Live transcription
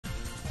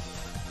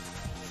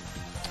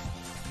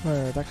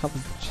Oh, that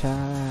covers the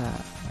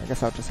chat. I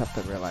guess I'll just have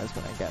to realize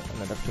when I get a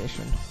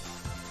notification.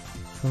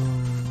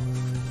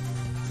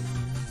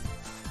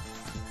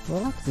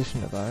 Well, I'll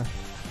position it though.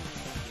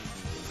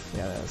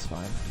 Yeah, that's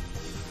fine.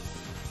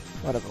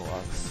 Whatever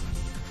works.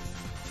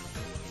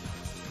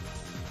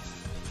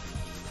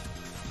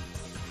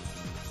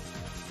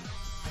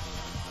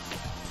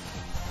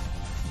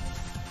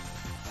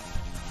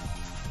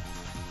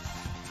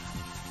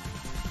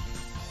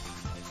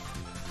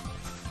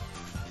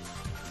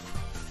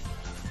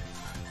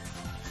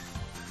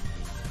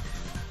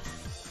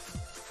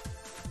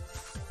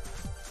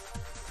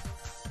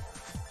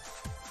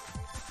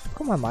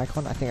 Got my mic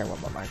on? I think I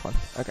got my mic on.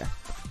 Okay.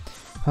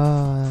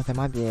 There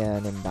might be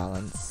an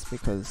imbalance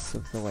because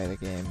of the way the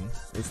game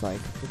is like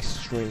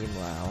extreme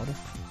loud.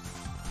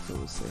 So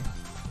we'll see.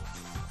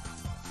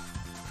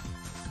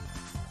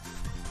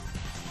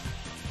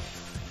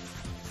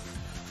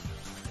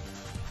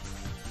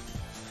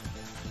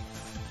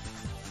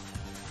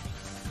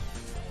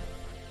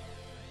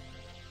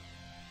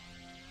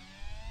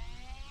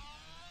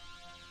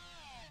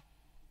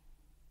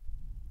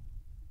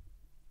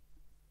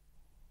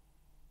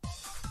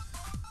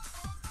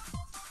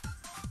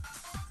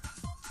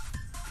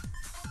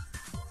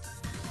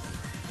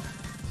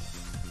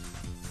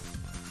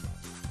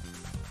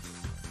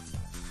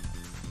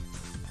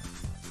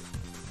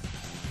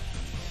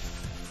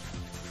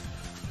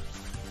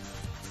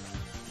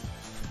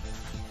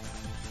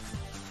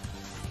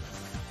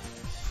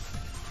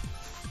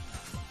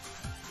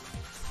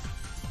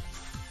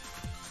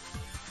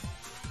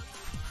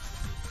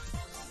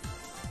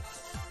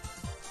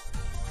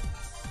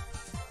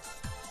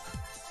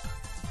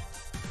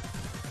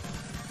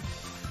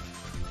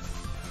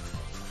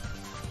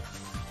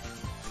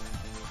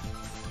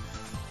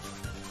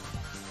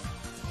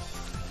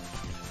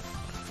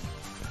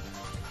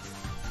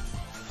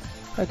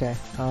 Okay,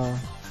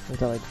 we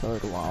delayed for a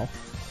little while,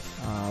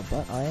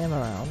 but I am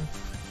around.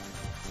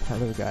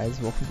 Hello guys,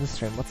 welcome to the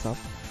stream, what's up?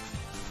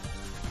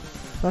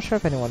 Not sure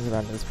if anyone's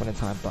around at this point in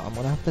time, but I'm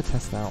gonna have to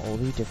test out all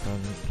the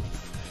different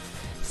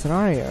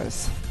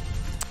scenarios.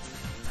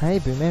 Hey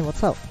Boomman,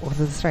 what's up? Welcome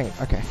to the stream.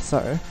 Okay,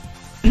 so,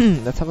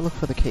 let's have a look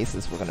for the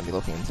cases we're gonna be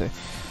looking into.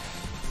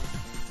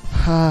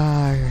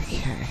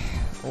 Okay,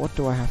 what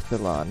do I have to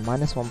learn?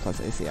 -1 plus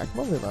AC, I can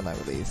probably learn that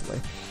really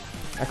easily.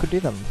 I could do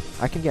them.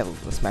 I can get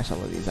the smash all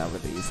of these out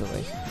really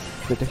easily.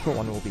 The difficult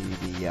one will be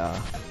the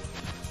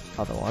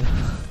other one.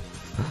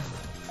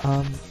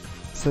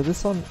 So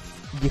this one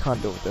you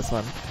can't do with this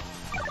one.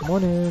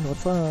 Morning,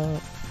 what's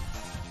up?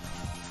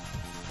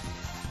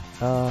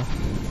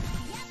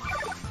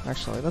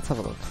 Actually, let's have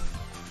a look.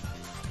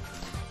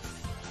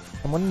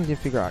 I'm wanting to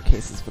figure out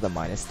cases for the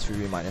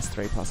 -2,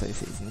 -3 plus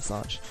ACs and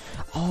such.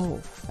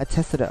 Oh, I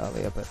tested it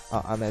earlier, but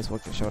I may as well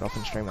show it off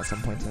in stream at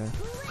some point too.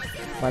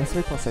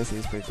 -3 plus AC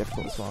is pretty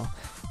difficult as well.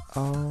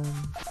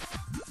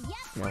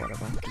 Yeah,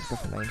 whatever. Just go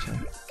for main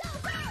chain.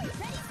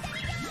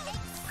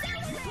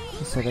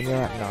 So then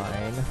you're at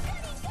 9.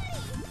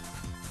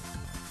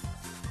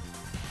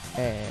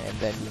 And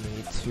then you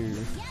need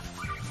to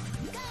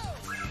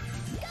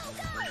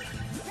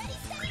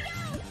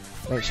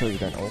make sure you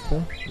don't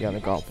alter. You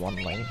only got one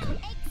link.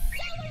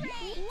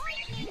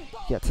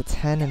 Get to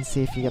 10 and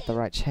see if you get the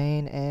right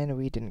chain, and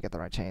we didn't get the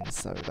right chain,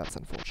 so that's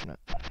unfortunate.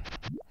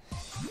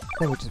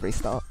 Then we just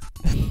restart.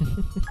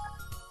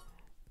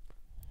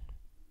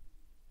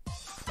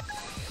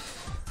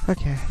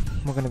 Okay,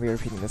 we're going to be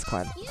repeating this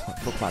for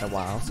quite a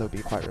while, so it'll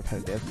be quite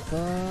repetitive, but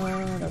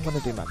I'm going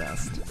to do my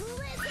best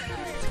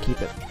to keep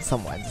it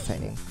somewhat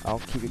entertaining. I'll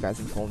keep you guys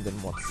informed on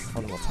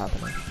what's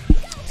happening.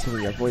 So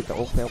we avoid the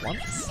all clear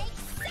once.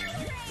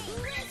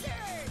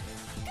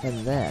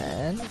 And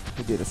then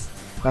we do this.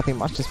 Nothing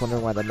much, just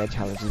wondering why the med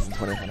challenges in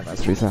 20th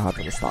anniversary so hard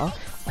from the start.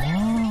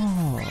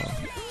 Oh!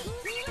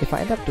 If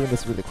I end up doing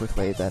this really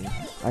quickly, then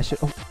I should...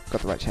 Oh,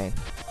 got the right chain.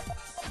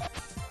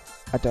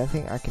 I don't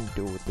think I can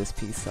do with this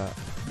piece set.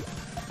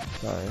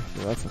 So,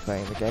 that's the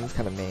thing, the game's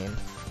kind of mean.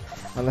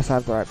 Unless I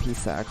have the right piece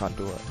set, I can't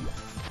do it.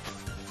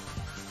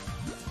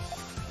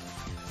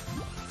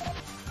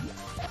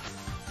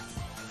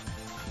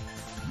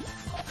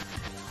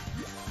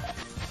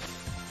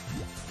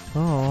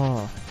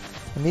 Oh,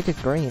 I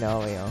needed green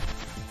earlier.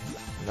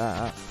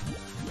 That.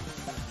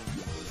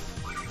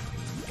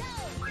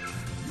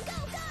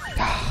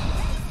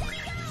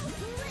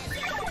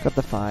 Got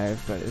the 5,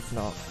 but it's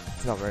not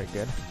very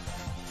good.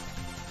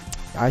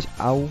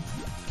 I'll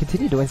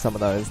continue doing some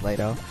of those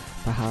later,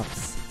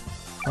 perhaps.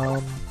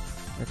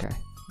 Okay.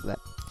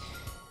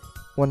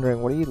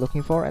 Wondering, what are you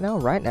looking for right now?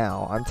 Right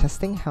now, I'm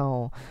testing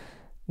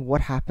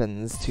what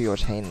happens to your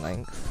chain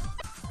length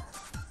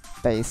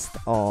based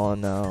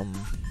on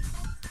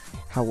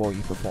how well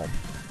you perform.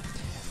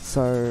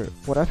 So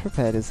what I've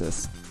prepared is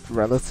this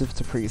relative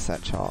to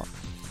preset chart.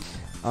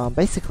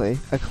 Basically,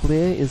 a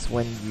clear is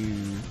when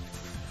you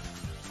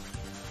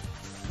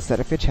set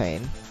up your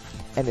chain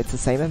and it's the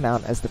same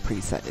amount as the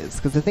preset is.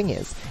 Because the thing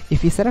is,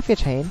 if you set up your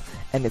chain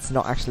and it's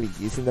not actually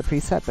using the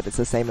preset but it's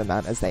the same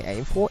amount as they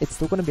aim for, it's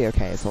still going to be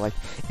okay. So like,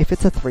 if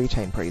it's a 3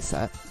 chain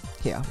preset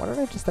here, why don't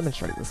I just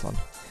demonstrate this one?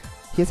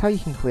 Here's how you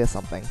can clear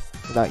something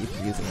without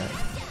even using it.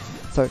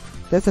 So,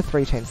 there's a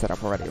 3-chain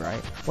setup already,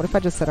 right? What if I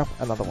just set up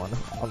another one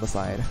on the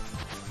side?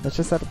 Let's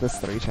just set up this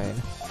 3-chain.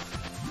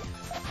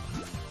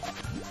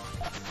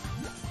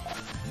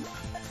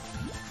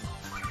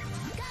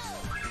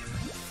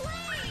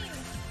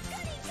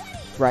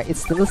 Right,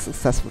 it's still a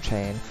successful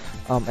chain,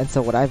 and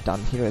so what I've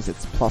done here is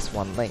it's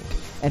 +1 link.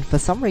 And for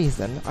some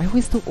reason, I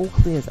always thought all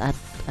clears add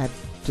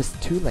just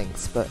 2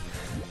 links, but...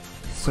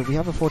 So we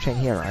have a 4-chain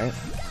here, right?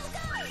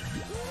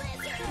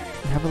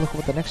 And have a look at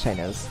what the next chain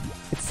is.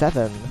 It's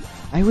 7.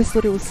 I always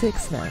thought it was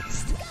 6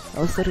 next. I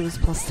always thought it was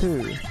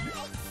 +2.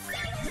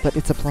 But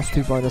it's a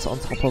 +2 bonus on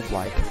top of,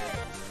 like,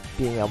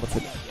 being able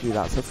to do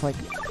that, so it's like...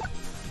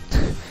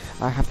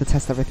 I have to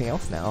test everything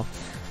else now.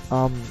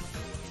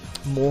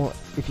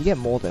 If you get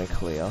more than a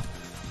clear,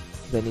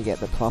 then you get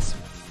the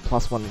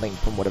 +1 link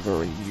from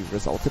whatever you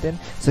resulted in.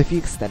 So if you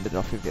extend it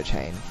off of your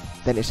chain,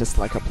 then it's just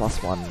like a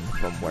 +1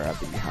 from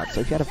wherever you had. So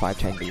if you had a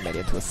 5-chain but you made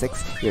it into a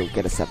 6, you'll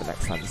get a 7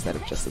 next time instead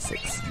of just a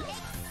 6.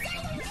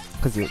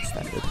 Because you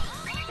extended.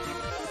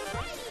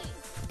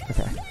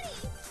 Okay.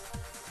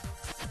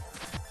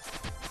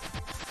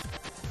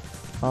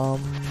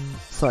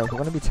 So we're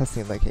going to be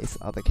testing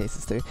other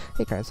cases too.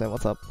 Hey Crimson,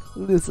 what's up?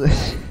 Lucid.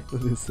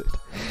 Lucid.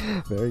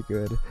 Very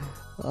good.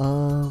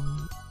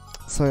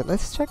 So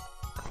let's check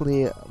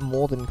clear,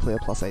 more than clear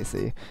plus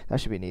AC. That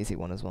should be an easy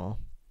one as well.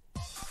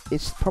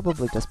 It's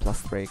probably just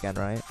 +3 again,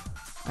 right?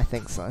 I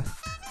think so.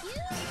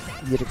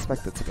 You'd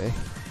expect it to be.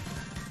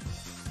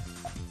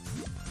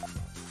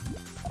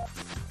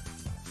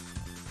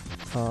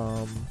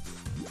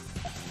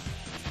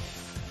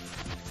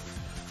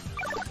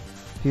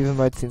 Behaviour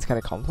mode seems kind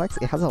of complex.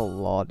 It has a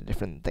lot of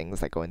different things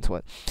that go into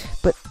it.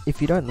 But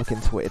if you don't look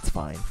into it, it's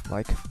fine.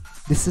 Like,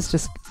 this is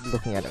just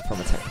looking at it from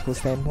a technical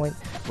standpoint,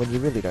 when you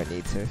really don't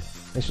need to.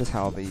 It's just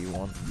however you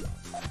want.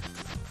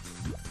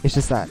 It's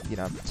just that, you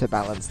know, to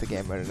balance the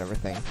game mode and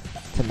everything,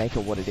 to make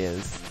it what it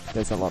is,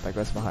 there's a lot that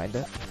goes behind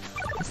it.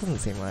 This doesn't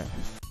seem right.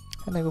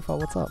 Hey Nagelfall,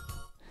 what's up?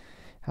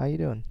 How you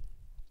doing?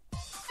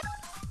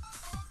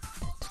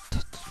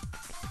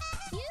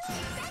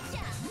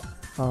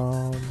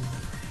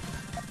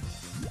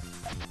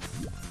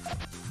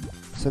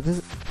 So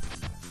this...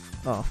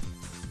 Oh.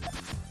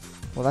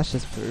 Well, that's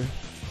just poo.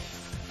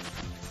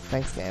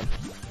 Thanks, game.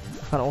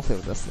 I can't ulti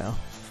with this now.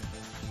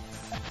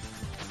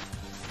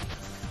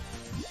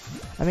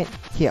 I mean,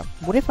 here,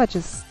 what if I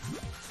just...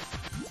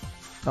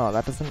 Oh,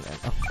 that doesn't...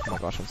 Oh my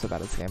gosh, I'm so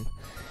bad at this game.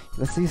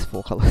 Let's use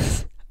 4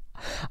 colors.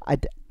 I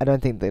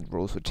don't think the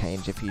rules would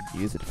change if you'd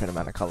use a different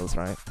amount of colors,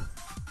 right?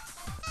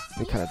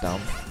 It'd be kind of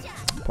dumb.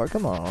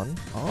 Pokemon.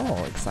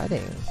 Oh,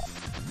 exciting.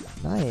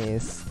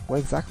 Nice. What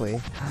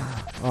exactly?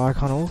 Oh, I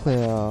can't all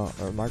clear.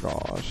 Oh my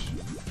gosh.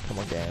 Come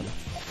on, game.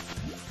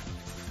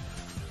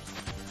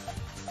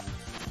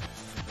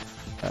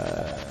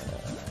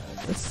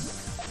 This...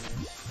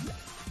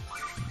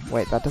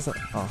 Wait, that doesn't...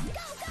 Oh.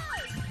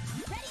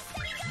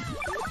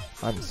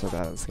 I'm so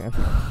bad at this game.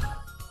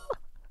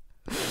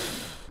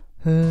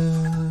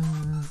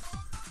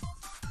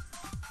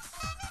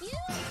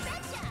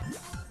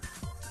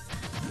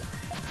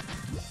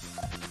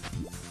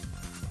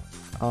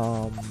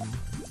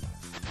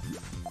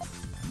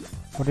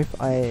 What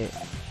if I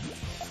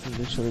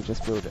literally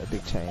just build a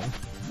big chain?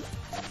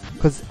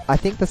 Because I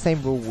think the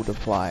same rule would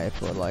apply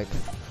for, like,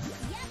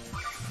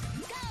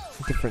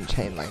 different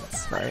chain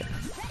lengths, right?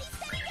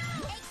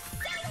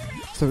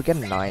 So we get a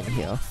 9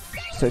 here,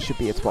 so it should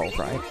be a 12,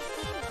 right?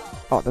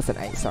 Oh, that's an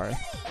 8, sorry.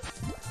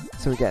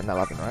 So we get an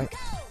 11, right?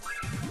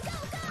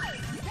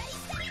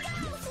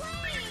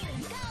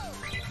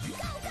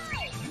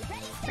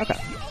 Okay.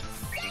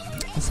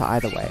 So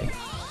either way,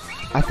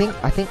 I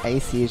think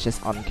AC is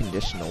just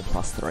unconditional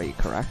 +3,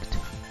 correct?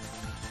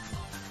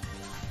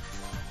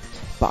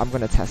 But I'm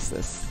gonna test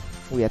this.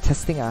 We are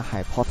testing our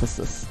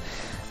hypothesis.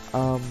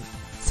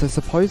 So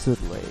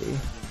supposedly,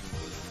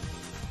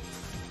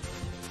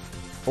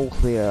 all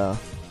clear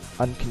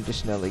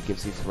unconditionally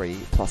gives you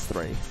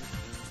 +3.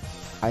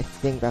 I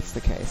think that's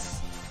the case.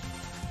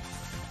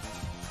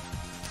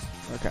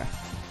 Okay.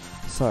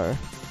 So,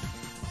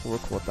 we'll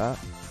record that.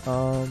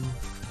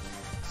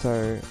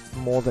 So,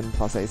 more than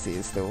 +AC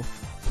is still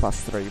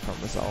 +3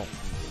 from result.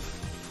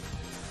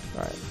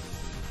 Right.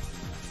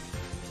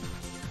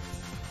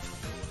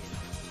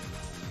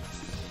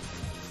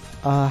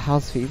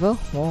 How's Fever?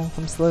 Well,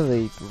 I'm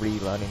slowly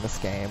relearning this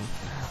game.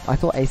 I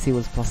thought AC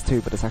was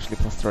 +2, but it's actually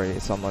 +3,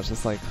 so I'm not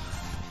just like...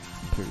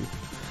 poo.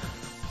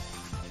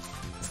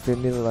 Still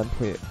need to learn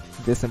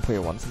this and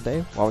Puyo 1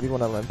 someday. Why would you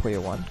want to learn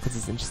Puyo 1? Because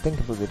it's interesting,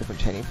 completely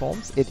different chaining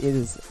forms. It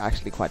is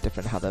actually quite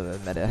different how the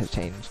meta has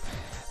changed.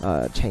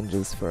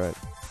 Changes for it,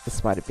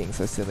 despite it being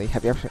so silly.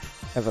 Have you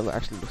ever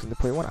actually looked into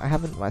Puyo 1? I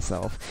haven't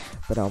myself,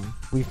 but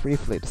we've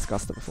briefly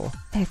discussed it before.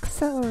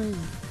 Accelerate!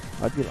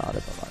 I'd be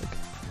louder, but like,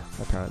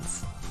 my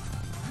parents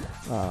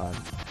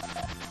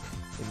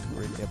in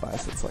room nearby,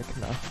 so it's like,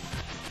 no.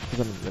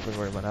 Because I'm in the living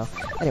room right now.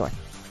 Anyway,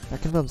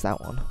 that confirms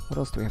that one. What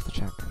else do we have to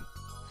check?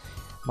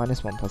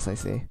 -1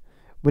 +AC.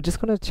 We're just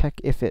gonna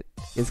check if it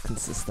is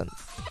consistent.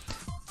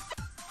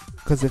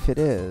 Because if it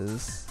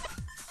is,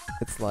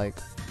 it's like,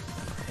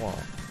 well,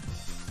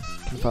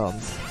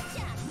 confirms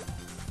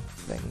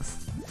things,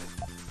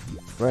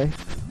 right?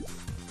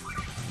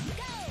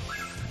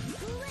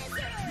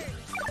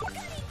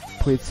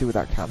 Please see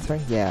without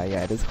countering? Yeah,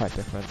 it is quite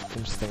different,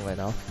 interestingly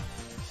enough.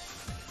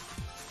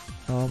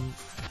 I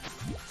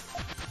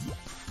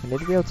need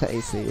to be able to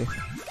AC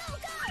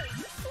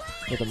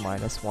with a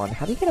 -1.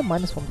 How do you get a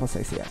 -1 plus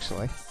AC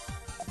actually?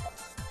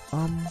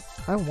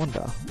 I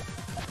wonder.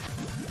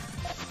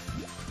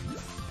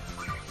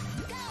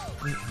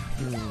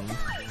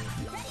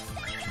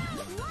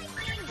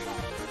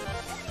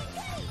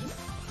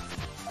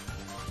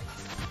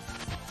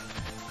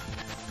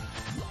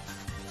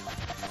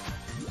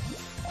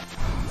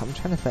 I'm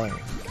trying to think.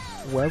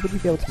 Where would you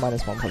be able to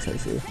 -1 plus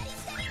AC?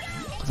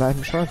 Because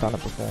I'm sure I've done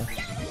it before.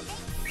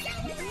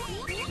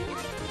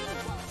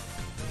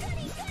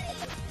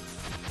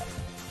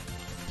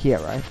 Here,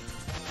 right?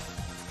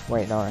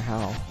 Wait, no,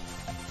 how?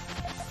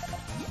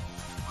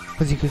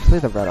 Because you could clear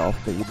the red off,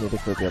 but you'd need to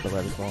clear the other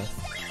red as well.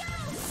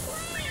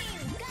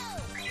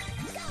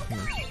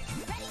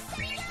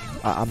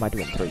 I might do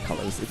it in 3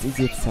 colors. It's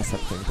easier to test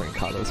everything in 3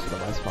 colors for the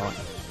most part.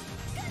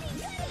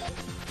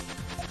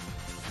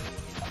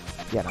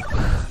 Yeah, no.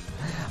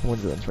 I want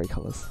to do it in 3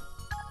 colors.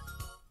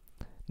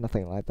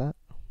 Nothing like that.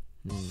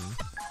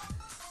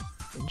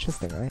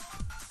 Interesting, right?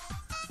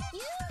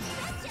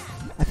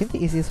 I think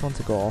the easiest one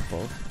to go off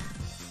of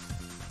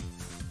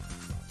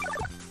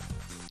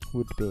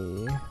would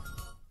be...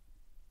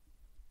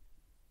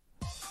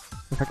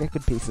 if I get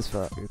good pieces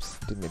for... oops,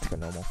 didn't mean to go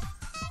normal.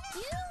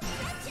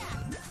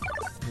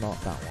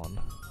 Not that one.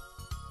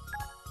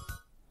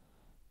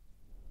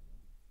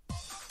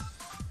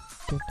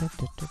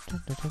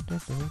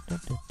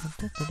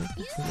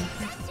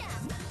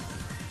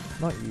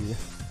 Not you.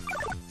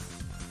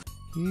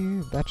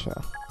 You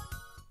betcha.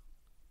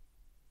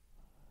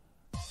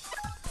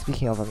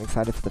 Speaking of, I'm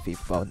excited for the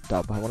FIFA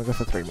dub. I want to go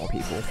for 3 more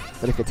people.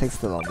 But if it takes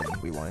too long, then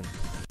we won't.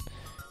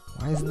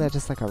 Why isn't there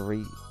just like a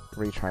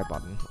retry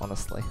button,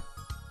 honestly?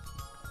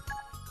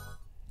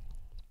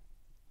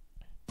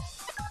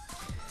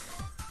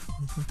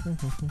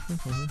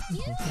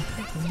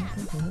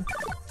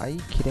 Are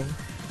you kidding?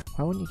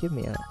 Why wouldn't you give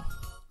me it?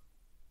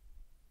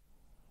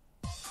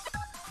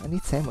 I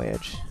need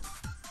sandwich.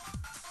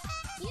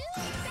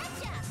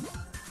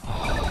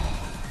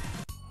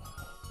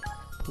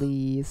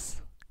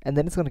 Please. And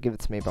then it's gonna give it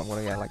to me, but I'm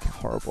gonna get like a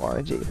horrible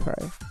RNG,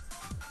 right?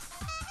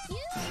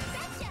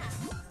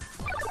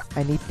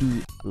 I need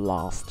the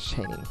last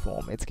chaining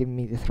form. It's giving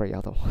me the 3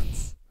 other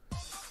ones.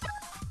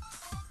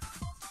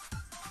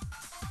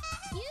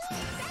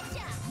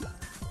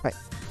 Wait.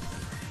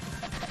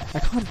 I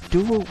can't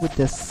do it with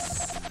this.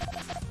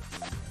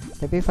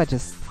 Maybe if I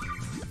just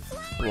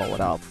blow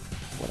it up.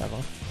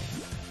 Whatever.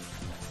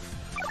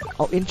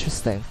 Oh,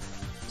 interesting.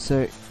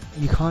 So,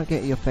 you can't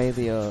get your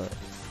failure...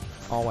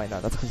 oh wait,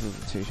 no, that's because of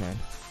the 2 chain.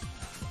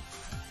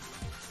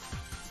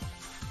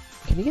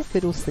 Can you get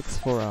fiddlesticks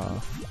for,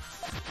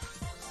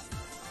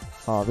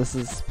 oh, this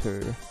is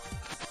poo.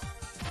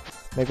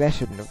 Maybe I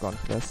shouldn't have gone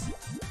for this.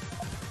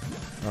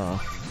 Oh.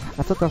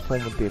 I thought that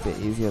form would be a bit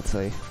easier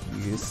to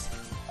use.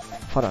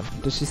 Hold on,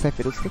 did she say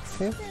fiddlesticks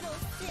here?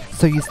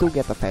 So you still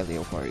get the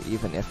failure for it,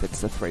 even if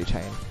it's a 3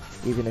 chain.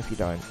 Even if you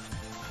don't.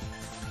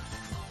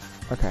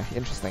 Okay,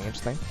 interesting,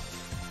 interesting.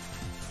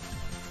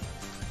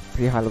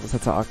 Pretty high level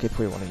sets are arcade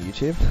Puyo on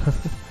YouTube.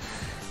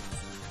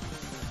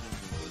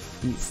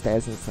 Eat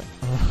stairs and stuff.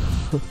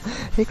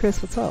 Hey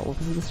Chris, what's up?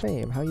 Welcome to the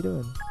stream. How you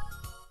doing?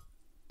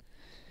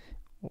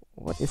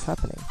 What is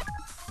happening?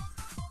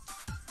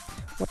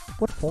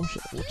 What form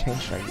what chain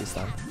should I use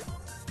then?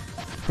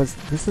 Because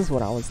this is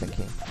what I was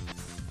thinking.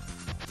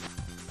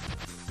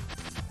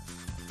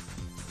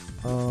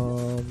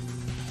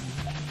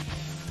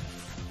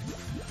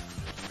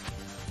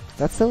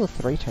 That's still a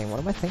 3 chain. What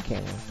am I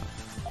thinking?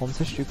 Oh, I'm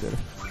so stupid.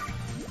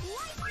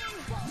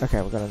 Okay,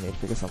 we're gonna need to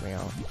figure something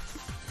out.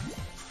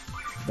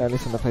 The only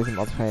thing that plays in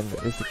multiplayer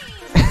is the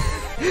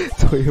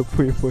Toyo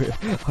Puyo Puyo.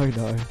 Oh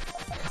no.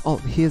 Oh,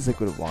 here's a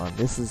good one.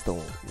 This is the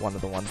one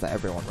of the ones that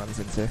everyone runs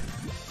into.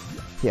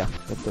 Yeah,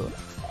 let's do it.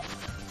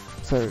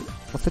 So,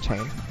 what's the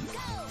chain?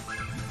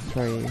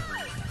 3,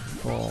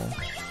 4,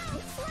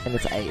 and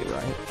it's 8,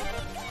 right?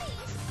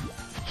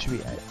 Should be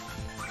 8.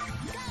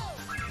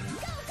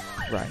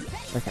 Right,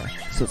 okay.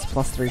 So it's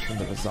 +3 from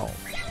the result.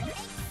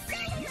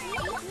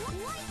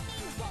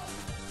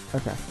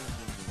 Okay.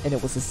 And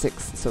it was a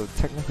 6, so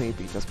technically it'd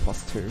be just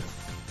 +2.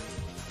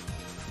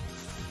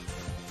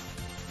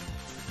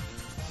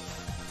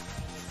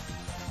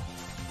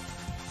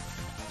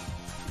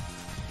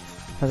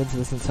 Having to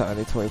listen to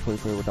only Toy Puyo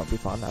Puyo would not be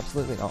fun.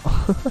 Absolutely not.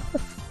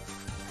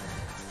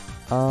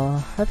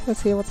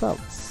 Happiness here, what's up?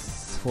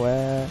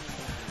 Swear.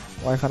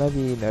 Why can't I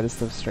be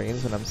noticed of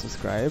streams when I'm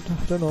subscribed?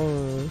 I don't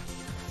know.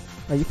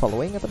 Are you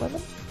following at the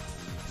moment?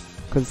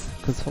 Cause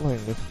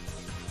following would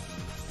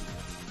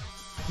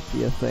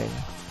be a thing,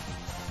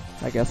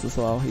 I guess, as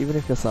well. Even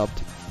if you're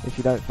subbed, if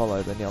you don't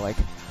follow, then you're like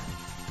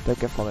Don't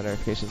get follow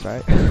notifications,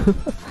 right?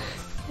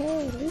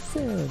 Hey,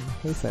 listen!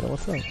 Hey, Santa,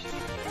 what's up?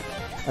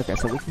 Okay,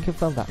 so we can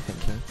confirm that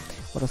thinking.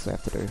 What else do we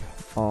have to do?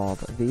 Oh,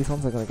 these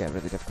ones are gonna get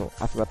really difficult.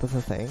 I forgot there's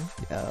a thing.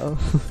 Yeah.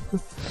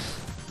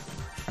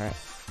 Alright.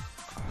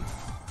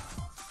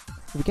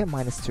 If we get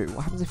 -2,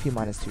 what happens if you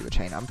 -2 your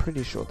chain? I'm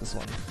pretty sure this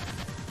one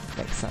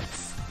makes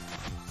sense.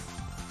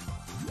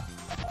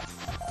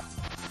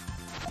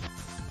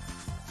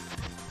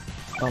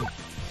 Hold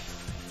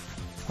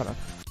on.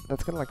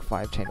 Let's get like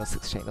 5 chain or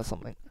 6 chain or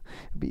something.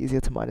 It'd be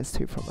easier to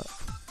 -2 from it.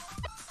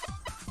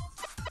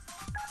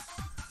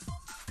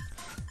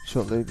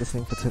 Shortly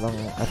listening for too long,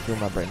 I feel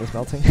my brain is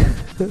melting.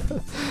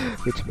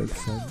 Which makes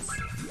sense.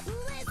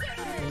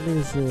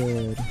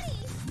 Lizard.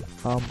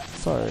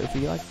 So if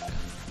you like...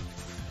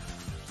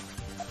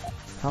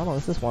 How long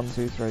is this? 1,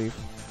 2, 3...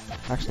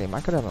 Actually, it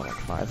might go down to like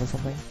 5 or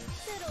something.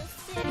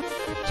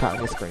 Chat on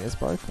your screen is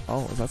broke.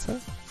 Oh, is that so?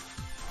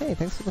 Hey,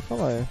 thanks for the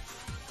follow.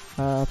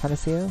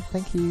 Panacea,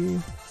 thank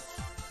you.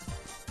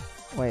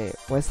 Wait,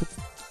 where's the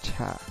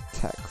chat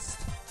text?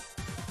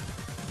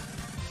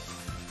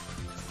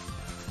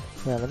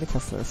 Yeah, let me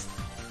test this.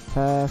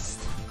 Test.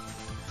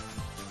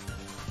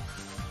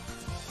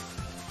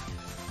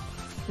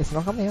 It's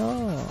not coming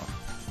up.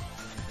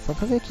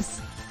 Sometimes it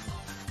just...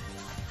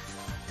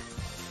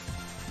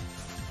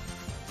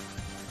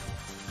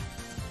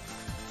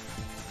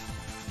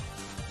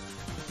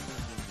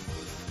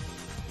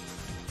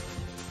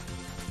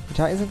 The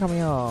chat isn't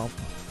coming up.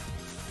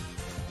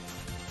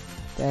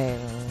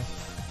 Dang.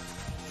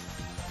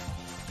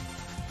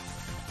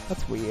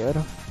 That's weird.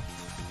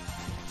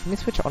 Let me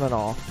switch on and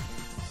off.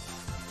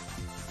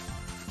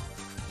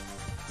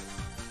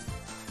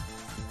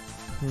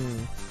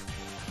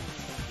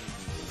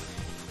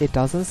 It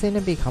doesn't seem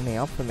to be coming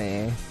up for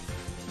me.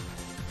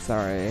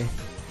 Sorry.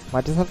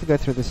 Might just have to go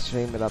through the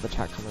stream without the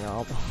chat coming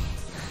up.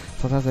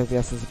 Sometimes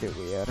OBS is a bit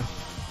weird.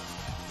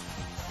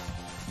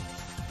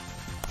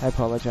 I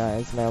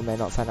apologize. May or may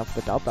not sign up for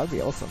the dub. That'd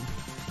be awesome.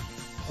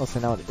 Also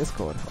now in the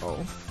Discord.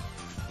 Oh.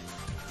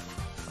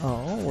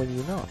 Oh, well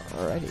you not.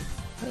 Alrighty.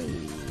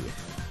 Hey.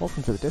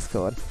 Welcome to the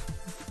Discord.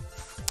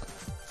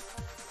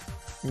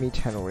 Me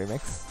channel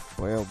remix.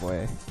 Boy oh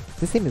boy.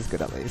 This theme is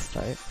good at least,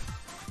 right?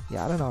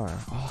 Yeah, I don't know.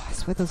 Oh, I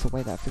swear there's a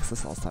way that I fixed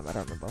this last time. I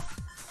don't remember.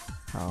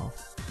 How?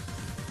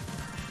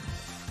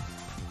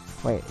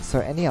 Wait, so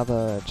any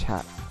other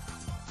chat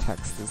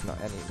text is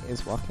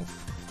working?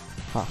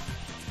 Huh.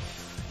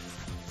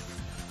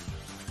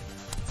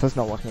 So it's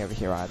not working over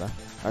here either.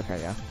 Okay,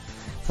 yeah.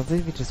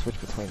 Sometimes if you just switch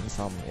between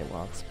some, it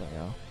works, but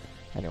yeah.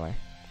 Anyway.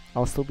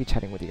 I'll still be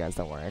chatting with you guys,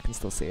 don't worry, I can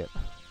still see it.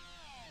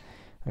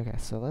 Okay,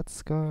 so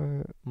let's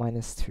go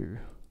 -2.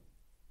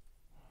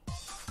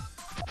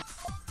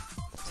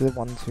 So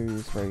 1,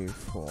 2, 3,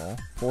 4.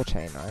 4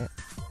 chain, right?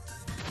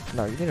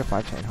 No, you need a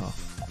 5 chain, huh?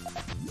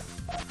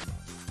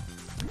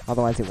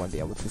 Otherwise it won't be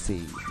able to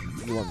see,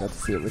 you won't be able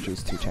to see it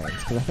reduce 2 chains,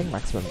 because I think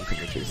maximum you can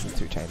reduce is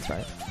 2 chains,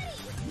 right?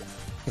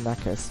 In that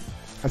case,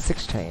 a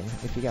 6 chain,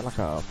 if you get like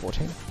a 4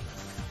 chain.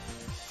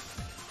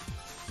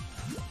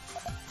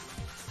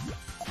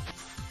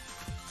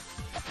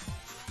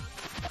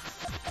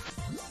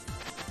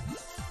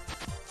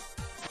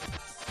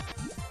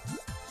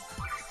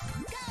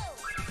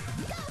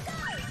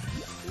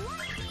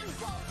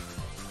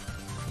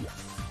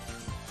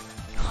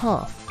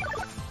 Huh.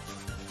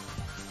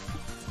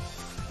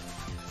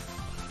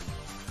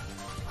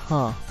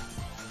 Huh.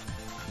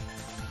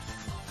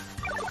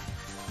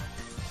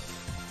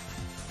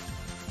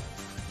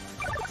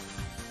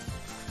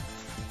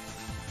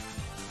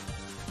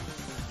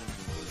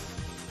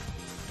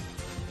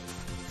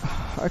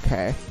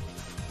 Okay.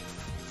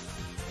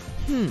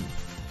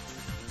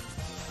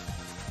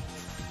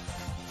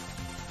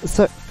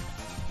 So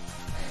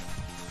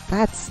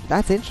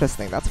that's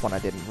interesting. That's one I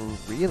didn't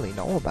really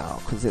know about,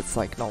 because it's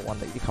like not one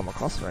that you come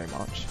across very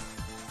much.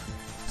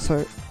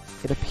 So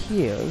it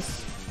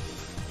appears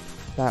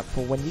that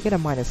for when you get a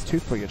 -2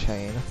 for your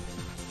chain,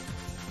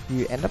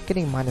 you end up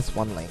getting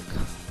 -1 link.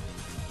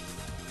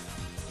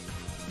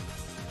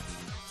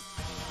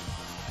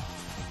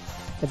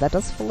 But that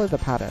does follow the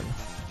pattern.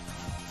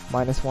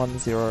 -1,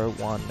 0,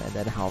 1, and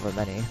then however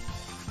many.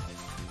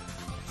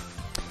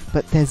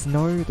 But there's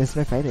no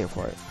failure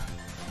quote.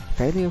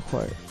 Failure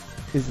quote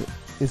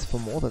is for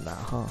more than that,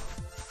 huh?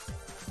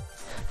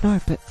 No,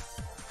 but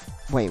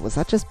wait, was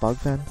that just bug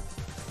then?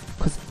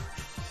 Because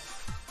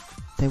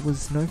there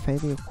was no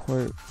failure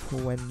quote for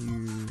when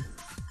you...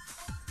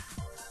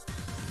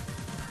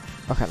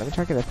 Okay, let me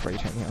try to get a 3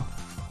 chain here.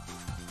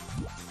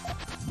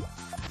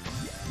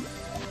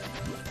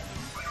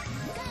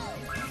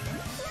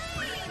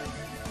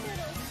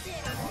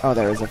 Oh,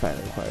 there is a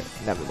failure quote.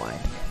 Never mind.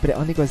 But it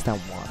only goes down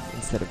 1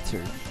 instead of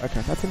 2.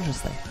 Okay, that's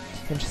interesting.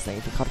 Interesting.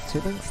 If you cut 2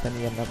 links, then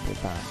you end up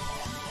with that.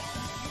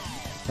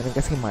 And I'm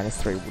guessing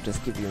 -3 will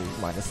just give you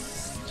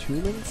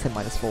 -2 links, and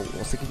 -4 will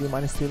also give you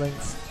 -2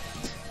 links.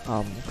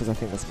 Because I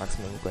think this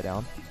maximum will go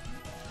down.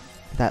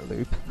 That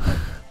loop.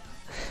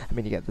 I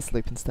mean, you get this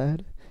loop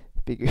instead.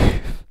 Big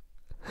oof.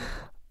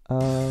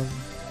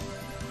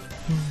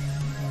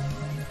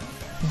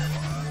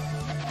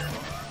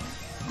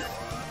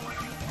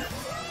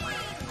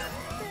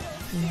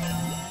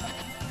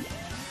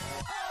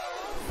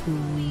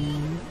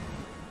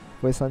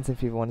 Voice lines in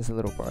Fever 1 is a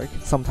little broke.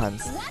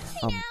 Sometimes,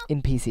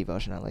 in PC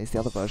version at least. The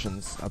other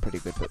versions are pretty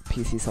good, but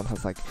PC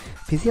sometimes, like,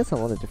 PC has a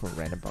lot of different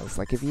random bugs.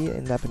 Like, if you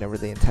end up in a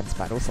really intense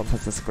battle,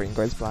 sometimes the screen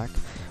goes black,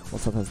 or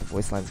sometimes the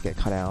voice lines get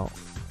cut out,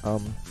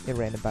 in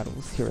random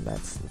battles here and there.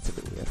 It's a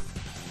bit weird.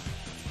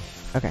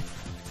 Okay.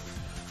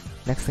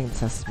 Next thing to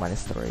test is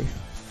 -3.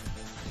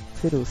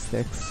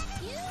 Fiddlesticks.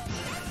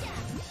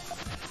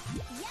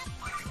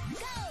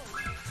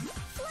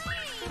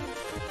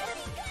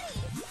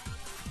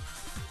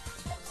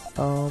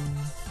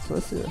 So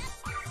let's do this.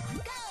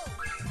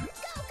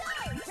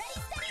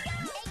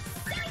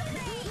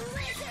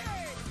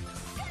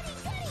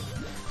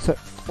 So,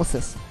 what's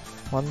this?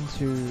 1,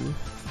 2...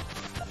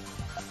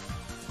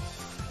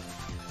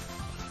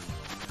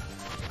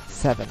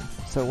 7.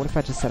 So what if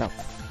I just set up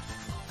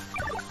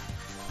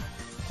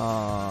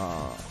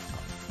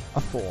a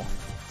 4?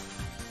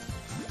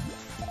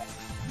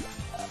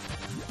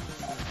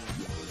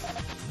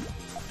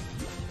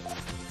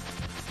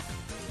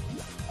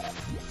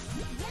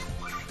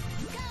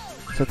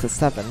 So it's a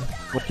 7,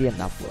 what do you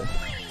end up with?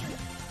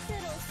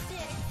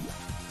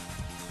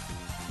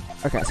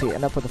 Okay, so you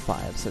end up with a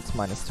 5, so it's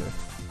 -2.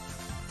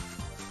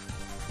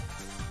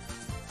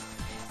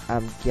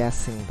 I'm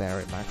guessing there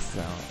it maxes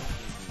out.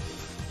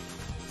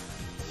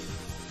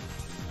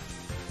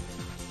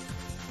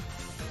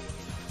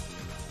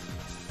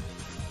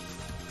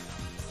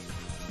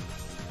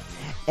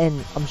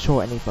 And I'm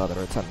sure any further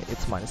it's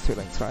 -2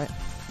 links, right?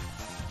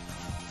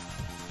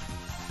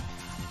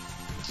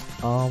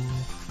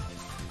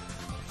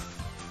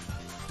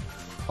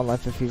 Online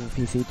for Fever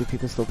PC, do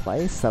people still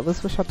play?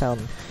 Servers were shut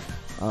down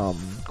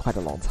quite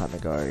a long time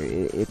ago.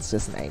 It's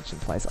just an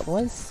ancient place.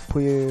 Otherwise,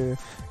 Puyo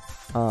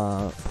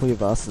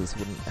Versus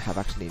wouldn't have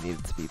actually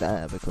needed to be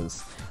there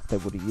because they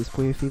would have used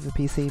Puyo Fever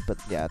PC. But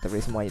yeah, the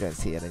reason why you don't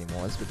see it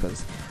anymore is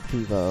because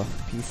Fever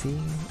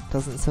PC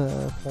doesn't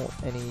support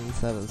any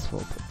servers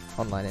for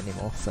online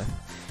anymore. So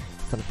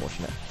it's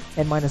unfortunate.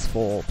 And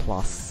 -4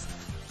 plus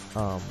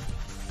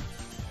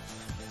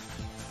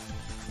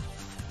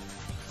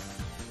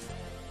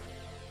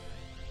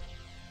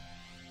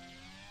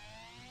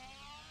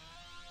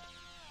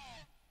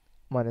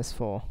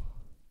 -4.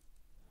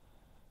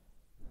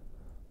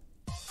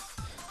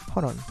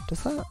 Hold on,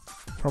 does that,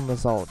 from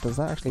result, does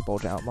that actually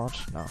bulge out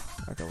much? No.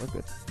 Okay, we're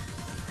good.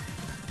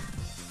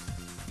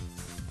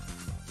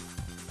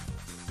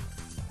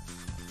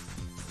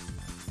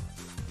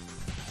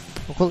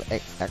 We'll call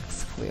it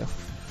X clear.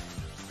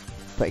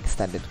 For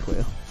extended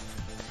clear.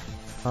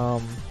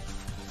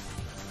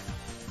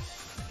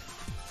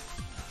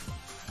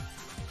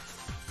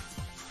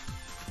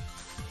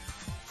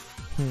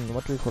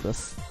 What do we call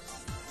this?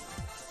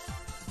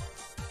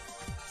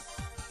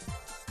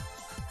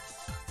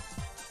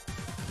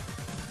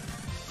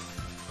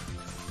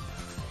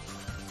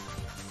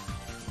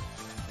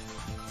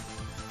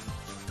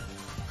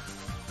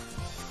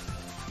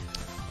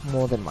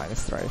 More than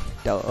 -3.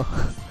 Duh.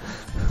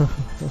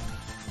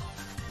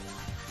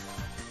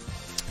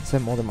 So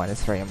more than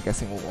 -3, I'm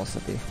guessing will also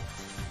be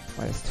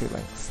 -2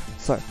 links.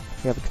 So,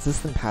 we have a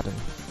consistent pattern.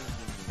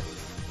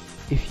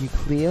 If you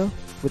clear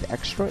with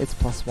extra, it's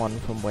 +1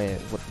 from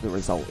what the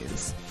result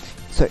is.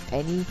 So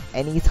any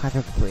type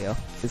of clear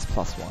is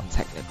 +1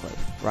 technically,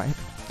 right?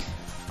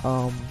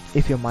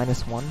 If you're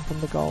 -1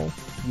 from the goal,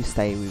 you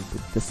stay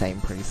with the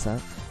same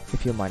preset.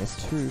 If you're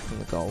 -2 from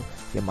the goal,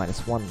 you're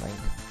 -1 link.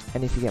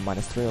 And if you get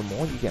 -3 or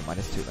more, you get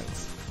 -2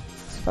 links.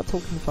 So that's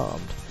all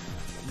confirmed,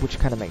 which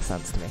kind of makes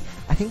sense to me.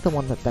 I think the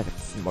one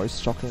that's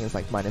most shocking is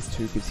like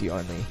 -2 gives you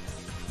only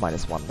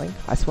 -1 link.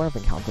 I swear I've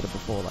encountered it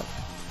before, like,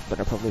 but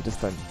I probably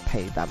just don't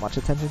pay that much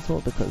attention to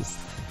it because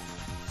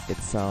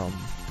it's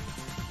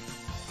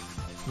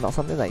not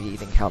something that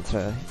you'd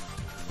encounter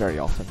very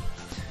often.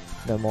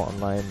 No more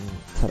online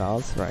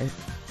tadas, right?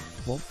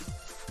 Well,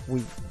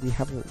 we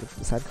have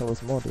the side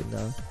colors mod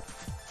in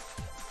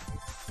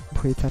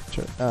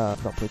pre-Tetris,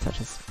 not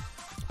pre-Tetris,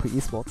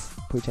 pre-esports,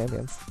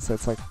 pre-champions, so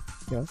it's like,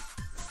 you know,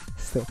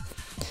 still.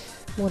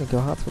 Morning, Go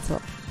Hearts, what's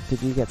up?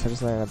 Did you get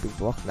Tetris on a big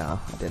block? Nah,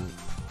 I didn't.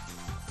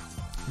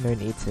 No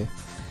need to.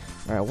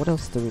 Alright, what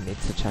else do we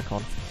need to check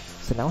on?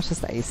 So now it's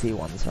just the AC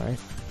ones, right?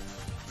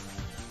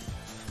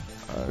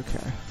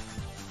 Okay.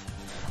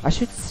 I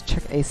should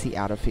check AC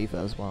out of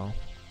FIFA as well.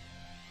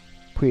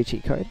 Puyo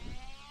cheat code?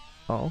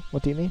 Oh,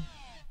 what do you mean?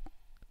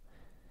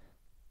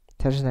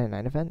 Tetris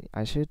 99 event?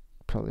 I should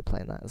probably play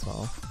in that as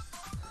well.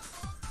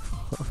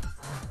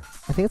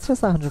 I think it's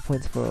just 100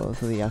 points for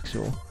the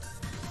actual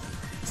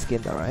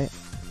skin though, right?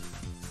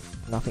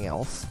 Nothing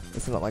else?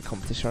 It's not like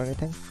competition or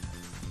anything?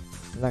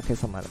 In that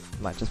case I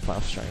might just play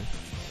off stream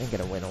and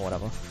get a win or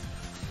whatever.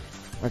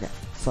 Okay,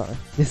 so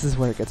this is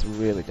where it gets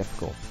really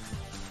difficult.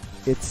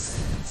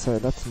 So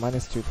that's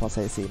 -2 plus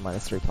AC,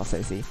 -3 plus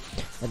AC,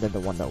 and then the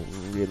one that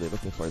we're really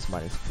looking for is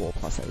 -4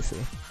 plus AC.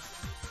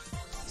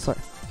 So,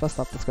 first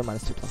up, let's go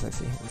 -2 plus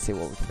AC and see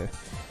what we can do.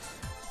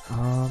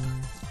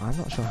 I'm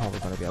not sure how we're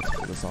going to be able to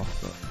pull this off,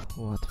 but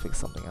we'll have to figure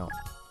something out.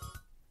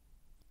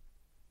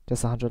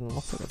 Just 100 and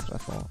lots of it, that's what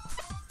I thought.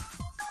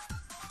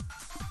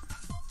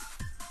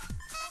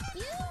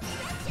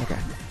 Okay.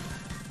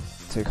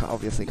 So you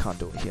obviously can't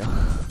do it here.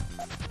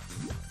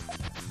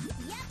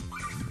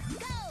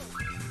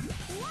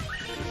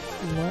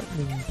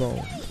 Lightning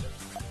bolt.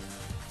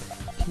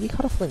 Can you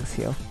cut off links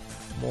here?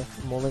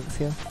 More links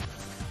here?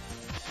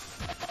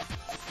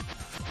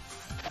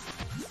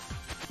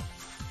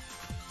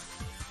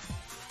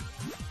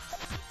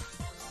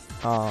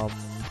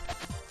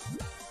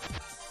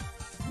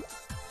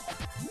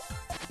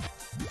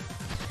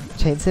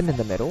 Chains him in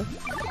the middle.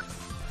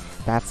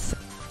 That's...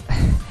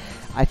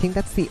 I think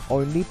that's the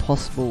only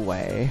possible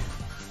way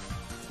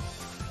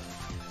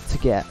to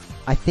get...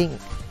 I think...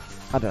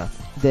 I don't know.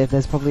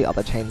 There's probably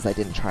other chains I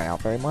didn't try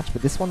out very much,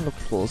 but this one looked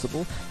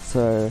plausible.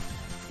 So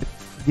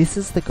this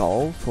is the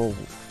goal for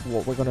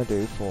what we're gonna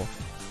do for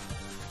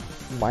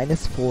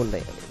 -4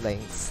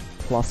 links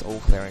plus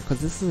all clearing,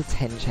 because this is a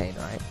 10 chain,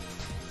 right?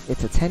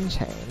 It's a 10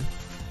 chain,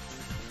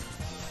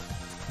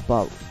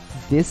 but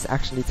this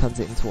actually turns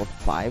it into a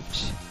 5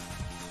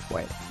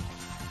 wait.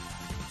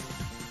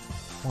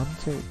 1,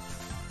 2,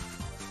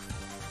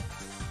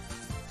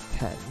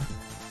 10.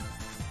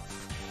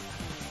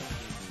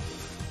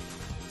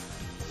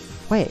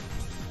 Wait,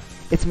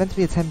 it's meant to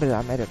be a 10, but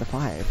I made it a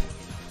 5,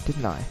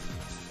 didn't I?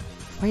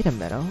 Wait a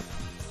minute.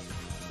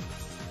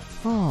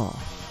 Oh.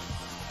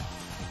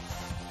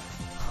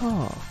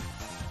 Huh.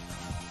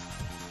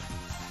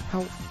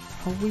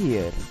 How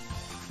weird.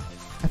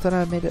 I thought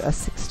I made it a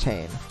 6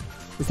 chain.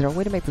 Is there a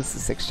way to make this a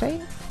 6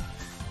 chain?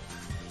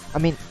 I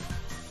mean,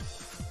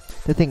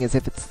 the thing is,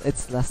 if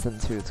it's less than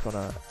 2, it's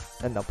gonna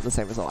end up with the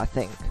same result, I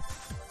think.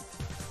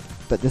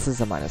 But this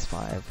is a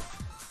 -5.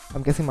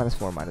 I'm guessing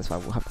 -4 and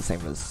 -5 will have the same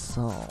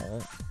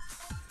result.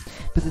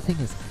 But the thing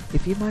is,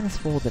 if you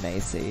 -4 than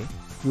AC,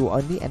 you will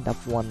only end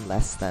up 1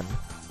 less than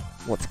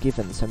what's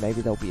given, so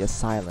maybe there'll be a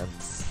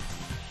silence.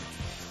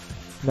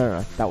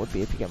 No, that would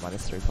be if you get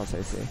 -3 plus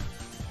AC.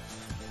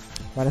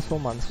 -4,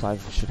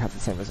 -5 should have the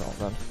same result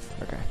then.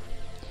 Okay.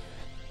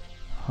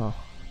 Huh.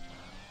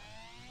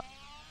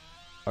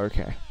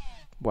 Okay.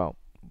 Well,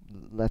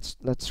 let's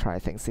try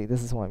things. See,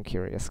 this is why I'm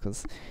curious,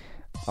 because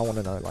I want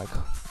to know, like,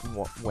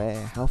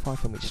 how far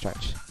can we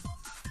stretch?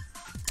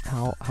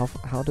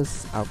 How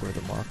does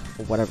algorithm work,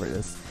 or whatever it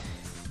is?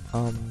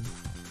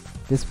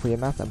 This Puyo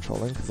math I'm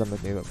trolling because I'm a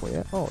new at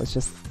Puyo. Oh, it's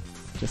just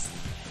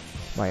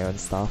my own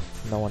stuff.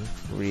 No one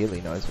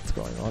really knows what's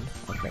going on,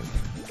 I think.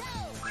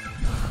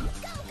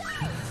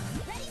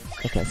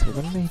 Okay, so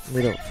we're gonna need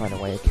to find a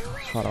way to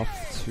cut off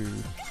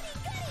two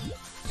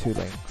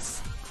links.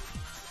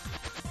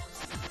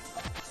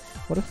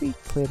 What if we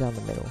clear down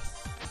the middle?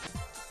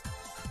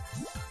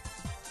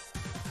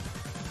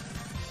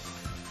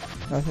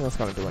 I don't think that's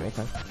gonna do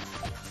anything.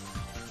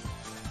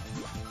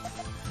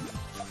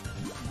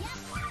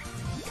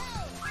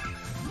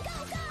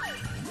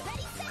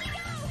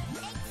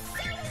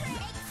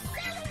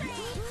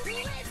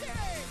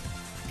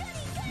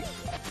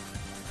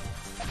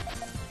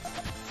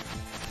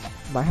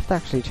 Might have to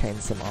actually chain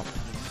them up.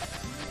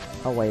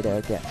 A way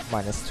to get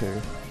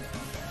 -2.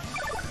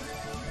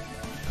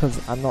 Because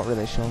I'm not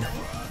really sure.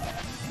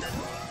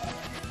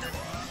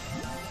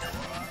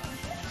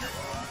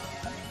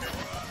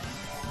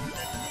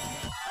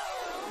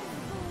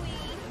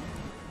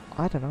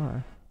 I don't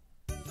know.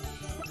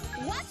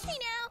 Watch me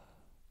now.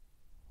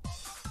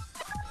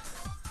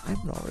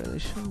 I'm not really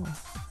sure.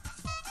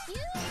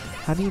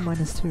 How do you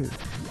 -2?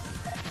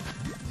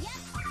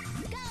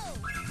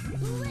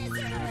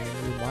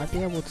 You might be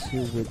able to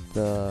with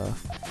the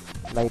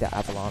later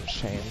avalanche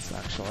chains,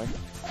 actually.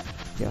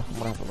 Yeah, I'm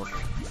gonna have a look.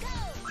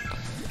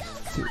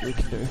 See what we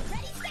can do.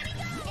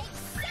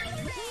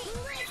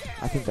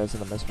 I think those are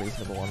the most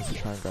reasonable ones to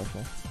try and go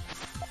for.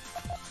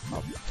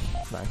 Oh,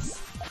 nice.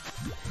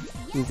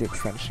 Easy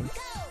extension.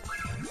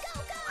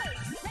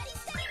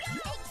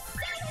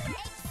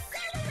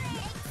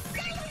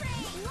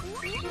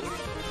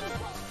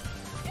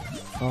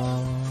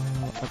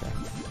 Okay.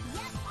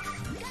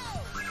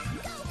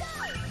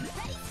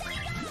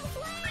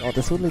 Oh,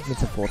 this would lead me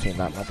to 14,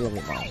 that might be a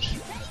bit much.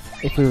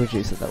 If we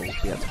reduce it, that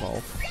would be at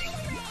 12.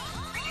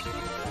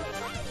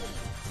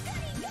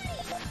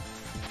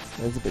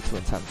 It's a bit too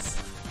intense.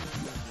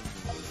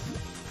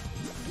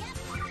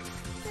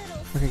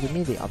 Okay, give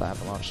me the other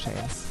avalanche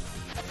chains.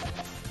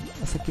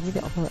 I said give me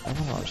the other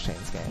avalanche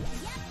chains game.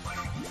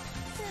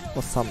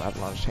 Or some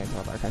avalanche chains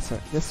rather. Okay, so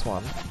this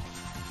one.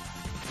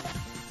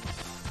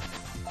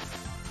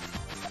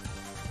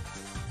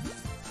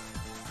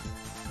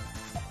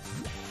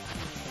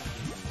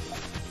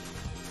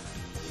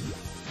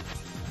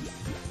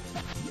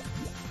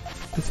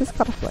 Does this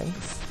cut off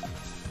links?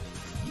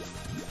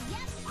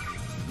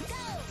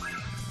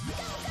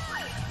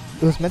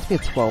 It was meant to be a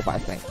 12, I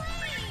think.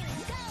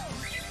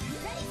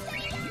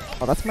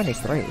 Oh, that's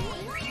 -3.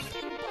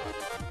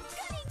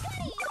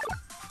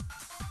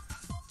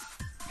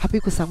 How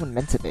big was that one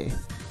meant to be?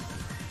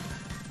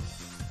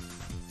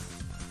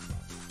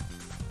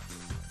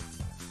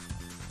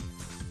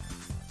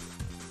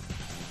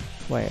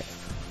 Wait,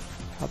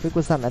 how big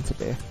was that meant to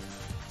be?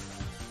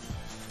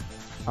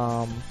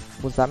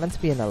 Was that meant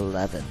to be an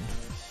 11?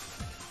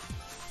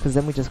 Because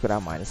then we just got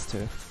our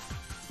 -2.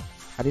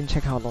 I didn't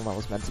check how long that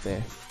was meant to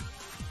be.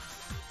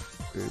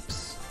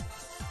 Oops.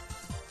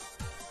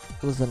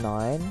 It was a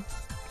 9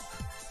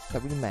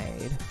 that we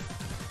made.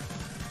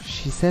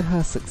 She said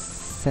her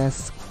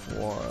success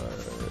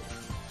quote.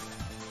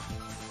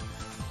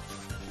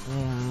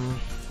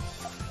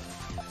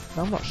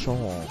 I'm not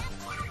sure.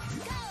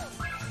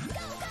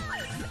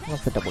 I'll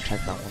have to double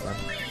check that one then.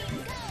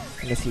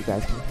 Unless you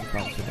guys can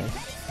confirm to me.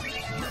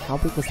 How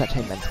big was that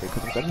chain meant to be?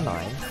 Because we got a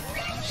 9.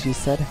 She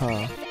said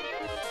her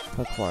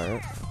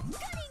quote.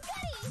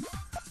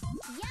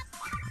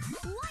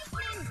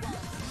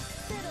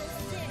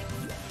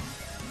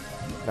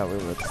 No, we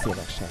will see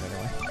next chain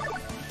anyway.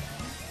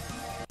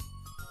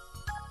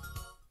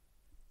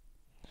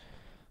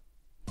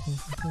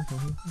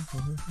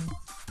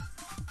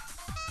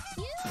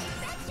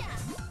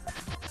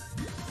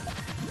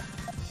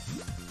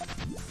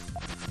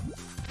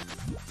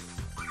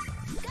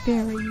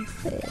 Very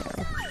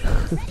fair.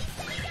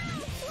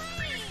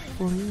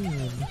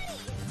 Green.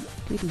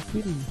 Goody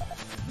goody.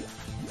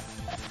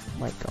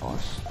 My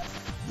gosh.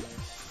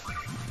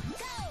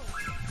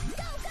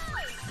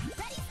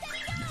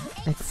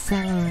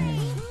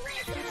 Accelerate!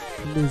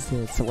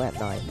 Lizard. So we're at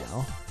 9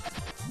 now.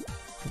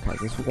 Okay,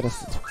 this will get us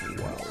to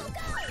 12.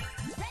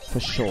 For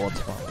sure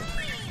 12.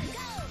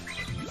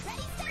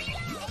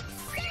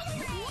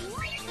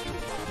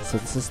 So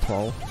this is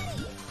 12.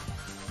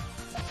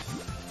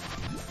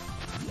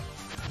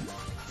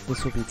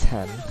 This will be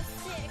 10.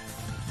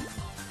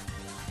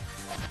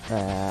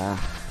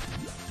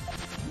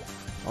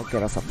 I'll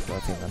get us up to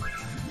 13 then.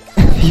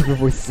 Behaviour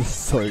voice is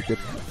so good.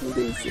 What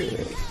is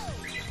it?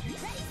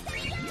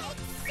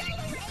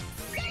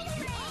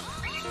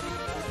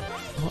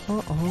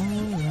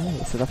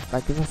 Alright, so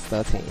that gives us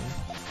 13.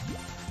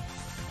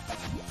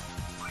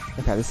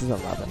 Okay, this is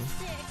 11.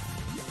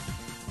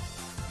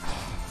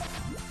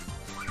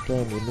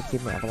 Game, you need to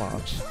give me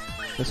avalanche.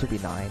 This will be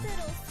 9.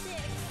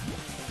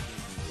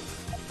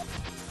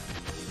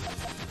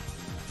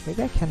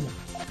 Maybe I can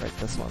break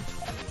this one.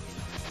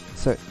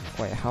 So,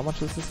 wait, how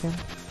much is this again?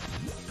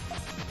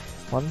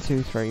 1,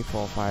 2, 3,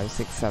 4, 5,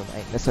 6, 7,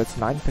 8. No, so it's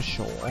 9 for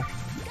sure.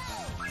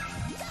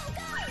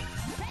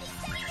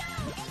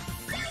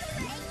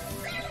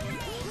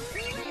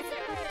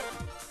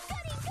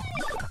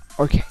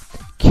 Okay,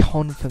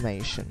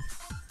 confirmation.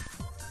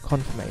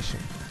 Confirmation.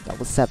 That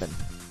was 7.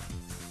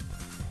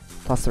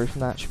 Plus 3 from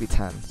that should be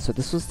 10. So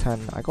this was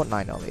 10. I got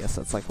 9 earlier,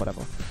 so it's like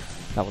whatever.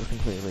 That was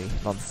completely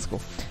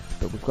nonsensical.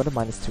 But we've got a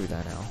 -2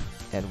 there now.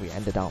 And we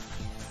ended up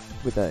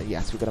with a...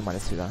 Yes, we got a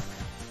 -2 there.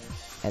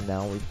 And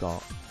now we've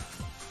got...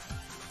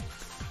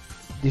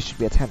 This should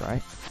be a 10,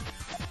 right?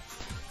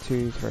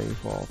 2, 3,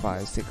 4,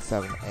 5, 6,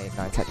 7, 8,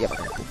 9, 10. Yep,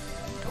 okay, cool.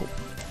 Cool.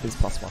 This is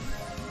 +1.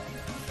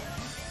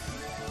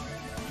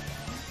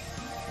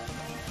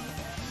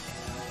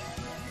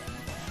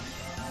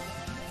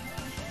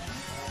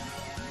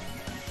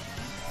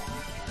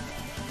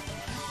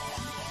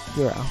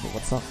 You're out,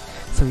 what's up?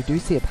 So we do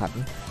see a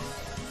pattern.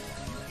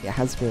 It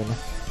has been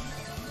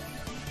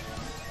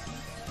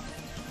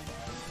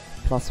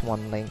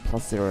 +1 link,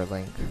 +0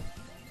 link,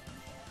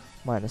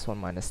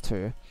 -1,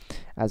 -2.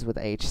 As with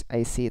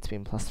AC, it's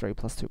been +3,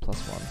 +2,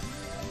 +1.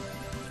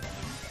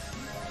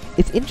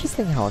 It's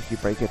interesting how if you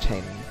break your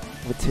chain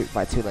with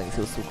by 2 links,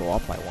 it'll still go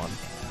up by 1.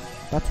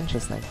 That's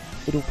interesting.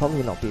 It'll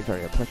probably not be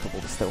very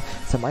applicable still.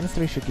 So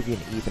 -3 should give you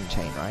an even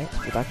chain, right?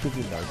 Would that give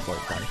you no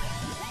quote then?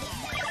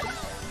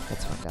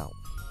 Let's find out.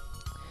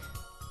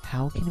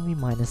 How can we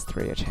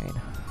 -3 a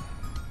chain?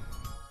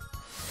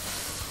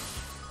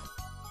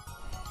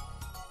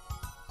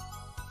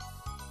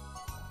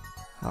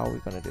 How are we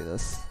gonna do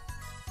this?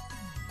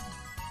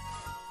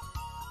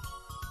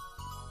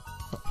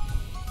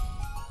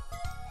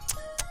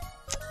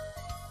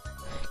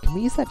 Can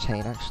we use that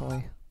chain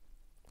actually?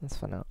 Let's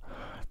find out.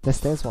 The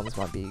stairs ones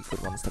might be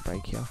good ones to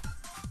break here.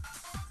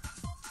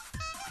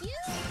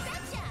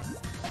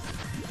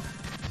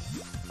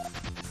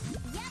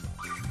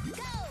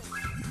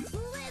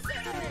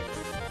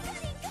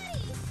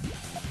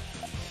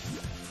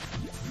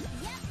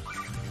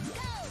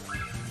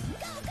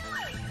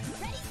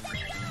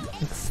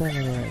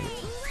 Accelerate.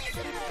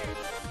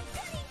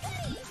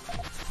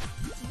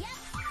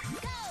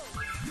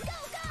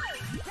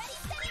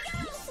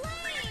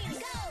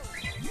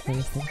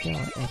 Ready, steady,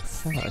 go.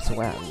 Accelerate. So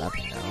we're at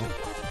 11 now.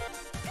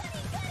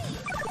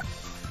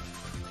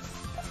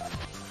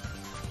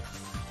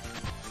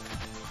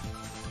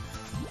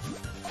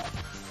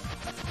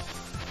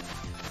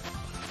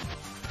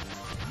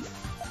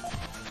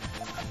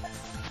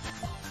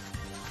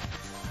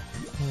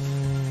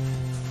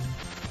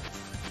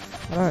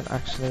 I don't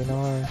actually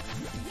know.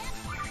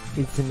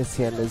 Is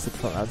Timothy a lizard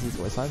for Razzy's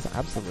voice lines?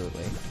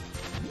 Absolutely.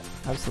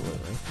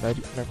 Absolutely.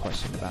 No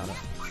question about it.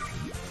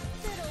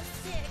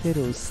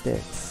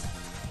 Fiddlesticks.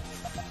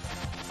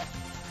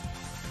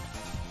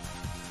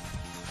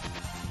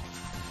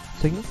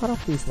 So you can cut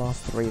off these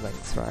last 3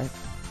 links, right?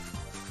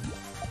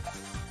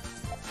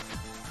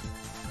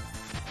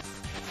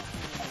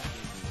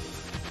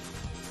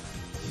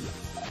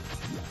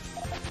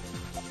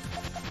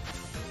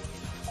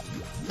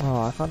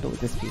 Oh, I can't do it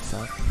with this piece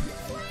out.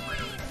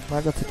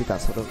 I got to do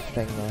that sort of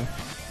thing though.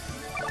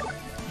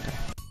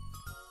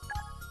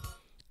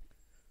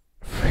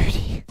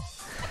 Fruity.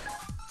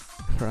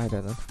 Right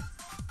then.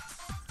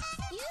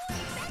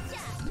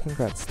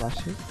 Congrats,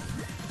 Slashy.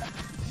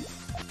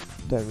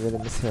 Don't really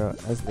miss her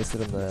as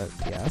listed on the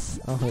DS.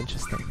 Oh,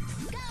 interesting.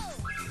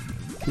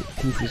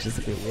 PC is just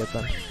a bit weird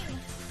then.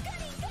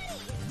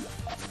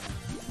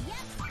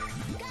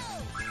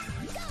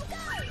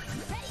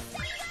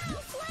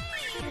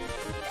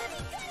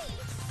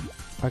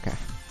 Okay.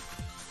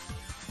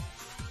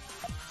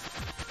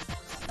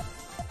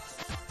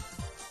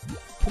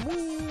 Can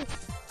we...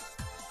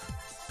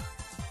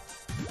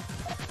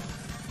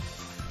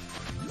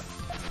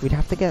 We'd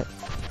have to get...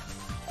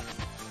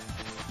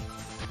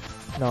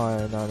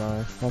 No, no,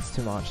 no. That's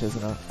too much,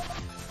 isn't it?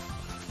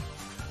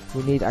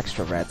 We need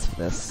extra reds for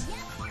this.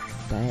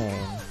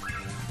 Dang.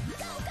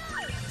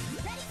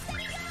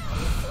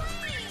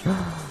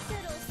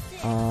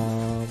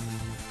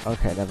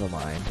 Okay, never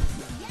mind.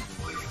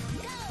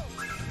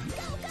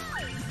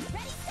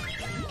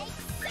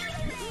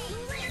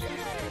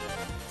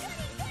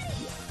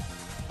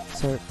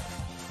 So...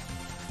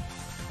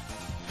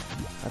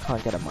 I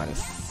can't get a -3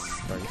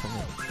 from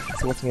it.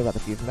 So what's new about the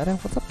Fuse meta?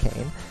 What's up,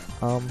 Kane?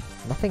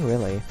 Nothing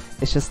really.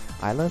 It's just,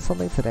 I learned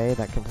something today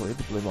that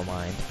completely blew my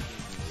mind.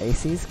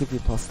 ACs give you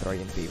 +3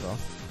 in Fever.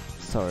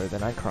 So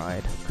then I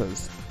cried,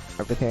 because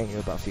everything I knew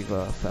about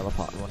Fever fell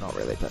apart. Well, not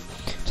really, but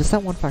just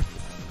that one fact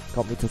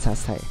got me to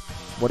test, hey,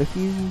 what if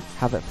you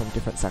have it from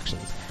different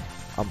sections?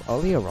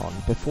 Earlier on,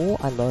 before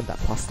I learned that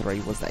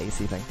 +3 was the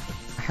AC thing,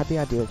 I had the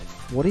idea of,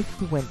 what if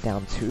you went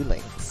down 2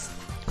 links?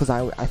 Because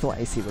I thought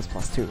AC was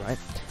 +2, right?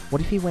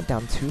 What if you went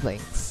down 2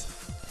 links,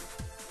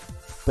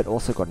 but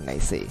also got an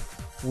AC?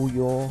 Will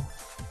your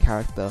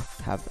character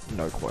have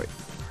no quote?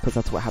 Because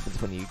that's what happens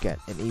when you get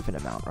an even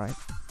amount, right?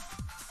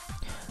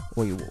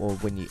 Or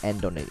when you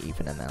end on an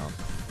even amount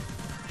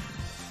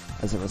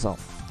as a result.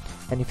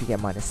 And if you get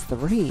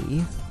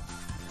 -3,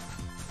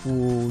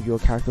 will your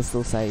character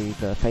still say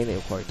the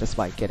failure quote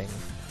despite getting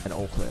an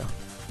all clear?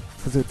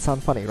 Because it would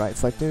sound funny, right?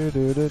 It's like doo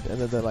doo doo,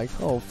 and then they're like,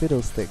 oh,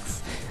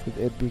 fiddlesticks.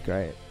 It'd be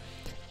great.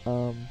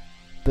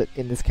 But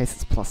in this case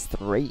it's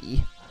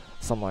 +3.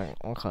 So I'm like,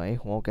 okay,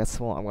 well guess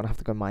what? I'm gonna have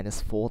to go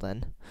 -4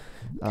 then.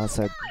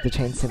 So the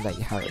chain sim that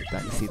you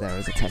see there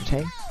is a 10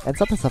 chain.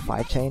 Ends up as a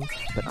 5 chain,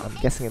 but I'm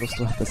guessing it'll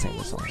still have the same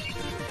result.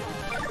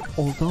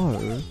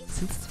 Although,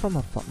 since it's from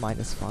a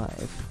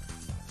 -5,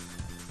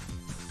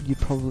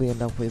 you'd probably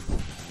end up with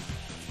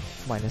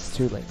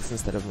 -2 links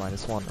instead of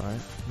 -1,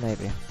 right?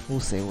 Maybe. We'll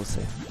see, we'll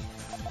see.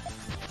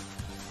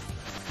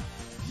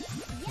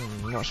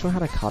 Not sure how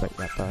to cut it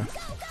yet though.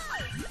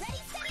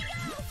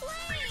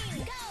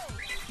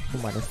 For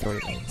 -3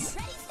 links.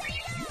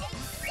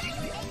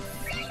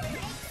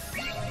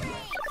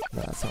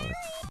 No, that's not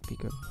be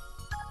good.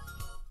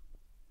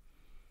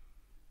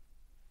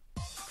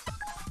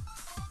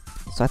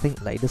 So I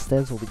think later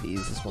stairs will be the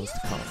easiest ones to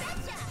cut.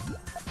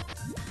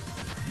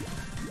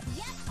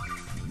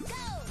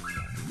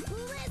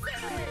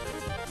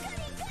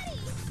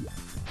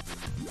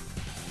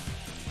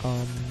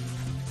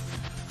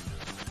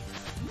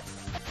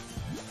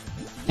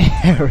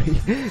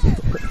 Harry.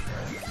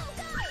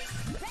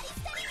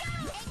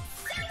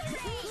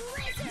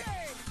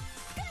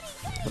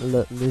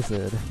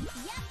 Lizard.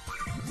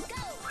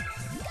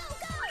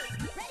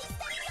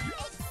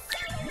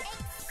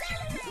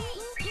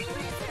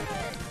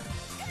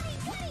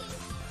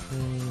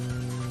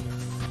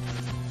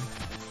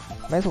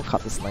 May as well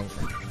cut this link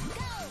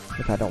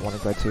if I don't want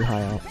to go too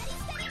high up.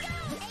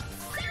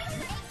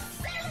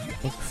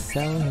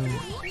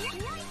 Accelerate.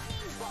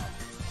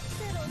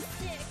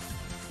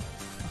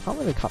 I can't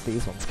really cut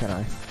these ones, can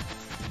I?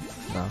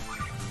 No.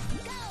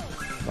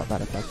 Not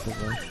that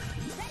effectively.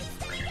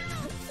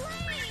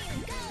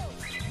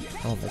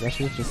 Oh, maybe I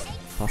should have just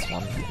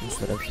 +1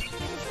 instead of...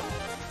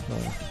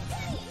 Oh.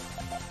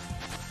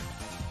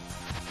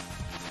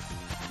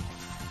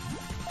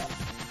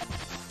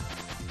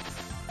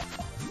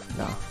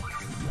 No.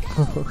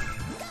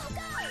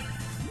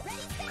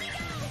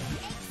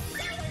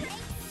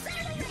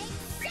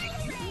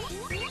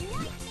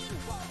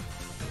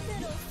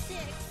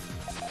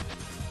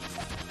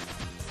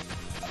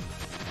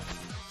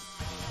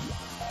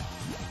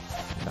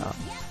 No.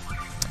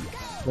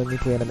 The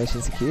nuclear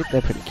animations are cute,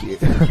 they're pretty cute.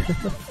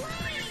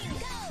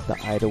 The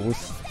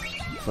idols,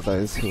 for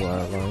those who are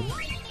alone.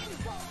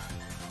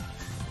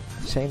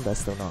 Shame they're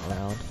still not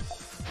around.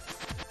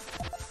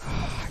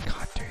 I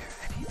can't do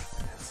anything with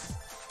this.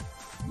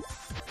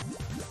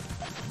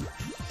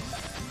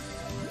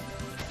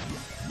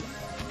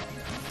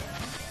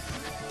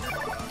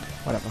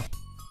 Whatever.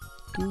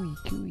 Gooey,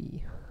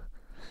 gooey.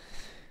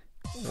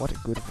 What a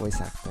good voice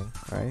acting,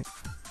 right?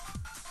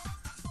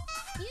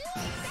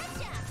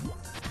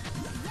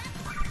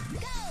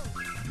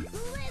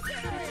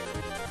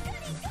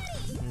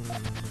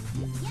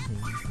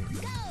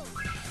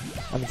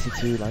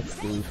 Amity2 likes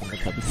Gooey from the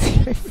Cubby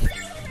series.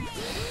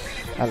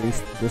 At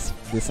least this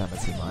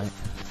Amity might.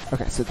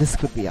 Okay, so this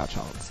could be our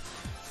chance.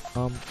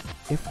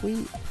 If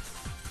we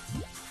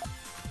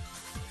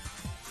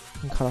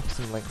can cut off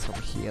some links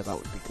over here, that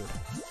would be good.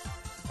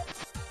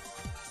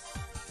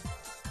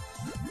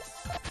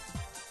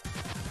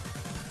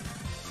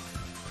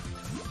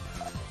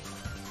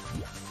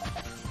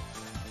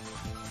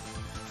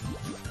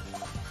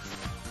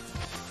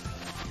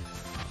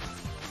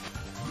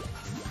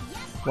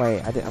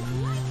 Wait, I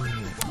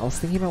was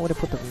thinking about where to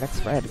put the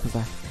next red because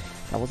that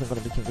wasn't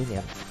going to be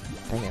convenient.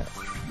 Dang it.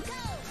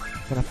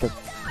 I'm gonna have to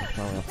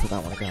go up to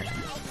that one again.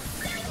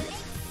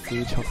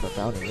 2 chocolate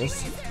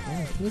brownies.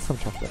 Oh, give me some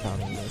chocolate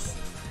brownies.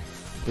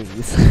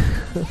 Please.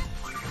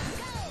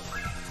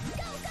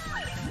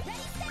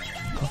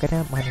 I'll get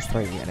out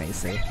 -3 in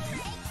AC.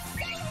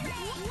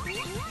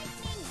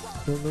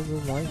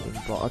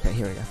 Lightning bolt. Okay,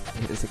 here we go.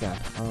 Hit this again.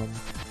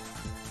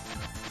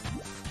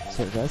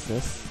 So it does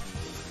this.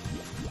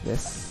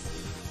 This.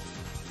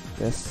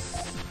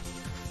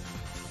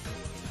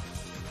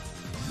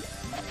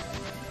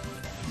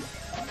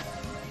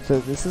 So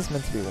this is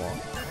meant to be what?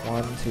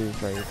 1, 2,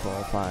 3,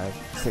 4, 5,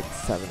 6,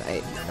 7,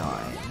 8,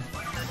 9.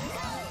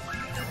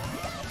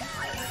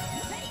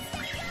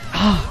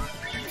 Ah!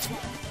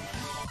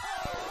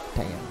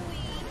 Dang it.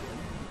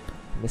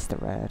 Missed the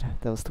red.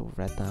 There was still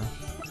red there.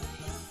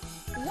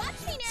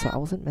 So I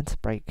wasn't meant to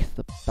break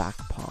the back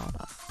part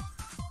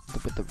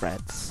with the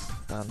reds.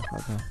 Then,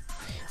 okay.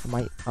 I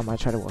might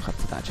try to work up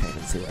to that chain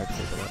and see where I can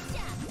do it.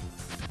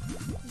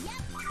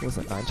 What was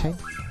it, 9 chain?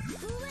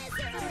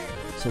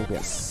 So we'll be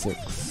at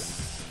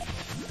 6,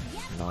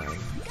 9.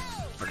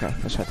 Okay,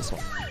 let's try this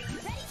one.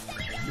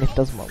 And if it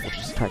doesn't work, we'll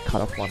just try to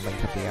cut off one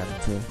link at the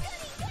end to...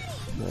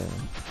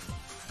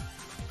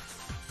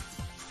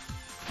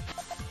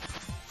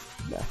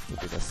 Yeah, we'll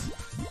do this.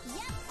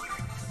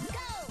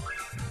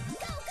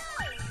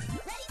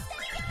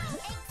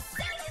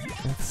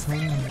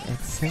 Excellent.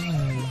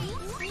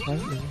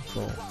 Lightning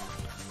bolt.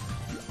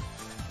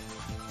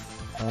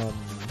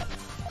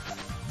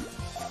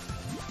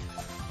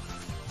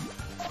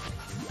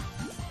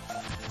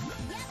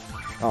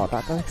 Oh,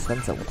 that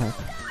extends it with that.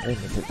 I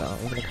didn't need to though.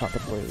 I'm gonna count the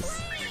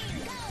blues.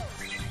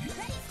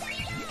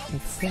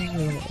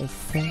 Excellent.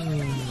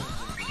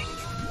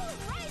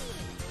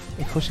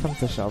 If push comes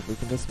to shove, we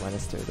can just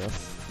 -2 this.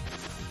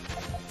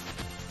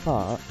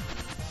 But,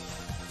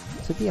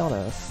 to be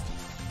honest,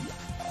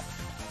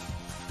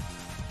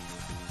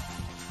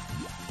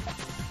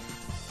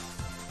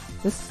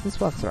 this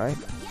works, right?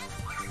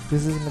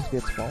 This isn't meant to be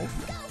a 12?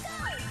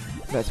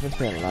 No, it's meant to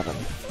be an 11.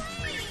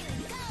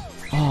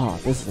 Oh,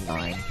 this is a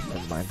 9.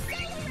 Never mind.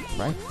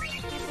 Right?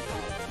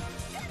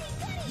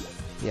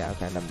 Yeah,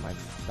 okay, never mind.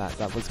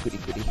 That was goody.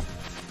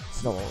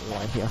 It's not what we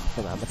want here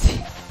from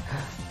Amity.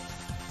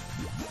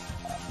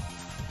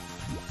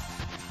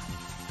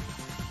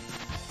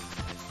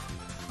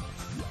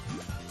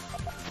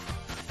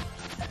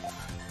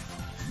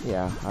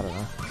 Yeah, I don't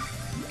know.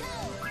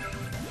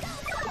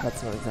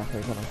 That's not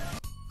exactly gonna...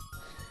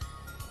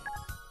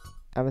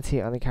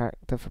 Amity only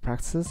character for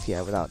practices?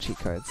 Yeah, without cheat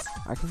codes.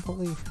 I can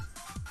probably...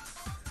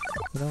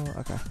 You know,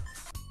 okay.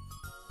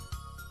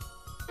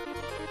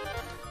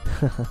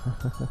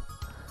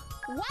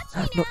 Watch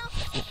me No. now.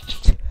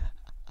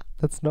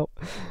 That's not...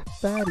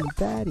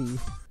 Baddie.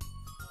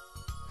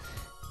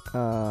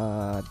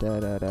 Da.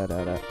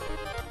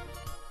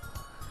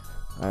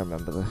 I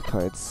remember the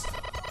codes.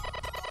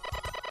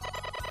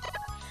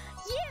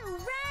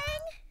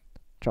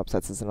 Drop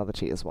sets is another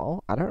cheat as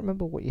well. I don't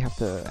remember what you have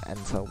to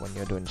enter when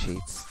you're doing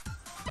cheats,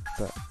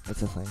 but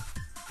it's a thing.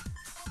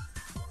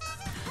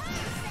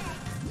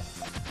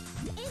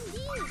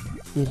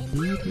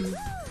 Indeed.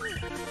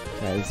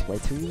 Guys,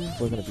 wait till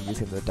we're gonna be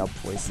using the dub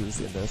voices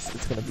in this.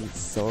 It's gonna be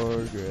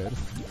so good.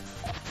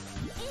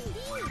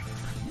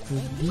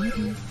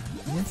 Indeed.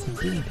 Yes,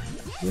 indeed.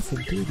 Yes,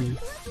 indeed.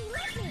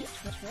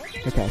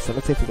 Okay, so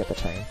let's see if we get the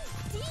chain.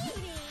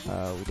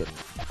 We didn't.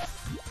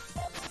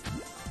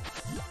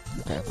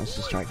 Okay, let's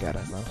just try and get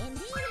it, man.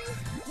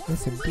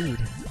 Yes, indeed.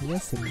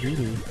 Yes,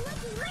 indeed.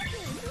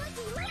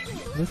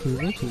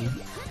 Looky.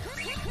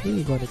 Here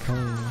you gonna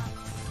come.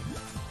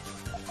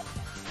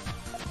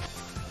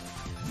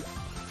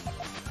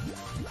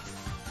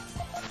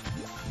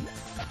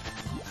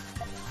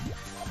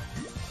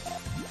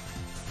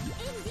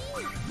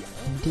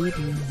 Indeed.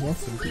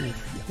 Yes, indeed.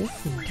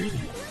 Yes, indeed.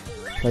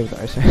 Play the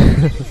Yoshi.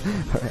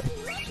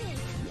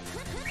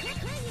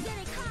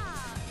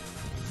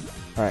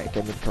 Alright,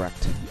 get me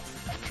correct.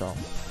 Draw.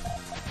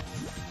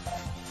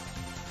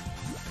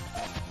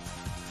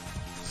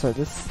 So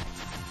this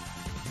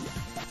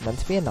meant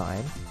to be a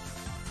 9.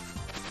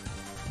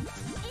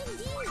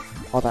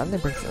 Oh, that only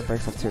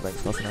breaks off 2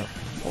 links, doesn't it?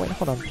 Oh wait,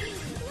 hold on.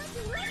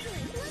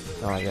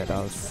 Oh yeah, it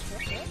does.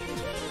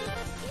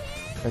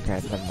 Okay,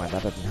 never mind,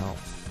 that didn't help.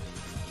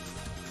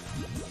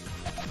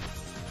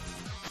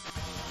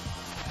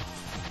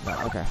 No,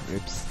 okay,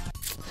 oops.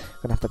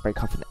 Gonna have to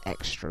break off an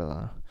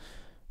extra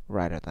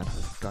rider then.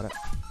 Got it.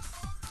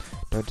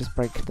 Don't just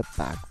break the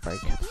back,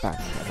 break the back,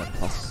 and then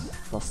plus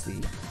the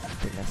thing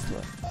next to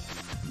it.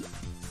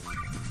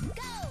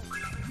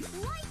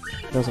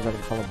 There's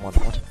already column 1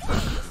 mod.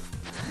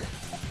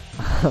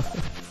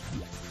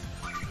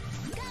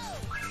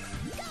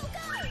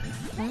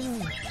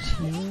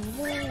 No.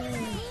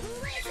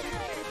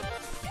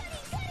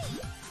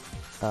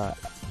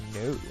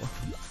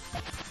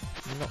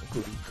 Not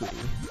goody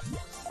goody.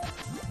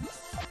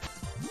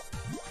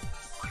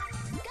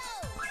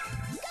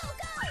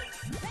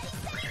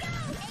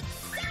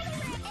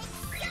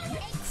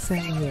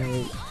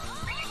 Accelerate.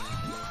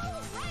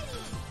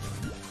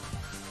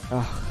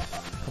 Oh,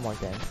 come on,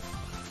 game.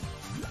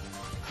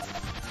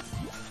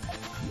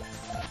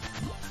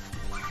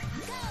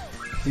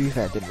 To be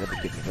fair, didn't really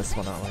give me this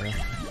one out there.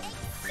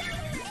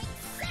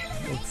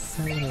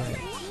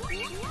 Accelerate.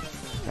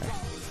 Okay.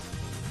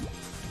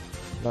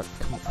 Not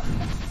come on.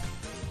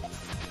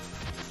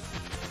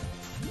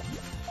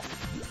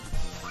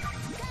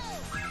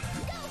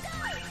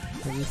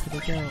 Where used to go?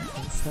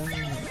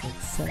 Accelerate,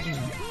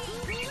 accelerate.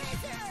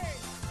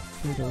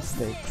 Through those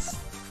stakes.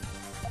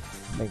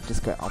 Like,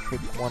 just go up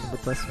with one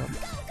with this one.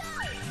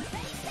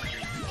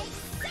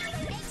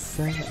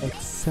 Accelerate,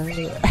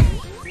 accelerate.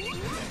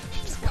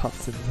 Just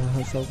cuts into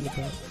herself with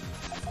that.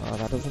 Oh,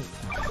 that doesn't.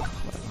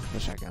 Whatever,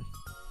 let's try again.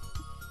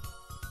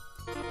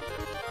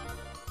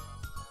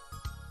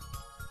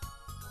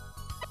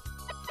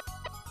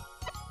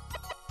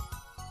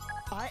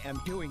 I am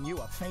doing you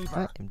a favor.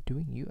 I am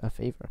doing you a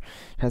favor.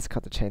 Has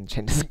cut the chain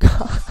doesn't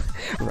cut.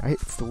 Right?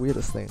 It's the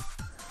weirdest thing.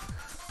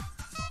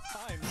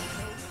 I'm so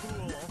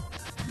cool.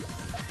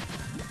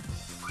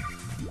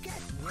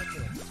 Get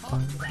wicked.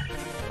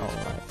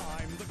 Alright.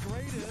 I'm the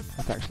greatest.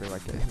 Let's actually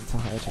like get into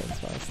higher chains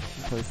first.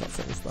 Until he starts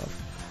saying stuff.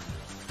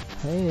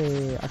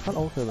 Hey, I can't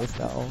alter this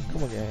now.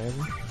 Come on,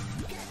 game.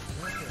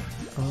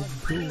 I'm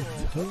cool.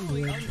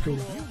 Totally uncool.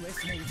 You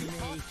listening to me?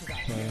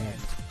 Can't.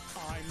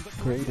 I'm the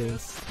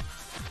Greatest.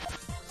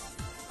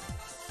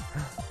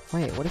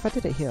 Wait, what if I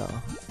did it here?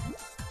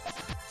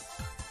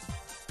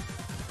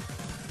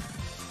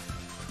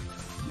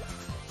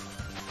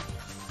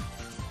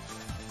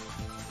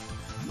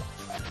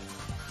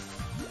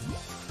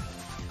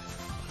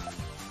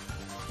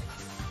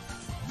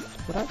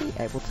 Would I be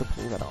able to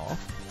pull that off?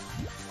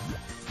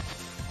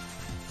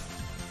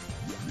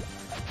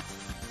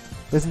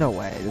 There's no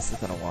way this is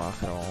gonna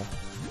work at all.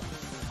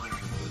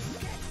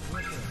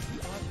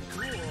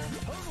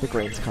 The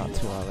greens can't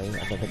too early,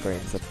 and then the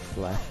greens are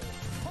left.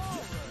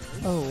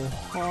 Oh,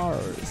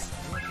 horrors.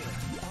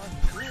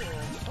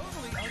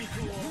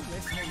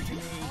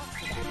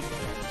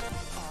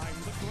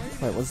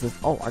 Wait, what's this?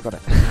 Oh, I got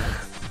it. I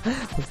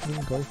didn't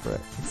even go for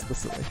it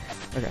explicitly.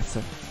 Okay,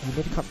 so you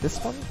need to cut this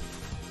one.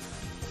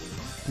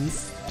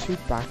 These two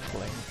back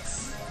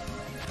links.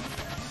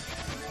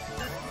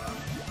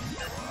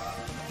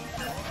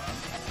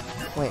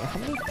 Wait, how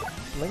many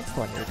links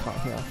do I need to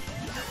cut here?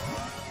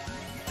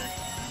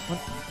 What?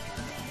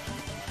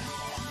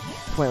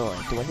 Wait,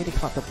 do I need to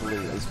cut the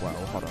blue as well?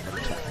 Hold on, let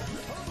me check.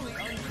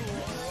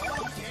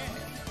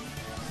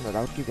 No,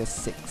 that would give us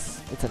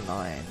 6. It's a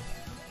 9.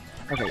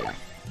 Okay, yeah.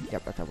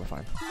 Yep, okay, we're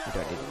fine. We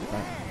don't need to do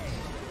that.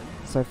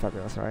 So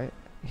fabulous, right?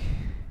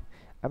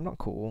 I'm not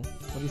cool.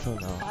 What are you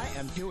talking about? I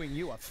am doing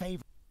you a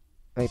favor.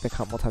 Make the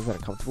cut more times than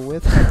I'm comfortable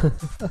with?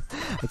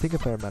 I think a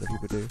fair amount of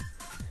people do.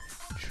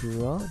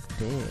 Draw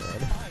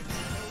dead.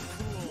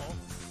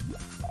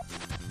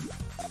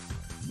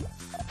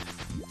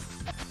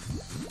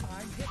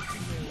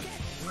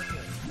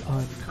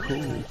 I'm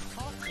cool.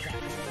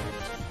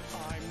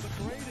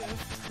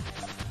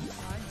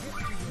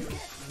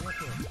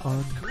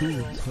 I'm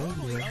cool,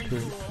 totally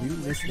uncool. You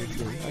listening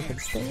to me, I can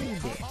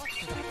stand it.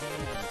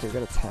 Okay, we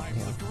got a 10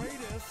 here.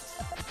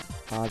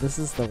 This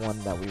is the one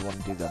that we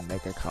want to do the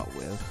mega cut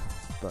with,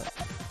 but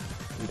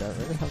we don't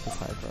really have the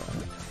time for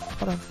it.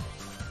 Hold on.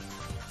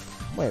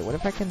 Wait, what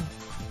if I can...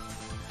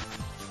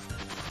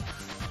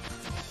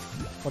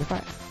 What if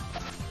I...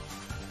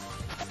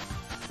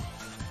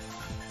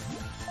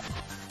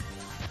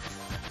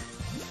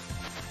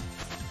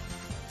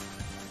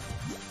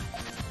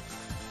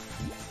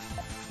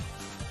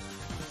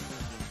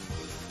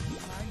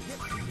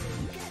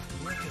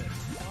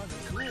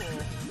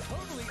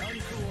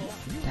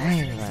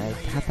 Dang, I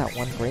had that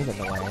one green in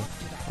the way.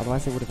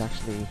 Otherwise they would have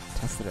actually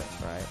tested it,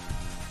 right?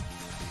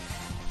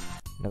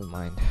 Never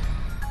mind.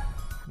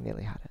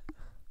 Nearly had it.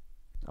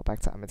 I'll back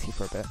to Amity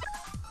for a bit.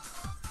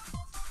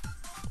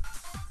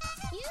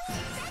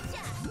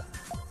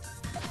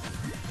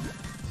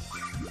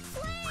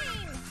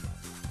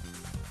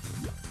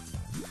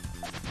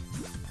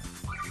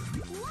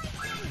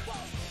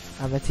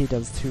 Amity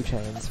does 2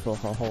 chains for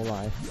her whole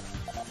life.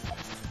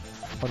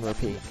 On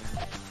repeat.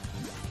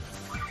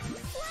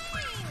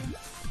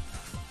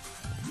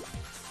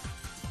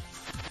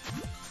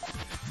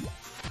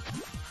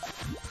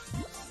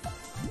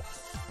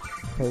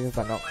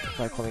 If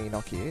I calling you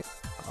not cute.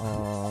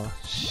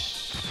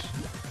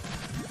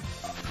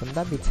 Wouldn't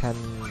that be 10?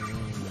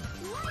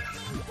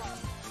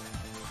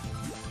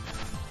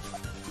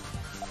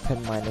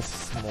 10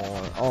 minus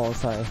more. Oh,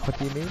 sorry. What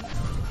do you mean?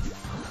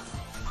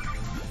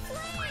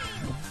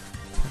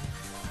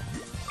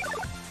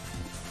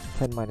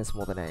 10 minus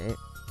more than 8.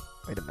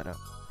 Wait a minute.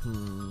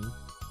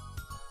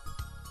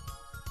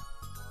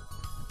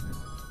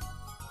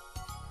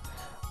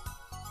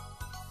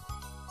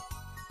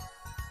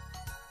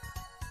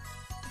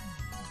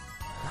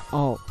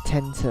 Oh,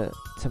 10 to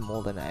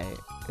more than 8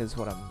 is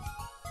what I'm...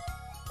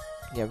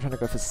 Yeah, I'm trying to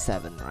go for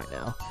 7 right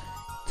now.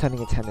 Turning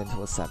a 10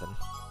 into a 7.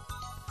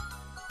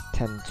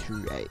 10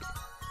 to 8.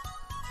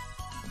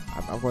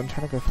 I'm going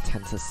trying to go for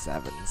 10 to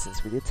 7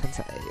 since we did 10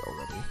 to 8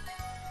 already.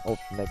 Or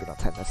maybe not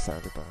 10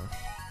 necessarily, but...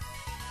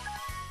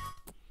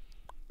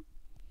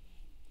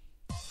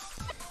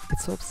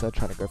 It's so absurd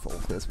trying to go for all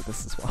clears with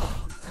this as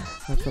well.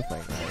 That's the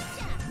thing, right?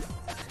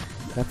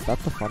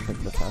 That's the fun thing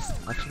to test.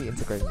 Actually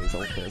integrating these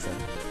all clears in.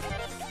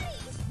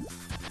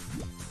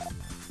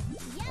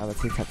 Now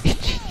let's see if have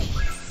engineers.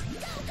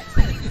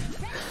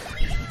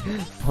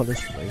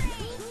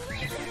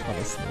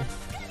 Honestly.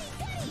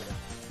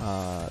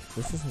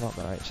 This is not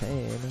the right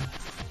chain.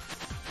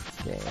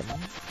 Game.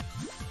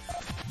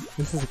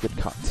 This is a good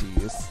cut to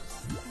use.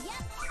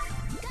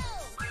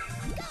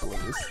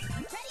 Blues.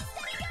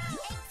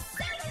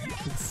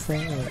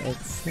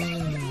 Excel.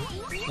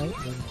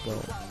 Lightning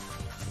bolt.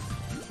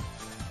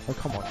 Oh,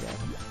 come on,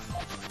 game.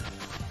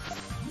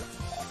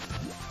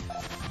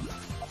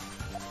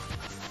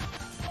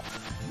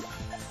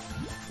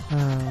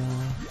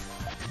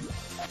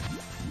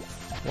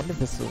 Wonder if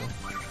this will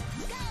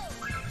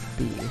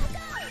be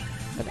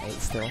an 8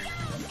 still.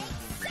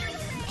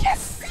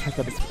 Yes! I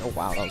got it. Oh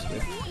wow, that was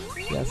weird.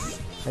 Yes,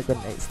 I got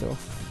an 8 still.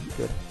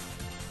 Good.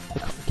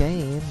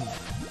 Game!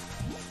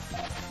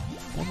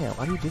 Damn it,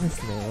 why do you do this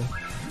to me?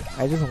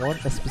 I just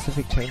want a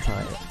specific chain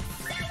type.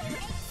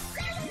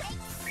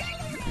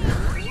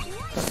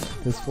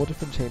 There's 4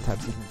 different chain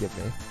types you can give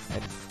me,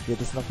 and you're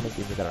just not gonna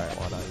give me the right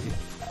one, are you?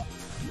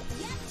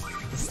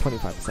 This is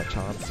 25%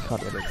 chance,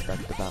 can't really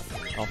expect it that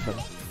often.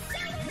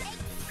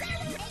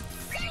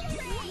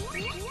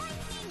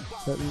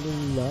 But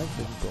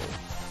lightning bolt.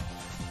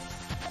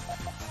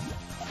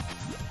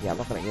 Yeah, I'm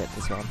not gonna get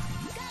this one.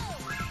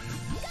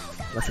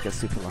 Unless I get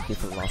super lucky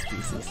for the last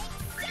pieces.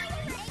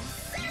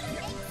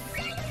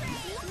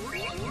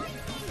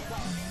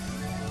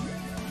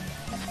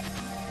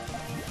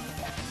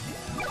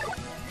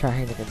 Try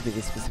hanging against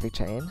a specific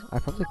chain? I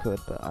probably could,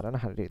 but I don't know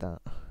how to do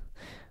that.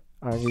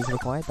 RNG is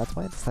required, that's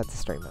why I decided to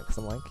stream it, because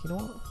I'm like, you know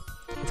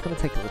what? It's gonna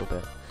take a little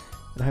bit.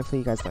 And hopefully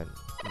you guys don't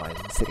mind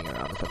sitting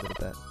around for a little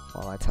bit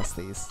while I test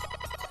these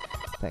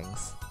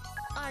things.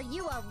 Are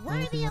you a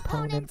worthy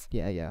opponent?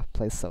 Yeah,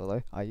 play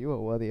solo. Are you a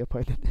worthy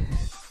opponent?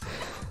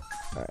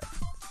 Alright.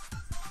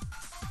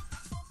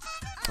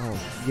 Oh,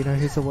 you know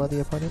who's a worthy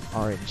opponent?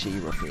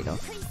 RNG, Rafina.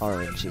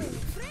 RNG.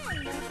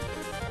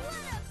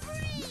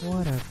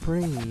 What a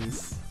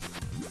breeze.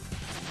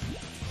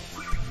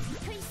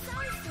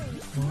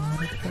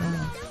 What a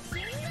cloud.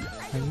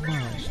 Are you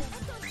Martian?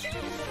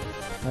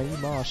 Are you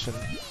Martian?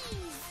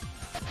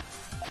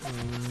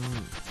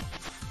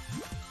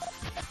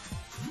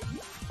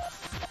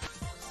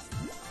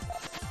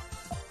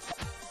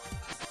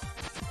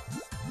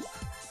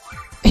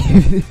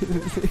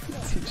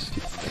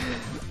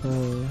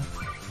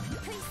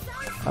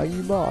 Are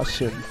you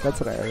Martian? That's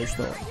what I always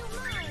thought.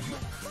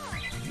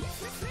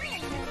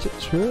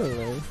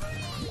 Truly?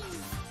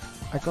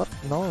 I got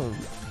no.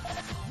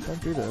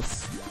 Don't do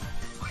this.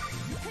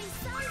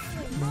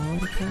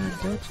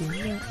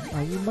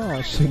 Are you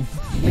Martian?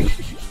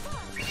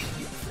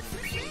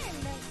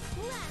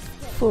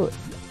 Foot.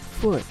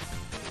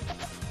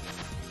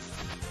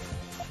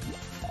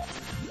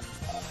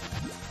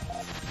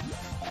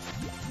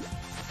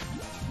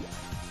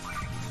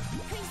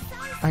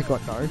 I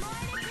got no.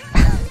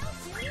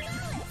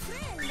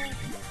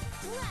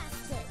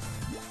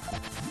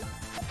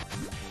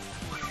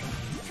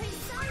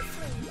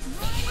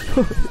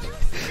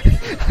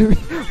 I mean,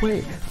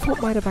 wait,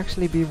 foot might have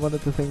actually been one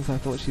of the things I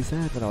thought she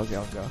said when I was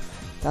younger.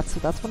 That's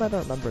one I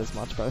don't remember as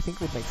much, but I think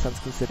it would make sense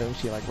considering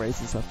she like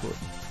raises her foot.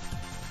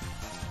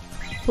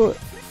 Foot.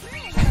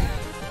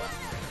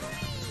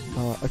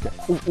 Okay.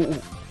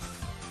 Ooh.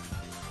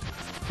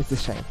 It's a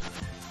shame.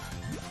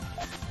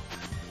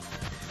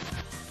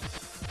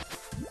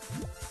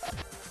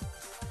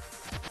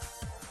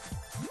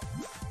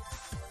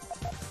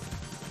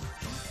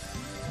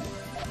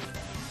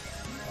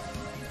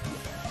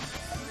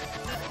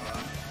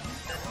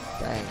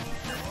 Dang.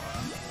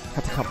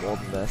 Had to cut more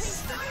than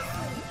this.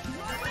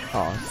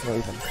 Oh, it's not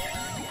even.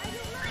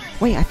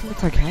 Wait, I think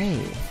it's okay.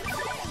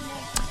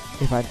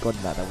 If I'd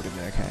gotten that, that would have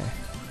been okay.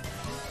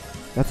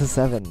 That's a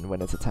 7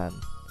 when it's a 10.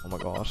 Oh my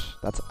gosh,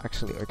 that's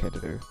actually okay to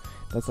do.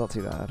 That's not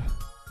too bad.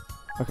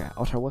 Okay,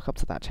 I'll try to work up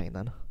to that chain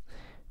then.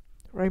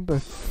 Rainbow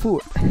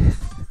foot!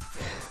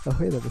 Oh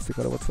hey there, Mr.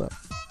 Gotta, what's up?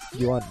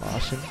 You aren't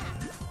Martian?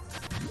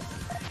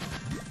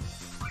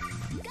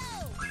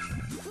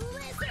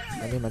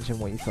 Let me mention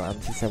what you thought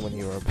Auntie said when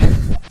you were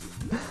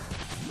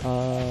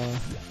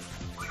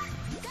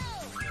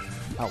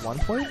at one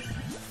point,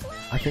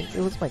 I think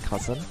it was my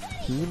cousin,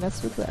 he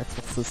messed with the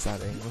Xbox's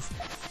settings,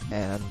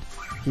 and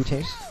he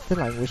changed the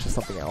language to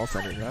something else,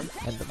 and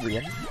we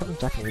ended up having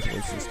Japanese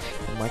voices,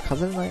 and my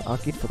cousin and I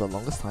argued for the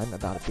longest time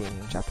about it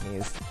being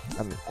Japanese,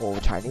 or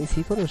Chinese.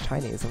 He thought it was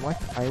Chinese. I'm like,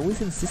 I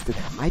always insisted,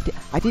 I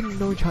didn't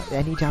know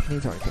any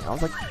Japanese or anything. I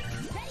was like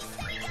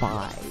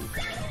 5,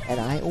 and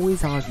I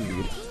always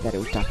argued that it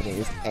was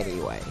Japanese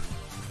anyway.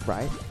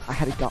 right? I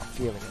had a gut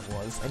feeling it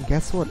was, and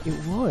guess what? It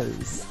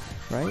was,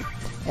 right?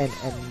 And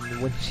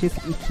when she's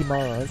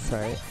Ikimaras,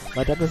 right?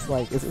 My dad was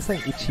like, is it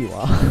saying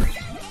Ichiwa?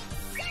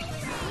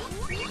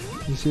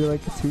 Is she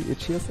like too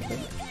itchy or something?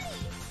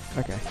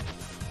 Okay.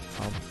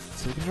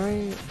 So we can try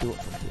do it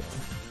from here.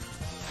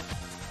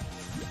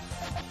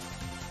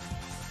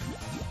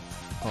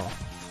 Oh,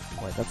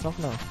 wait, that's not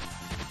gonna.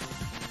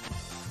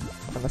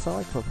 Unless I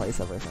like replace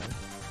everything.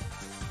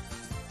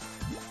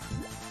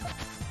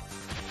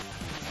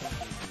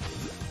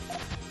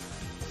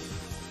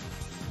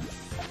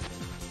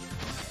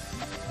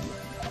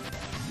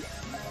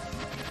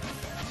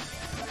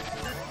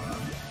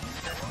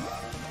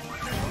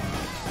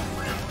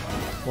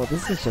 Well,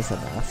 this is just a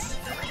mess.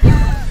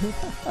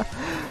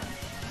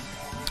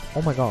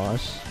 Oh my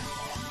gosh.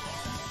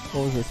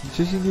 What was this?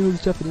 Yoshi knew it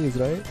was Japanese,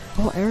 right?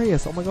 Oh,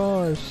 Arius! Oh my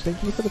gosh!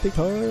 Thank you for the big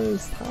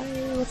host! Hi,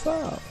 what's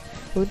up?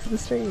 Welcome to the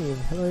stream!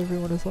 Hello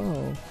everyone as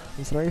well.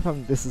 I'm sorry if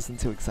this isn't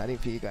too exciting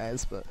for you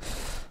guys, but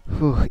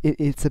whew,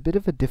 it's a bit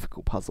of a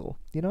difficult puzzle.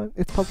 You know,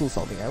 it's puzzle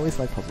solving. I always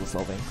like puzzle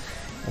solving,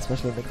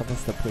 especially when it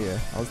comes to Puyo.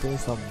 I was doing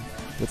some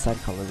with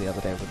side color the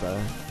other day with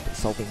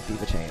solving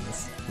fever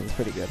chains. It was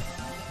pretty good.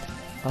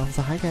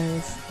 So hi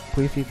guys,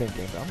 Puyo Fever and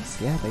Game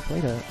Grumps. Yeah, they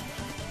played it.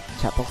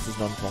 Chatbox is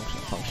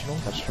non-functional,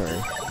 that's true,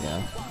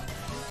 yeah.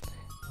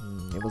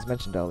 It was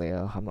mentioned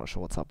earlier, I'm not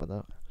sure what's up with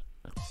it.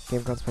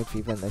 Game Grumps played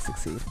Fever and they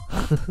succeed.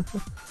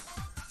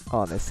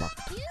 Oh, they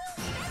sucked.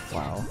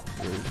 Wow,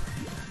 rude.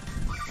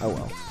 Oh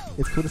well.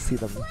 It's cool to see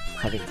them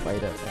having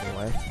played it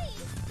anyway.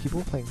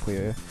 People playing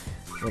Puyo,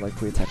 or like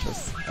Puyo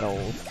Tetris at all,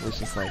 it's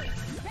just like,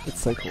 it's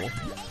so cool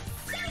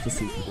to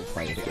see people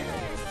play it again.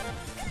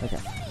 Okay,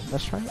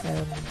 let's try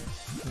and...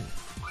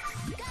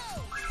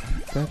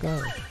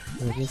 Go.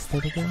 Ready,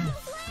 steady, go.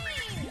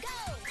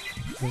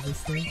 Ready,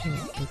 steady, go.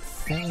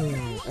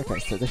 Accelerate. Okay,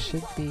 so this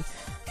should be...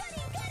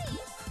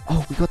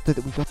 Oh, we got the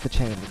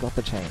chain. We got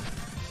the chain.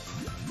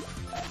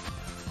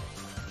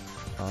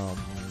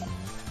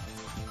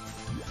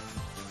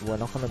 We're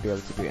not gonna be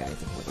able to do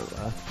anything with it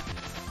though.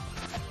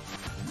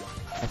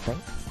 I think.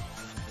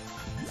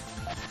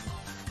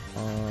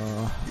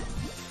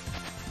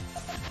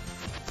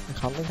 I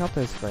can't link up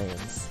those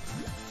frames.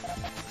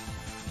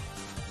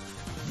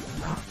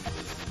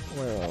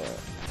 Wait.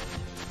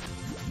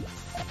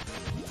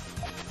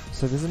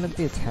 So this is meant to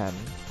be a 10.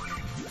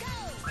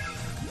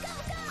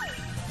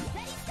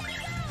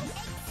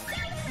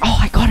 Oh,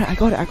 I got it!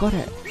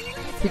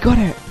 We got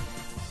it!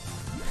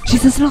 She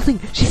says nothing!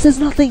 She says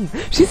nothing!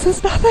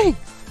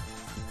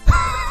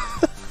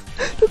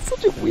 That's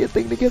such a weird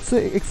thing to get so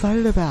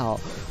excited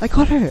about. I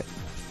got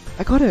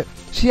it!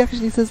 She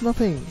actually says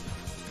nothing.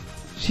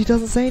 She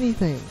doesn't say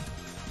anything.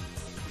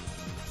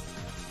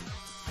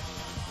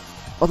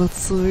 Oh, that's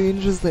so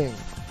interesting.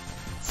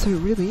 So it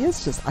really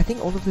is just, I think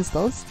all of this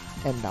does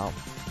end up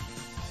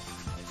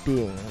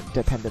being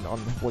dependent on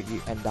what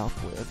you end up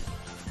with.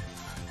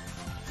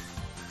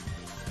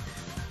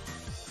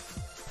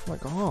 Oh my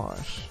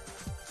gosh.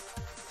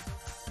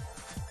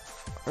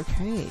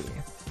 Okay.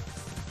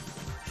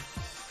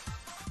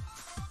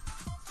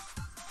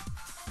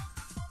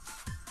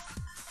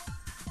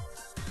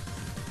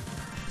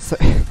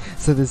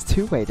 So there's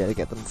two ways to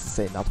get them to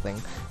say nothing.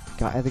 You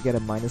can either get a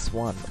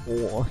 -1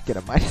 or get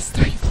a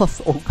 -3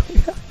 plus all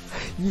clear.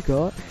 You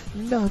got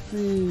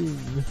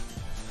nothing.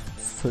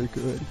 So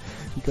good.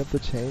 You got the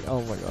chain.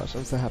 Oh my gosh,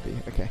 I'm so happy.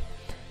 Okay.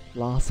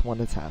 Last one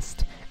to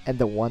test. And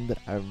the one that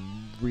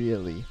I'm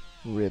really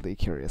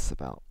curious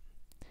about.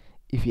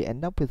 If you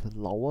end up with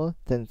lower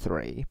than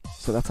 3,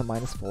 so that's a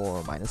 -4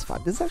 or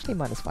 -5. This is actually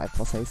 -5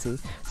 plus AC,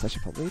 so I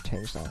should probably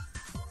change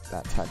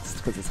that text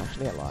because it's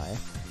actually a lie.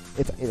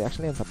 It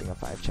actually ends up being a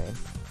 5 chain.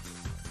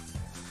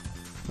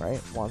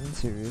 Right? 1,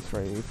 2,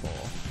 3, 4.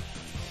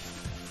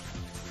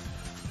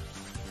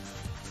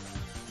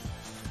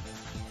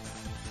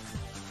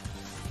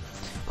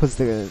 Because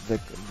the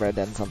red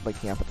ends up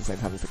linking up at the same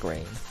time as the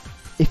green.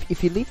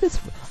 If you leave this...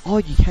 Oh,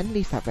 you can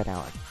leave that red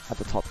out at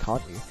the top,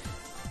 can't you?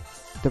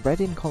 The red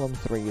in column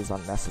 3 is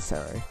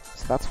unnecessary.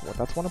 So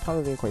that's one part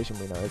of the equation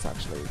we know is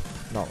actually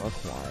not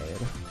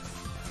required.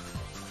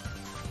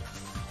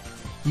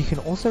 You can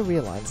also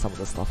realign some of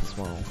the stuff as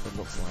well, it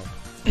looks like.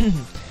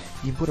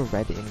 You can put a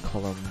red in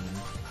column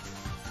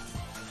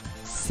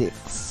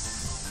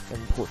 6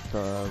 and put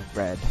the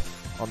red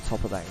on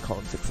top of that in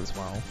column 6 as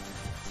well.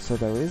 So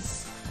there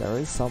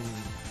is some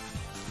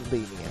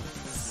lenience.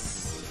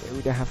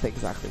 We don't have to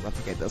exactly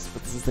replicate this,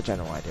 but this is the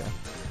general idea.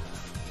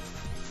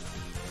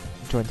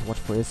 Join to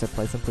watch Puyo, so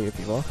play some Puyo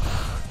Fever.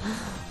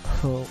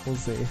 Oh, we'll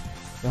see.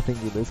 Nothing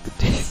you lose, good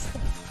days.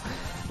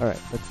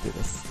 Alright, let's do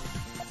this.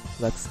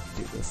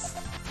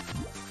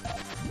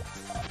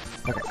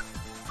 Okay,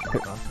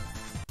 quick run.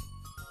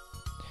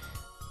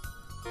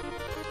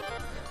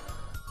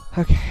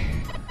 Okay,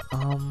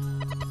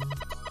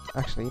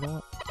 actually, you know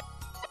what?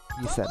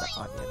 You said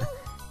onion.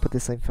 Put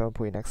this info on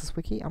Puyo Nexus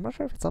Wiki. I'm not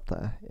sure if it's up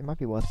there. It might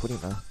be worth putting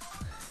there.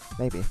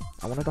 Maybe.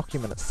 I want to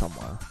document it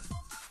somewhere.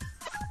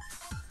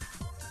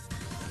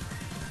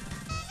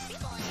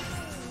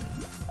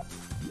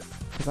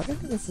 Because I don't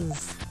think this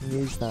is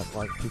news that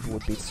like people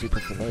would be super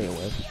familiar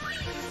with.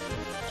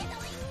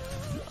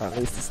 Or at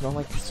least it's not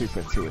like super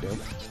intuitive.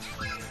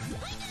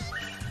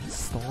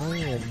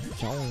 Story and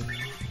John.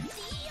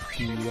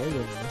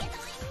 Puyo.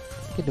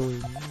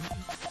 Kidoing.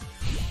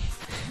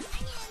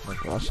 Oh my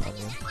gosh,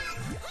 Onion.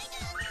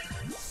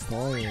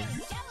 Story.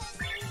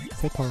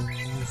 Setong.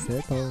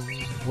 Setong.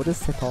 What is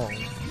Setong?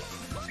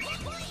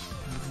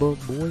 But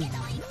boy.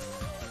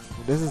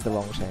 This is the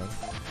wrong chain.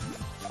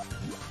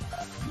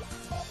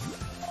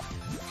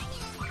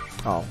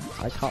 Oh,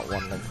 I cut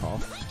one link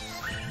off.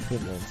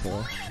 Didn't mean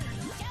to.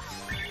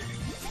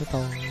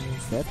 Setong,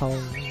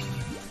 setong.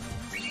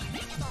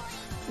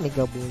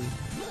 Nigga boy.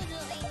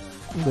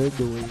 Boy.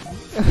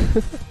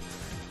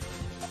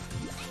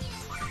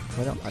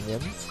 Why not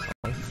onions?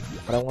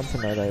 What I want to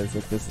know though is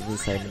if this is the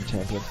same in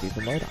Champions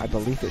FIFA mode. I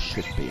believe it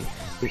should be.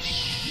 It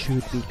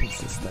should be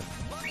consistent.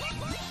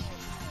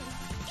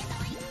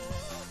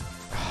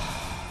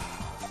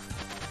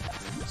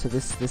 So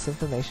this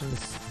information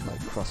is like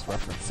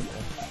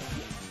cross-referenceable.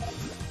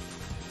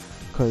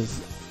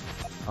 Because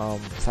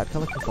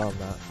Sidecolor confirmed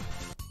that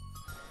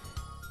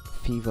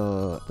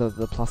Fever,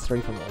 the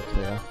 +3 from All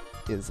Clear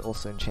is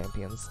also in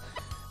Champions.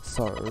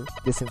 So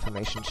this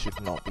information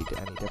should not be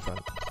any different.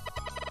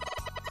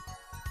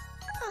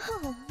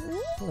 Oh,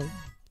 Hello.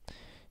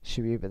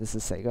 Shibu, but this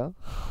is Sega.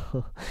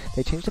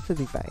 They changed it for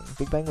Big Bang.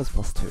 Big Bang was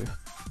 +2.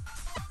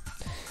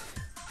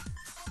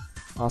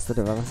 Ask the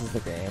developers of the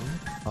game,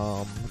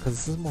 because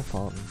this is more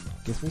fun.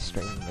 Gives me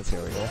streaming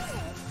material.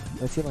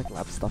 Let's see like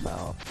lab stuff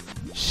out.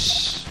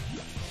 Shh.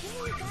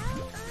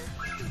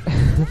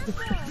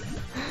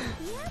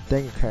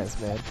 Dang it, Krantz,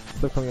 man.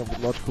 Still coming up with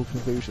logical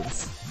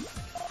conclusions.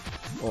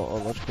 Or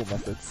logical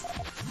methods.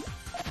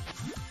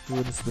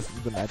 Ruins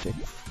the magic.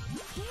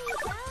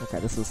 Okay,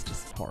 this is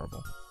just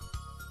horrible.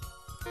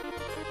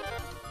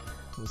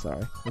 I'm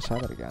sorry. Let's try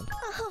that again.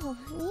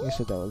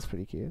 Actually, that was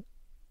pretty cute.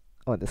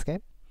 Oh, in this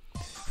game?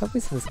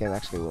 Hopefully this game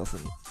actually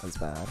wasn't as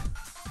bad.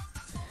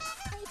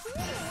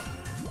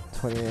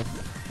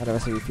 20th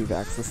anniversary of FIFA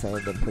acts the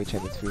same, then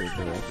pre-Champions FIFA is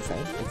really the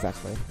same.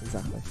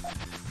 Exactly.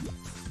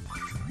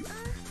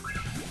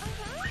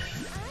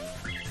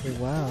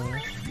 Wow.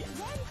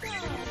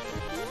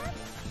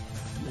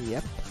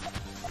 Yep.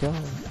 Go.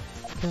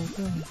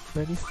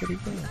 Ready, steady,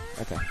 go.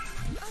 Okay.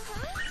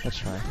 Let's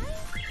try.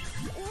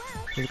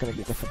 This is gonna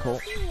be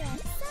difficult.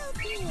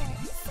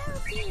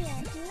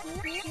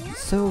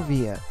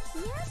 Soviet.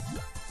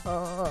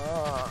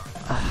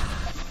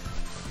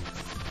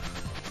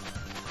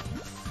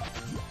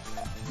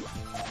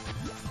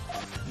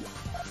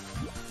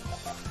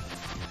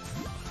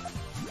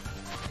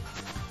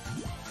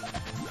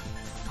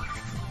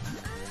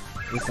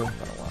 This isn't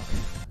gonna work.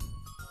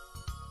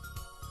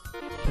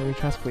 Can we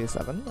trust Puyo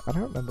 7? I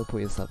don't remember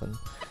Puyo 7.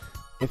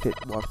 If it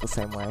worked the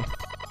same way.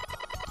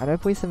 I know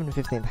Puyo 7 and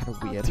 15 had a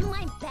weird...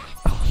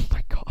 Oh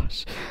my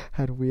gosh.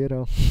 Had weird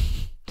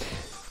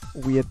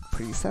weird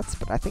presets,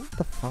 but I think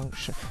the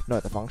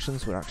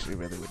functions were actually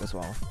really weird as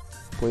well.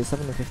 Puyo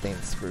 7 and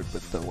 15 screwed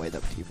with the way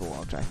that people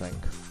worked, I think.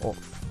 Or,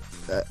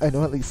 I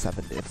know at least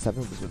 7 did. 7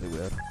 was really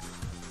weird.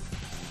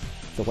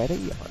 The way that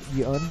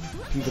you earn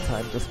FIFA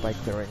time just by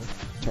clearing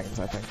chains,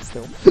 I think,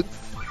 still.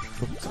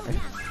 Oops, sorry.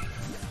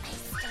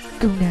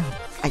 Go now!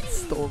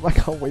 Ice Storm! I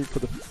can't wait for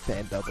the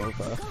fan dub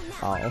over.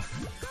 Oh.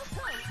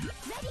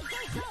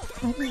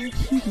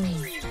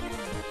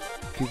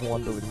 FIFA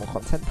 1 with more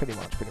content? Pretty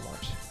much.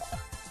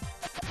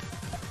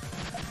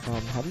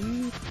 How do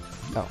you...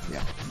 Oh,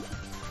 yeah.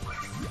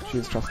 She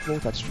was trustable?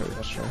 That's true.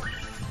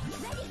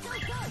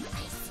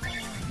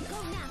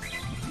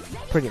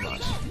 Pretty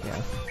much,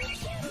 yeah.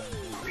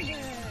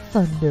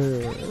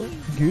 Thunder!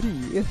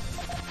 Goody!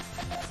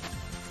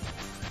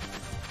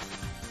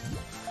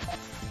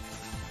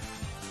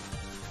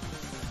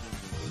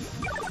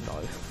 No.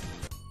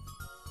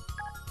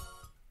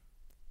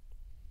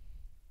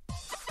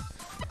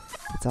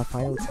 It's our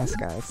final test,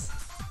 guys.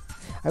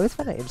 I always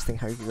find it interesting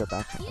how you can go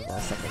back at the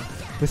last second.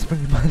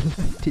 Whispering in my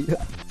left ear.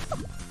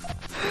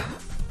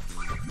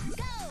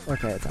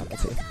 Okay, it's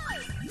Amity.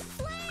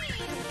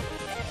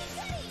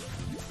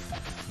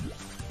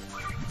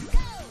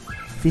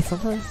 See,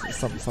 sometimes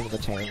some of the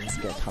chains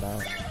get cut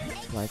out.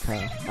 Like,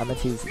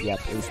 Amity's yep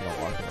is not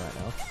working right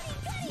now.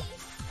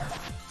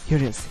 Here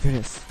it is.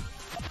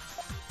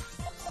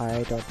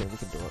 I don't think we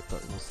can do it,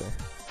 but we'll see.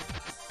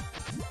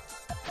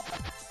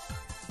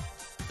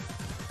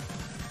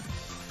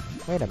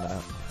 Wait a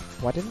minute.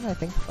 Why didn't I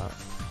think of that?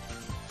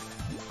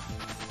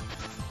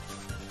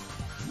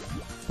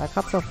 That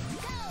cuts off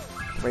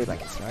 3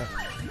 links, right?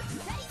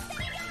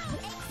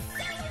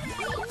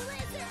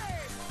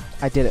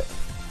 I did it.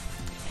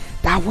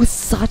 That was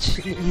such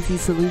an easy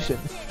solution.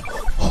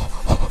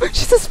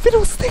 She says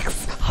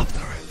fiddlesticks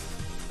after it.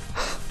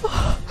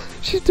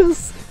 She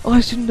does. Oh,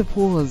 I shouldn't have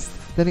paused.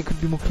 Then it could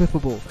be more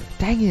clippable.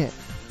 Dang it.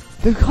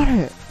 They got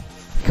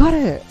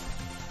it.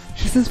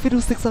 She says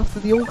fiddlesticks after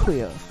the all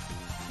clear.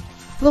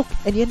 Look,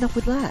 and you end up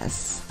with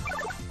less.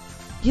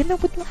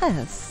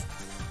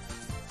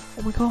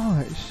 Oh my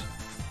gosh.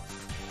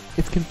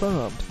 It's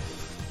confirmed.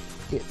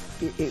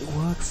 it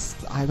works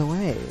either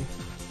way.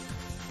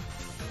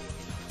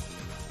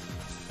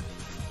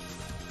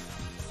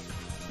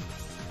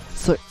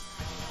 So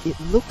it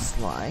looks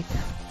like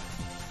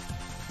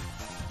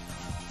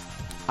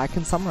I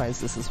can summarize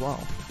this as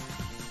well.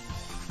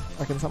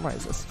 I can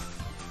summarize this.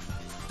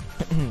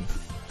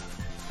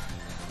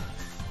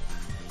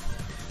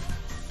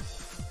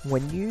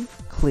 When you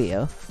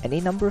clear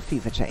any number of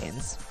fever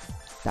chains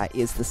that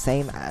is the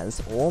same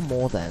as or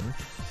more than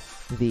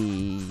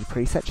the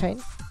preset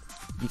chain,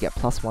 you get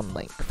 +1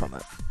 link from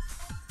it.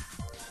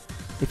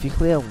 If you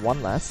clear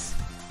 1 less,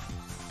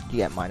 you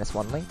get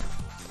 -1 link.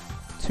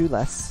 2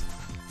 less,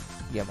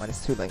 you get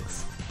 -2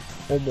 links.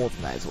 Or more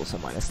than that is also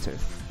 -2.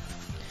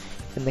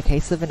 In the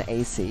case of an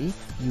AC,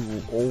 you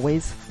will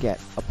always get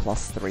a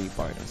 +3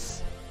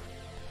 bonus,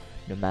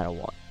 no matter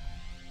what.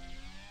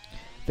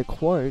 The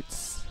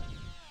quotes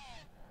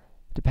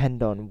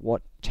depend on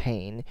what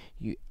chain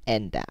you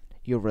end at,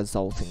 your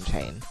resulting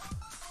chain,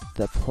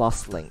 the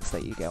plus links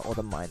that you get, or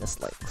the minus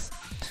links.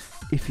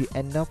 If you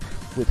end up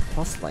with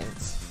plus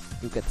links,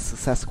 you'll get the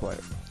success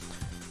quote.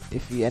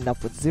 If you end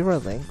up with 0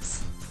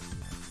 links,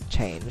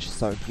 change,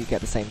 so you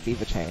get the same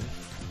fever chain,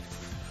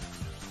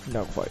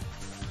 no quote.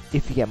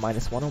 If you get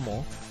 -1 or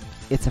more,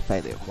 it's a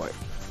failure quote.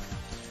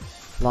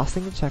 Last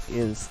thing to check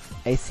is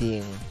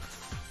ACing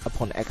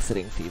upon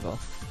exiting fever,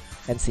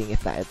 and seeing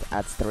if that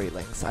adds 3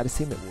 links. I'd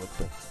assume it would,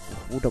 but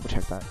we'll double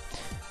check that.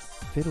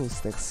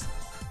 Fiddlesticks.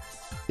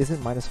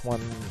 Isn't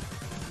 -1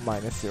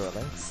 -0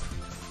 links?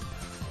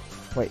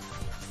 Wait,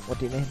 what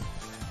do you mean?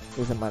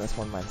 Isn't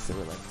 -1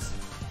 -0 links?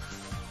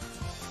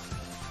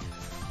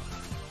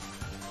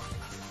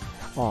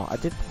 Oh, I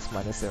did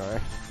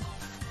 +/-0.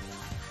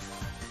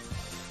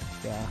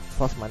 Yeah,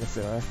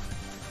 +/-0.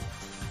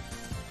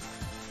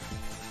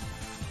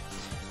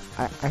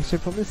 I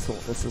should probably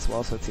sort this as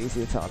well so it's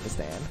easier to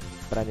understand,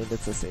 but I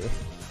needed to see.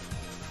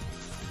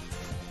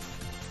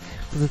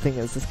 The thing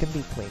is, this can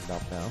be cleaned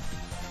up now.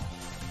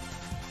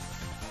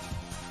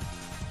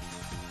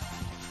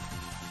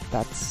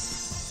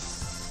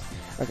 That's...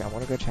 Okay, I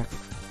want to go check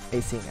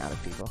ACing out of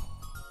fever.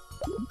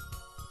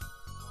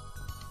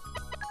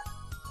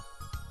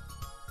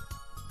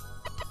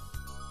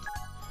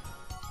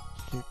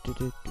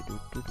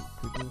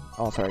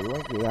 Oh, sorry,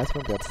 you guys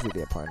won't be able to see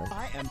the opponent.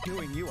 I am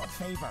doing you a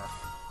favor.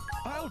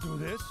 I'll do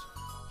this.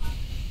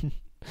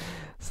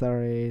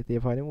 Sorry, the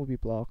opponent will be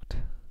blocked.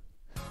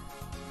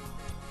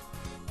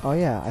 Oh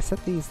yeah, I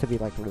set these to be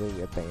like really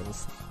weird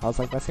themes. I was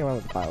like messing around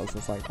with the files,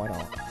 it's like, why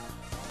not?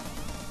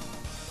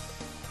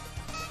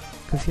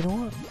 Cause you know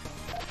what?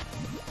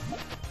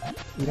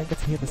 You don't get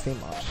to hear the theme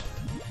much.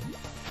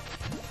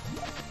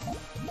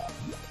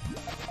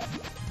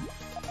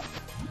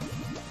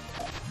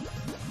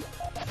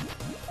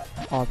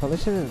 Oh, I probably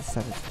should have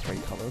set it to 3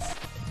 colors.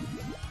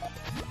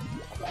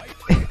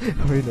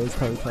 Who knows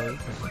how to tell it?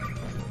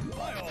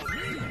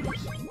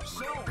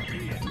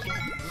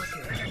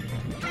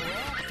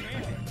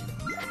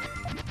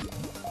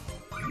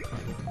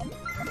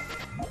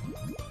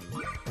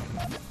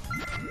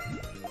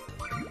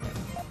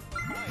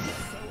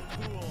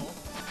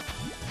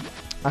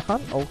 I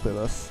can't alter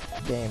this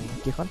game.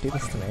 You can't do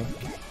this to me.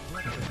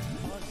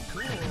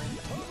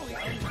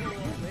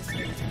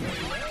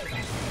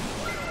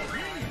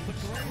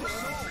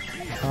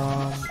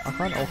 I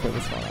can't alter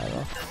this one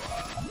either.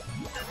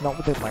 Not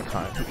within my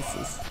current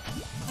pieces.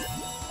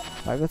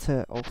 I go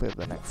to alter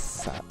the next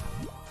set.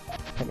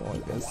 Depending on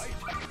what it is.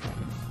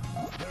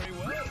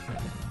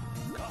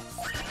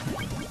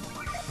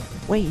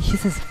 Wait, he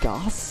says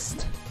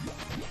gust?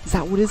 Is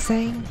that what it's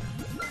saying?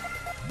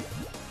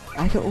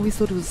 I always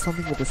thought it was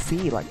something with a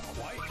C, like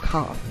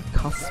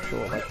cusp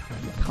or like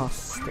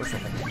cust or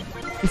something.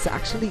 It's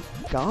actually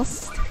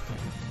gust?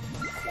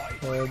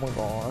 Oh my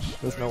gosh,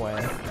 there's no way.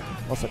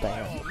 Also, dang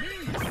it.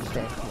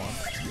 Dang, come on.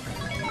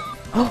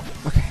 Oh,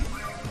 okay.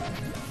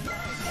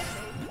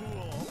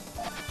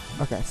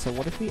 Okay, so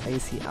what if we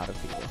AC out of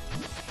fever?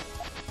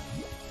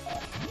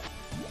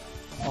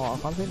 Oh, I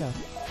can't see now.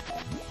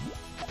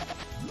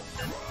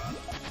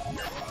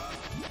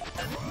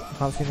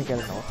 Can't seem to get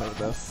an auto with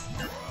this.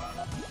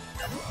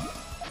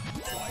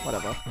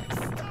 Whatever.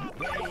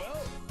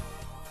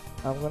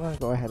 I'm gonna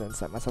go ahead and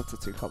set myself to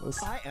 2 colors.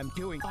 I am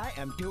doing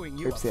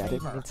you Oopsie, a I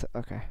didn't favor. mean to.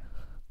 Okay.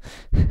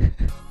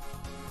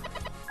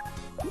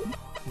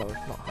 No,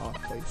 not half,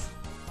 please.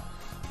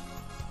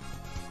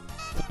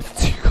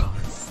 2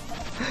 colors.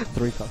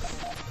 3 colors.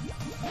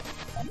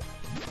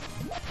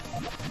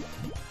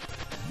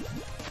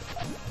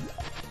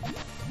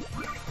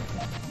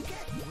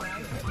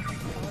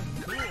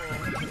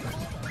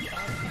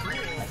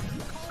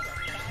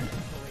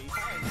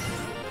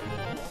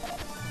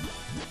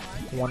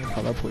 One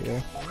color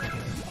Puyo.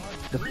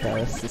 The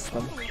fairest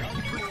system.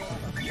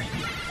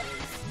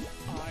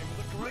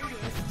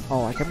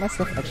 Oh, I give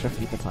myself extra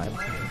fever time.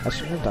 I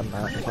shouldn't have done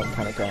that if I'm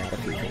kind of going out of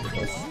fever with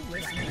this.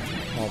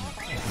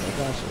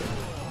 Maybe I should.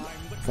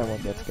 Because I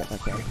won't be able to get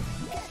that game.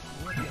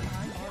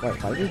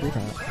 Wait, why did you do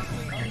that?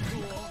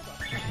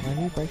 Why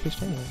did you break his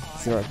chain?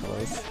 0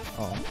 colors.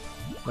 Oh.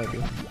 Maybe.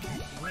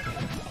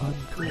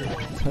 Uncool.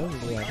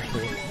 Totally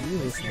uncool. You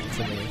listening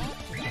to me.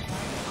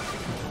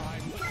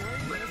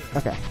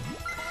 Okay.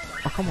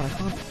 Oh come on, I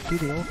can't do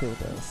the auto with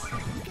this.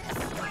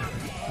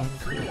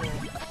 Uncool.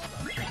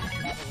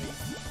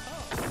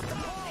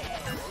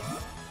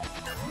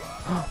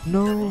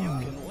 No!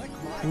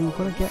 We were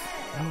gonna get...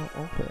 Oh,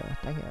 auto.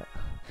 Dang it.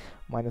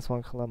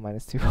 -1 color,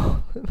 -2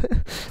 color.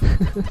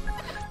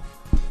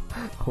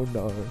 Oh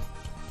no.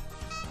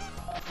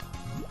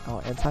 Oh,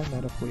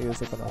 anti-meta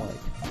Puyos are gonna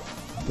like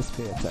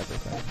disappear into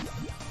everything.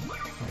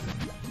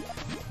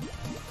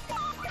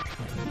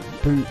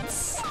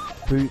 Boots!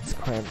 Boots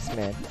cramps,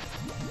 man.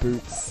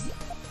 Boots.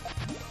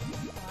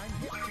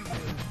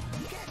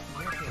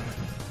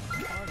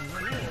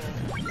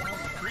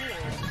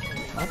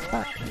 What's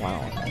that?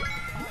 Wow.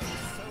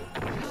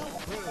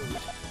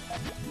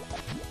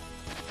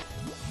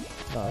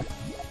 No.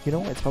 You know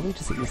what? It's probably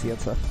just easier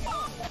to...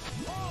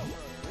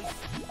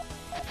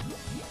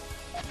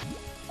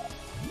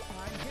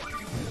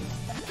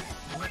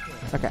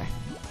 Okay.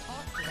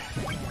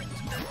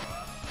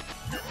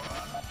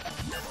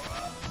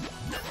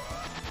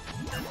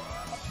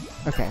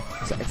 Okay,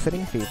 so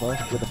exiting Fever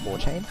with a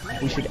 4-chain,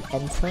 we should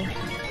enter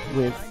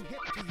with...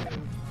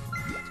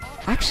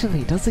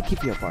 Actually, does it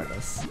give you a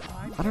bonus?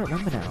 I don't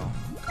remember now.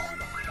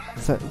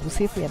 So, we'll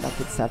see if we end up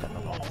with 7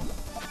 or not.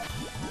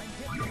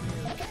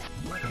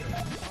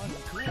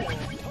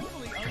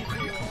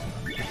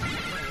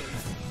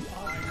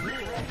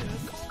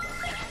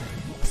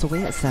 So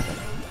we're at 7.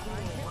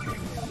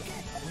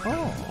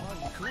 Oh.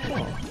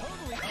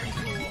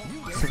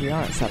 So we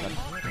are at 7.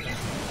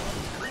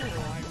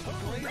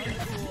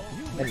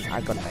 And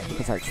I got an 8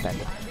 because I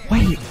extended.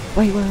 Wait!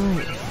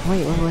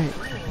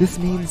 This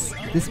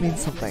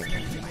means something.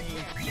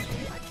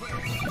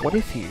 What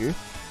if you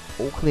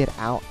all cleared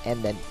out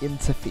and then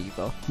into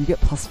Fever? You get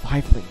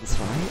 +5 things,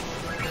 right?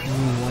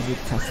 Ooh, I need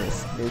to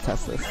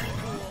test this.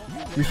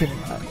 You can,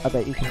 I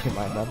bet you can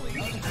combine them.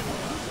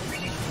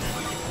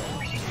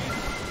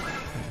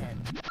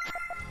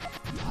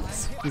 Oh,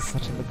 this is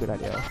such a good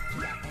idea.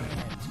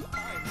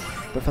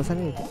 But first I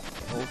need to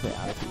all clear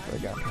out of Fever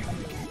again.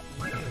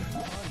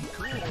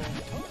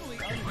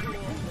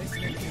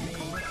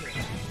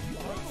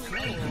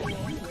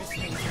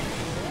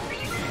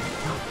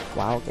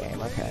 Wow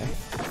game, okay.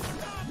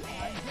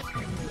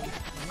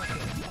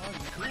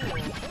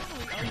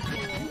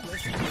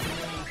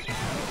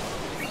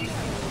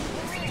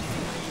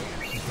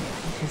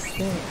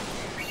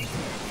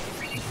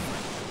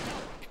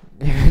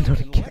 Not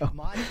a kill.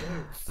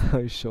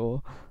 Oh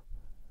sure.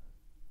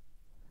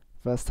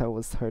 First tail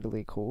was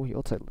totally cool.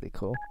 You're totally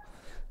cool.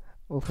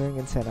 Well, clearing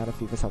in 10 out of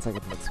Fever sounds like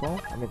it mix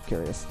well. I'm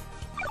curious.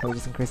 Can we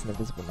just increase an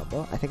invisible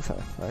number? I think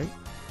so, right?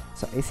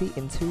 So AC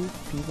into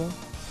Fever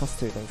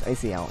 +2 things.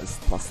 AC out is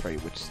 +3,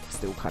 which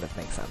still kind of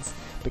makes sense.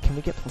 But can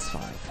we get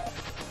 +5?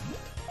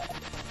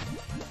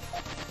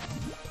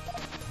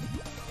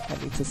 I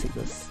need to see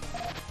this.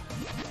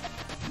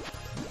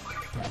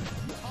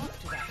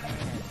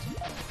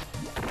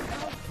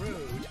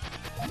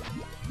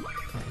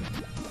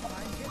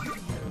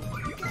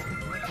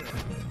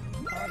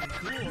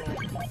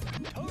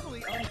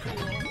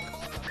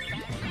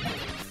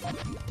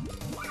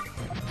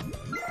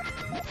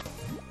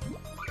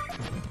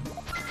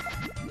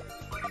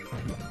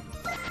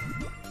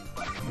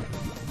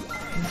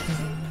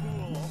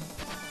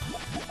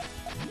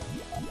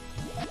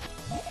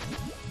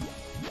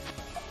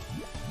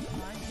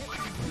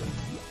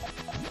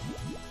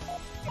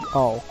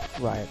 Oh,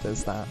 right,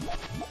 there's that.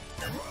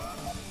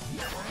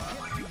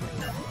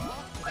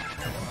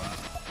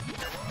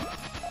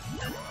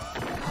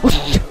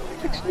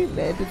 Actually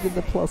landed in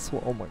the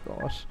 +1. Oh my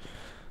gosh.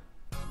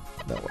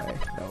 No way,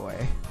 no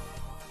way.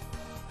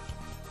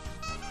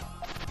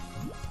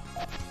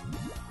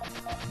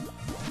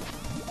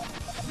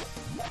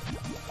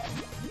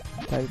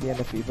 Time to the end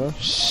of Fever.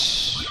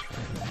 Shh.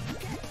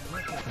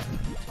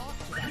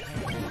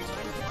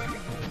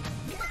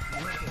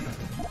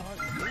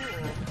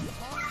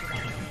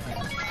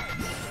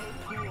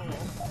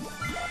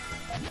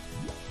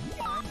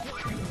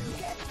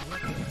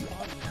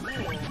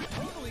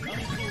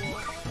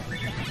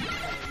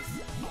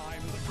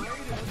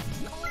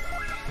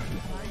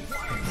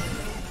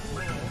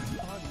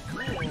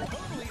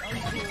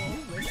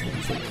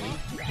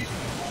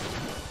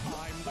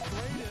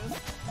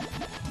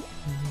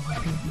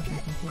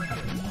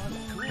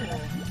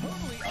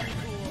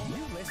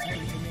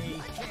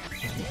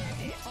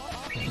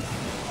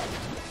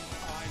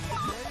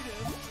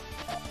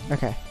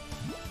 Okay.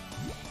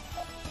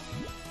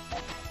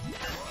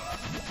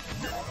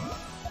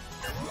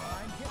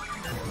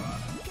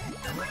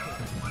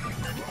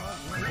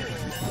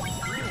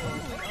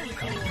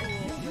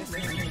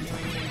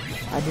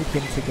 I need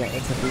him to get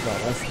into Fever, or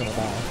else he's gonna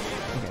die.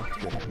 Okay,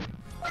 good.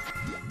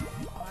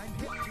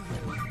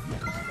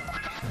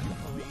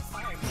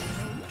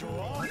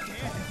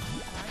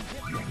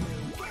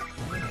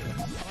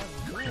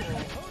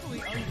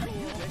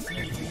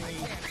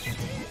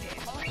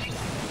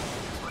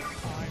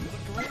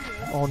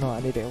 Oh no,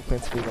 I need to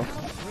influence people.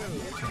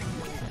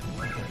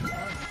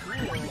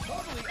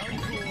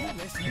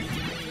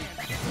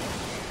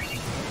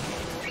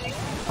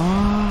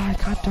 Ah, I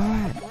can't do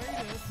it.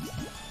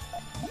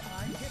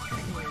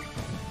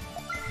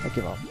 I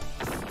give up.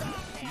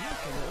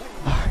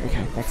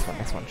 Okay,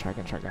 next one, try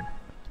again.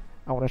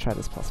 I want to try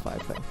this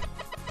 +5 thing.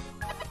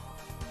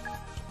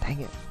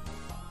 Dang it.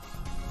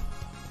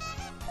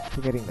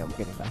 We're getting there.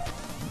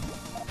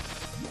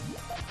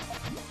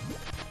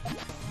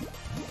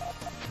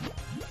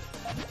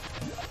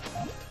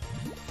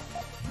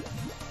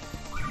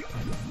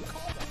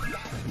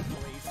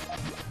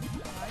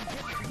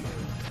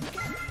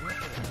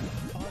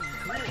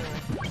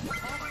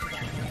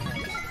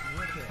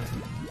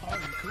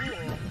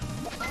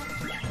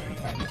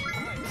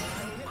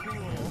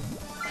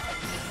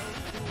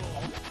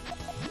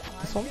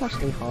 This one's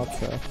actually hard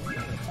to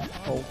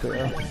hold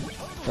through.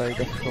 Very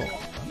difficult.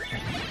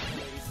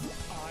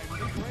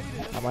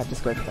 I might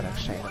just go for the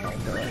next chain and not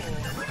do it.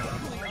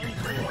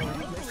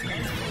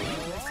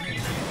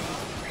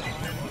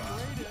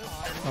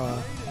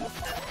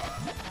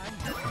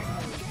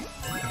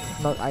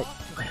 No, I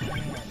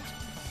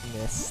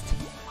missed.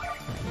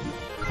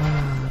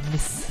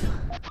 Miss.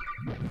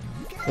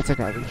 It's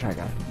okay, we can try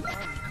again.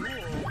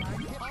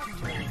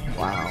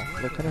 Wow,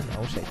 look at an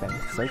L shape thing.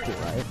 So cool,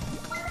 right?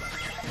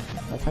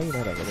 That's how you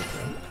know they're really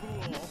cool.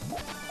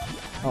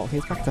 Oh,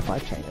 he's back to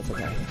 5 chain, it's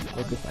okay.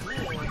 We're good then.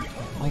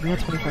 Oh, we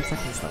have 25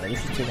 seconds though,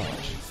 this is too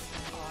much.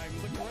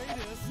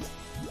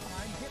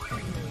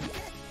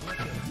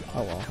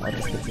 Oh well, I'll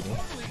just continue.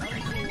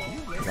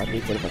 Because I'd be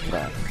a bit of a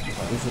threat.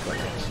 Oh, this is a bit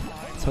much.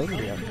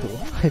 Totally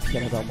uncool, if you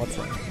know what's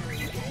in.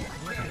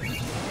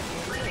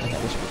 Okay,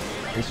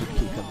 we should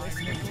keep him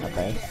at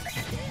bay.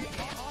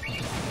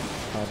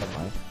 Oh, never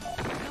mind.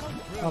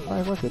 Oh, no,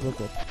 we're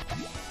good.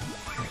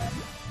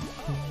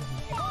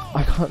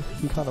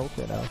 You can't ult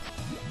it now.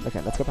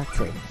 Okay, let's go back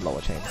to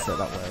lower chains so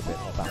that we're a bit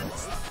more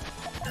balanced.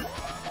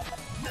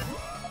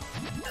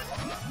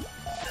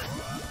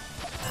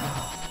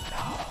 Oh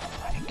no,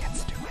 I didn't get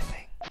to do my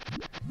thing.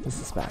 This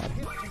is bad.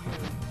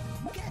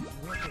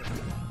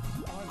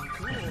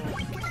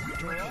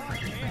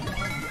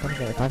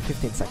 Okay, if I have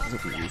 15 seconds,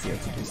 it'll be easier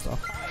to do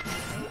stuff.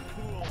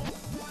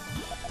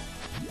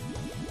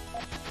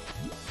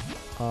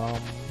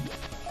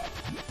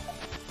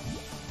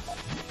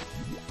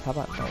 How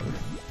about no?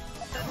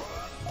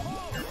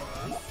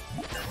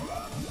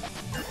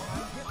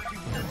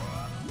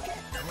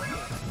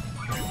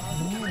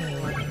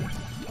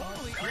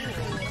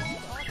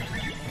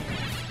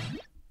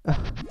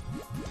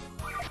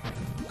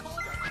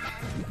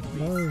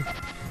 No.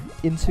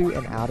 Into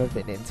and out of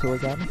and into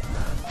again?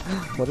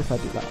 What if I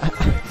do that?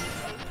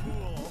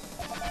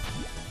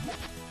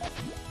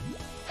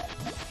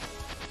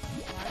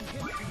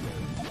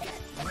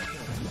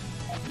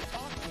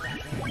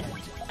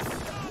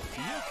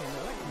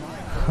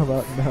 How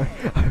about no?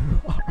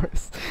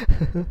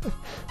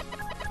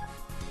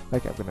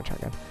 Okay, I'm gonna try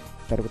again.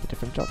 Better with a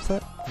different job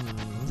set?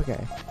 It's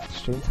okay.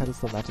 Stream title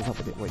still matches up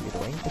with what you're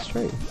doing. It's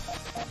true.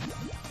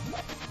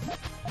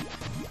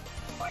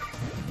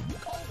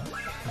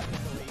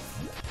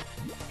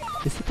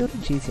 Is he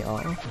building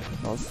GTR?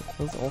 I was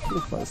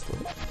awfully close to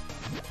it.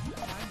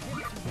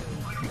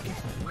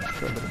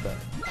 For a little bit.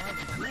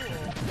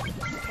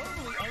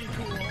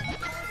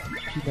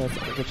 He knows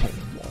all the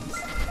chaining forms.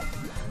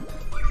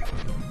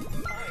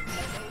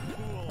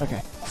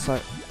 Okay, so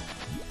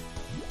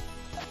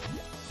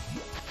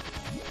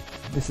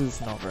this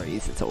is not very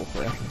easy to ult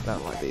clear. I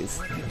don't like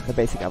these. The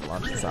basic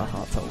avalanches are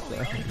hard to ult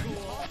clear.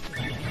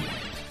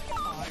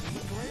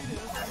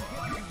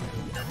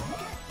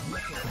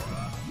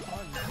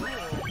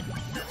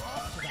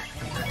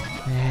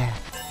 Yeah.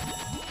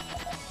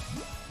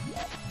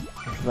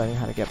 Learning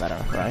how to get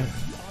better, right?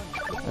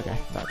 Okay,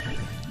 done.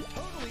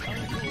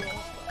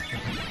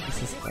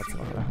 That's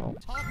not gonna help.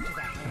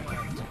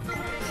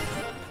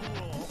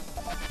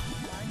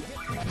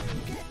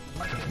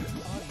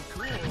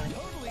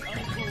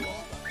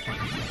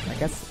 I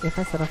guess if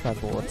I set up my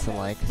board to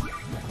like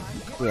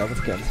be able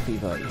to get into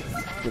Fever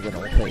with an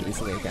ult play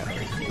easily again,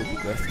 it would be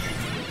good.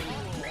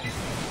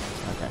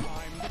 Okay,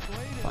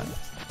 fine.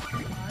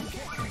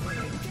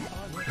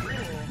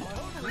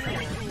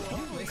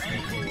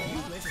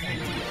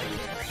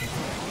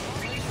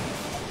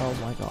 Oh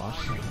my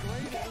gosh.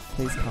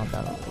 Please calm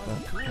down a little bit.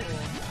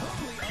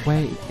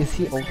 Wait, is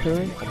he ult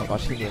clearing? Oh my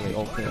gosh, he nearly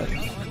ult cleared.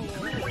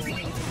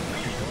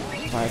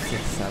 5,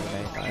 6, 7,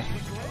 8, 9.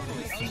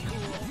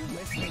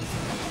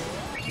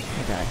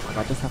 Okay, I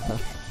might just have to...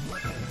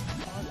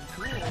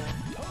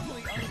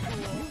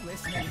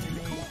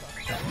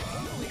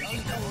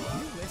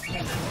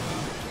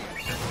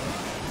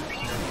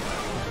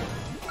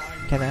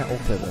 Can I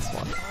alter this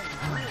one?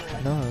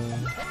 No.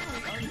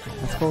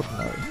 That's called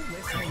no.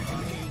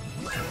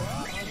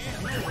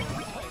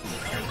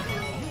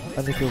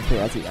 Only feel free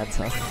as you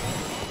enter.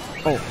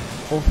 Oh,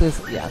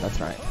 alters? Yeah, that's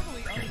right.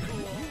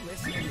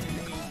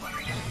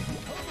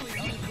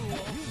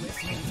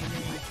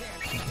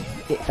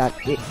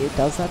 it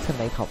does that to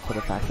make up for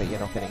the fact that you're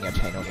not getting a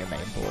chain on your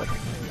main board.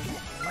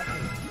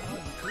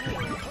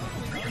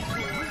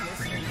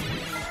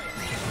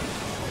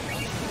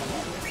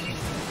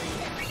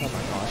 Oh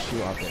my gosh,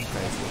 you are getting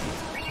crazy.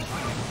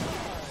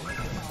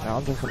 Now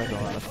I'm just gonna go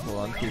on a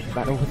full-on FIFA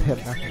battle with him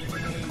now.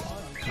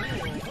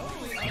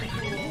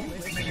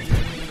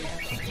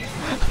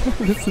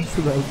 Listen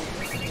to them.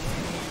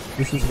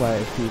 This is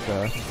why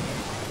FIFA...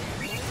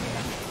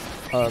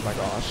 Oh my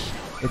gosh.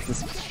 It's this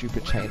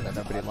stupid chain that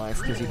nobody likes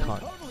because you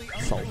can't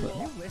solve it.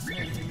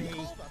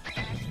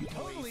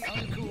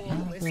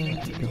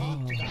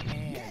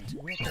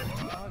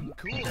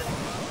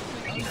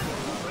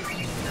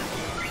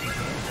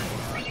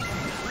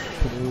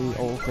 Can we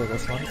all clear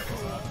this one?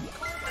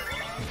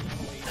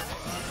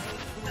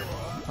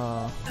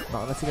 No,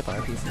 unless you get the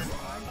right pieces.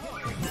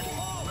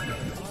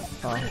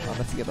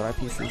 Unless you get the right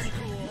pieces.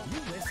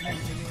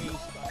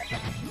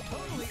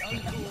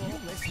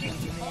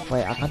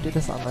 Wait, I can't do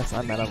this unless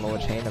I'm at a lower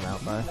chain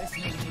amount though.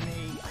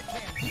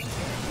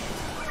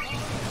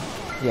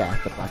 Yeah,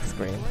 the black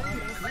screen.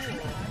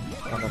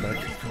 One of the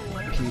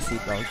PC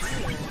bugs.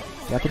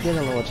 You have to get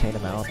a lower chain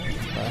amount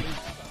though.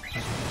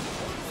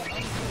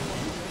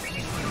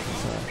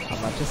 So, I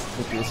might just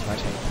reduce my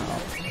chain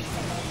count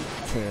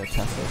to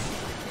test this.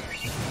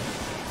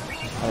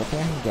 I don't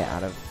think I can get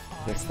out of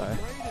this though.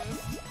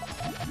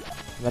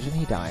 Imagine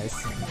he dies.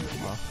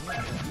 Oh.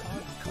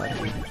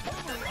 That'd be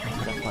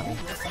kind of funny.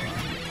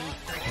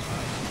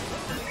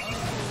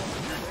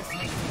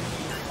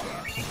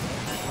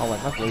 Oh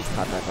wait, my Blaze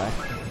card right there.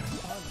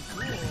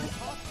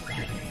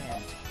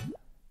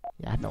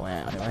 Yeah, I had no way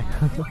out anyway.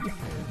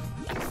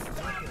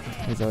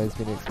 He's always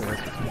been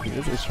experienced with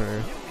computers, it's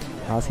true.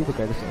 How's he the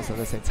greatest person at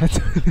the same time?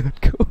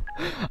 Cool.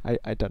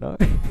 I don't know.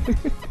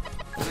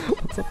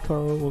 What's up,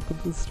 Carl? Welcome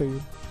to the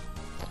stream.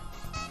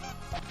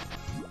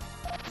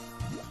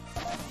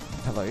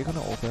 Hello, you're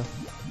gonna alter.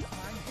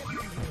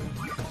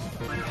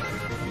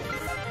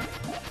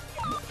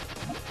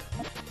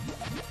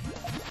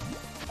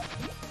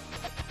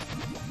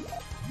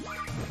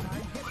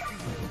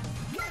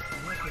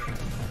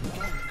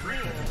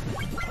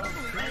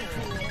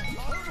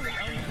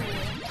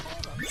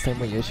 Same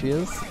way Yoshi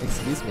is?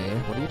 Excuse me,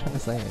 what are you trying to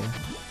say?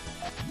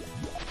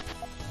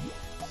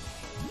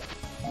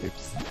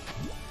 Oops.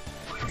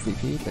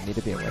 Sleepy, but need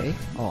to be awake?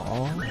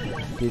 Aww,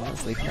 didn't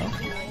sleep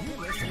enough?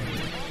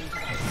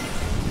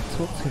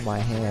 Talk to my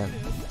hand.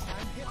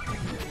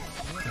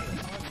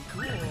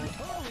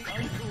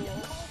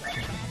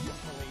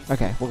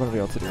 Okay, we're gonna be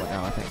able to do it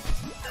now, I think.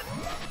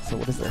 So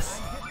what is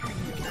this?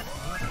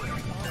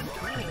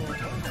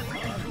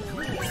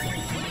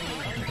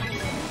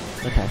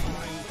 Okay.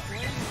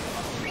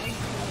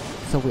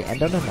 So we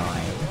end on a 9,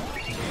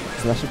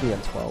 so that should be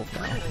on 12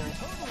 now.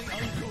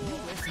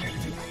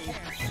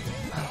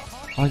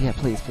 Oh yeah,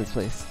 please, please,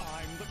 please.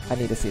 I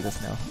need to see this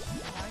now.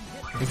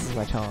 This is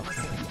my chance.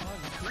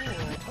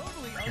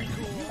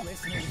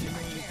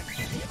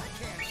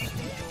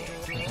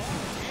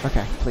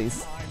 Okay,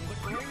 please.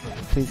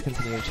 Please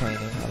continue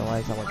chaining,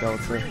 otherwise I won't be able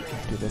to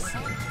do this.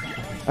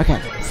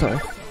 Okay, so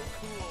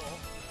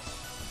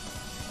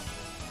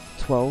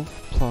 12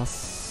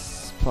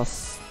 plus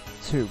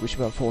 2, we should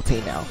be on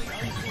 14 now.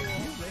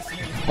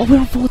 Oh, we're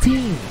on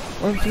 14!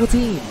 We're on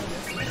 14!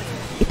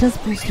 It does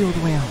boost you all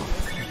the way up.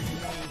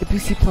 It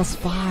boosts you plus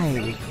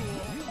 5.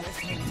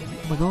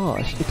 Oh my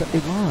gosh, it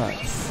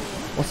works.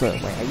 Also,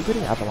 wait, are you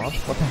getting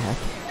Avalanche? What the heck?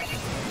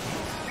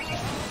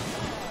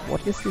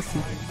 What is this?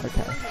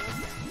 Okay.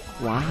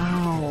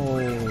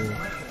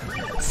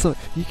 Wow! So,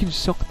 you can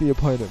shock the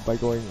opponent by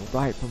going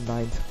right from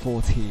 9 to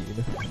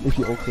 14 if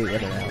you all clear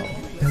in and out.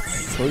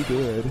 That's so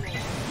good.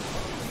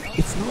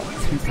 It's not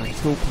too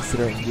practical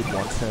considering you'd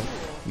want to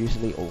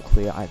usually all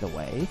clear either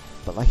way,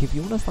 but like if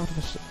you want to start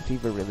with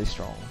FIFA really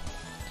strong,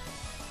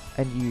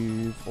 and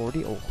you've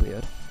already all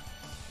cleared,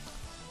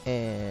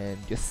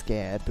 and you're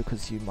scared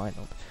because you might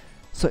not.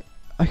 So,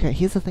 okay,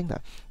 here's the thing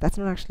though, that's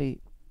not actually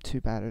too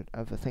bad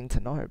of a thing to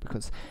know,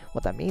 because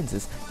what that means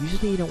is,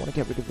 usually you don't want to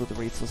get rid of all the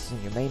resources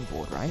on your main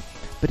board, right?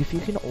 But if you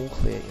can all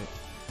clear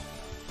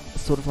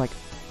sort of like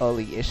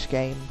early-ish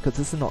game, because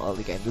this is not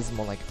early game, this is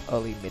more like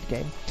early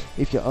mid-game.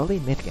 If you're early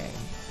mid-game,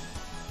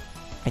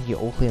 and you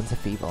all clear into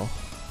Fever,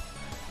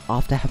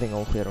 after having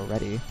all cleared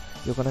already,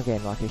 you're gonna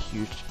gain like a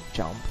huge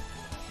jump,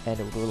 and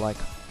it will like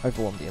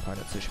overwhelm the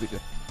opponent, so it should be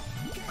good.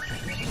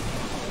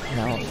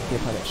 Now the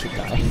opponent should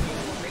die.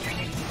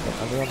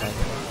 Yeah, only on like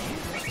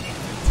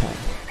 10.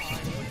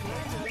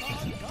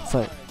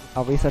 So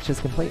our research is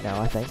complete now,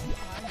 I think.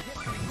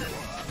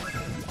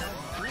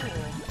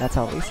 That's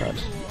our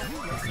research.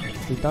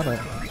 We've done it.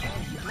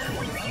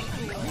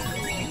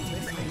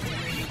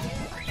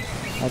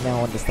 I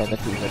now understand the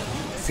Fever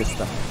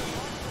system.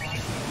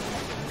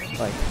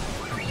 Like,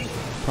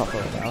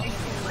 properly now.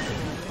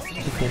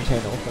 15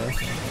 chain authors.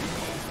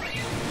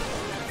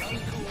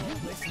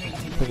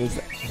 Because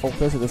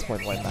authors at this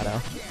point won't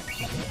matter.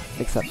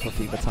 Except for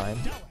Fever time.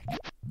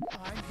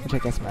 Which I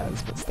guess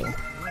matters, but still.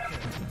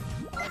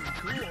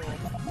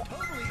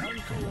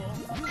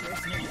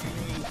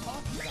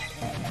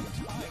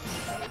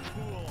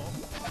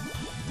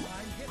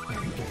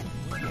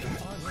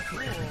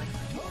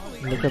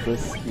 Look at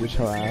this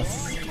future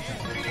ass.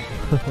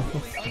 I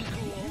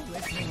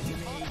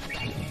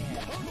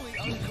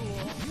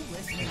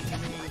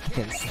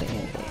can't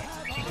stand it.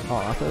 Oh,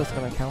 I thought it was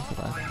gonna counter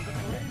that.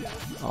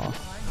 Oh,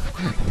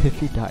 if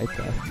he died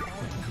there.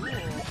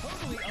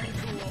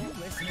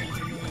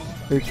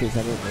 Oopsies,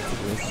 I didn't mean to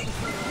do this.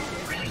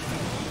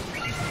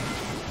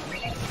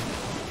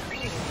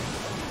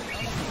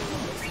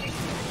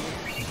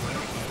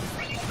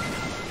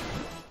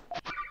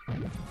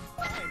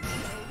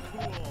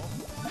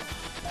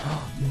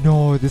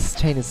 No, this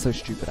chain is so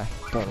stupid, I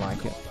don't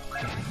like it.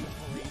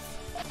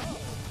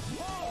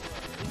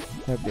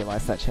 I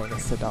realize that chain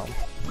is so dumb.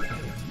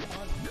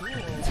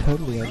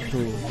 Totally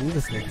uncool, you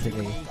listening to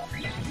me.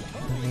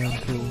 Totally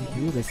uncool,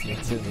 you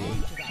listening to me.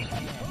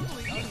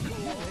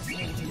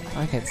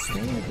 I can't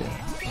stand it.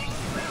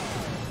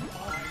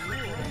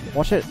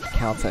 Watch it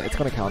counter, it's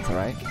gonna counter,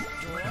 right?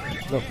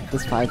 Look,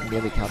 this 5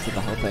 nearly countered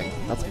the whole thing.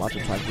 That's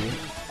margin time for you.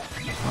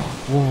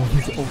 Whoa,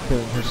 he's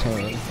opening her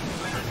chain.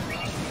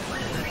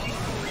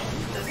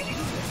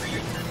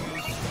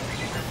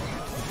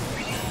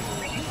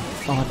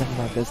 Oh, never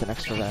mind, there's an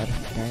extra red.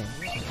 Dang.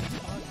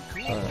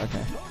 Oh,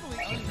 okay.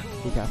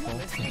 Be careful.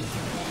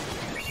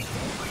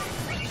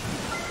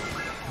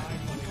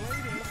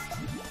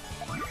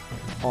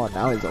 Oh,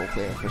 now he's all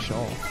clear for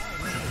sure.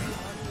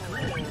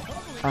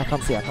 I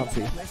can't see, I can't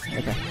see.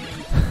 Okay.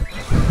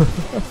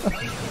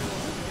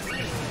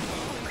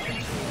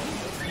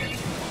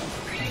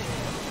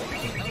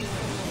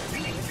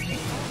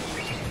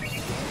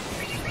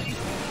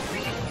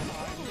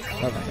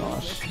 Oh my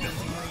gosh.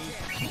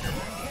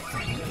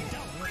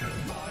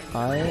 I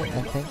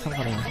think I'm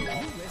gonna...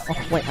 Oh,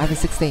 wait, I have a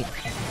 16!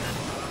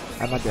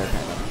 I might be okay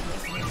though.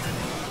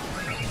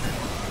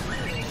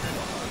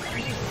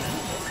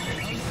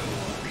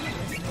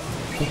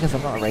 Because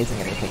I'm not erasing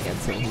anything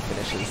until he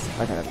finishes.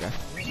 Okay, there we go.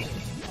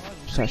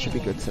 So I should be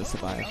good to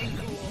survive.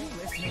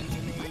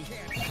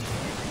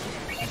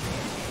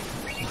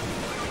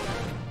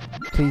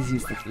 Please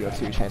use your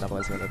 2 chain,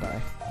 otherwise you're gonna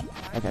die.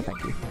 Okay,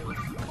 thank you.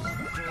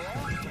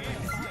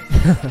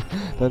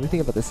 The only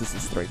thing about this is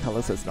it's 3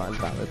 colors, so it's not as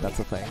valid, that's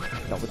the thing.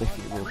 Not with the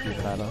human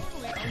either.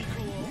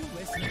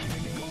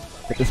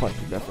 But this one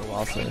can go for a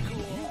while, so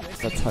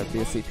let's hope the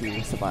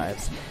CPU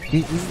survives.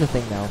 This is the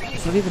thing now,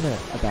 it's not even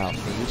about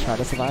me trying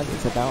to survive,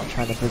 it's about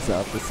trying to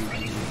preserve the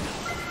CPU.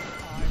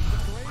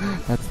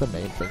 That's the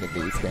main thing in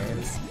these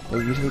games. They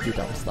usually do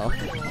dumb stuff,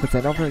 but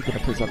they're not very good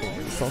at preserving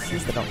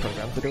resources, they're not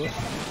programmed to do it.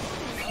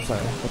 So,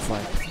 it's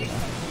like, you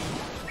know.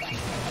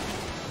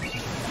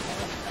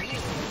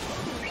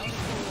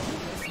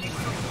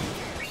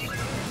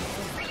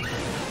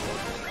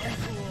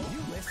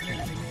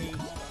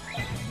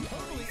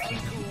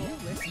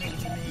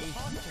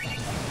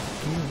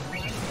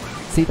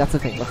 See, that's the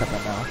thing, look at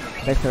them now.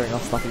 They're clearing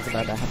off stuff even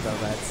though they have no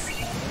reds.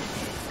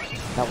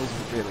 That was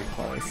really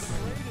close.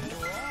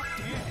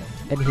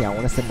 And here, I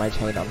want to send my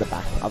chain on the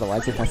back,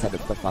 otherwise if I send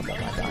it to the front, I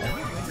might die.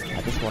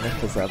 I just want to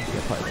preserve the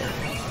opponent.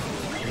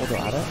 Although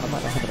I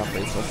might not have enough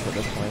resources at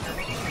this point.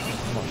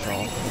 I'm not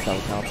sure if that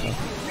will counter.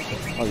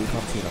 Oh, you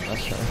can't see them,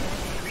 that's true.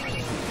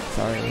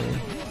 Sorry.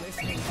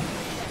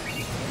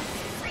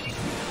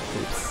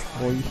 Oops.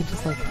 Or you can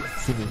just like,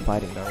 see me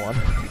fighting no one.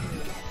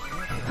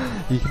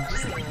 You can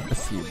just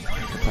assume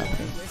what's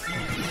happening.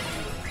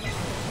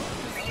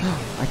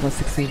 I got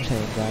 16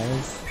 chain,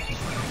 guys.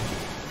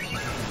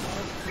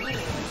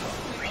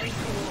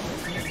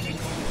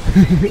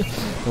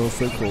 That was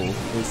so cool.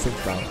 It was so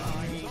fun.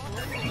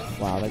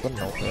 Wow, they got an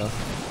ult there.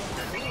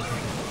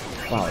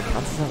 Wow, it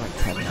counts as like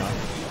 10 now.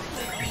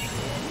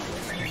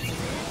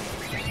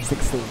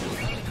 16.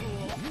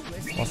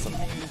 Awesome.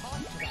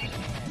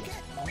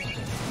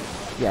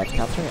 Yeah, it's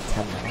countering at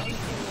 10 now.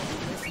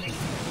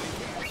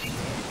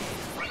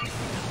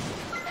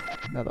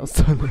 No, that was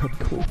totally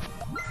uncool.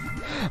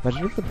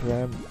 Imagine if the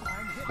program...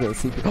 Yeah,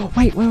 CPU... Oh,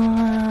 wait,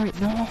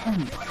 no!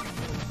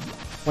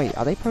 Wait,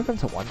 are they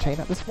programmed to 1 chain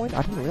at this point?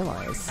 I didn't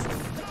realize.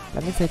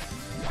 That means they...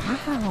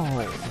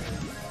 Wow!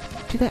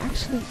 Do they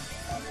actually...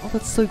 Oh,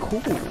 that's so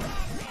cool!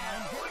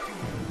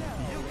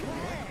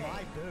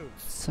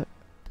 So,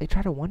 they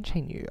try to 1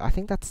 chain you. I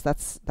think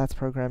that's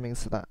programming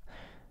so that...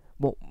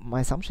 Well, my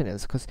assumption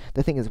is, because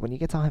the thing is, when you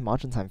get to high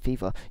margin time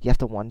fever, you have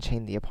to 1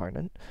 chain the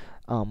opponent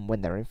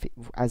when they're in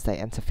as they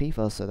enter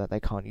fever, so that they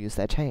can't use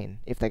their chain.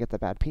 If they get the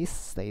bad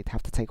piece, they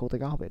have to take all the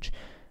garbage.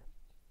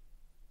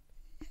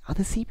 Are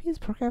the CPUs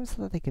programmed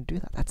so that they can do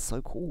that? That's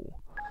so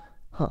cool.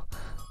 Huh.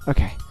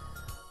 Okay.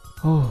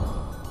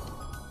 Oh.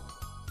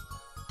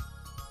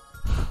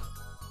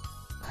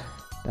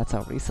 That's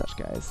our research,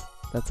 guys.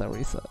 That's our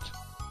research.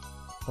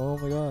 Oh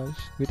my gosh,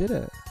 we did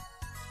it.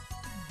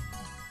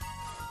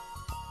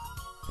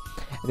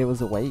 And it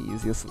was a way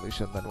easier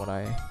solution than what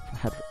I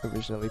had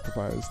originally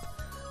proposed.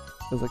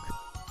 It was like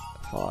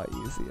far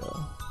easier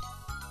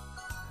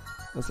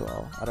as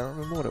well. I don't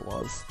remember what it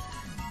was.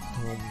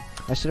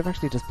 I should have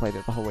actually just played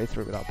it the whole way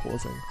through without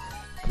pausing.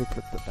 Could have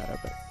clipped it better,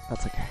 but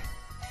that's okay.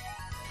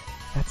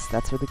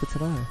 That's really good to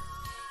know.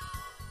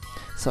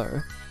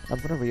 So, I'm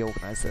gonna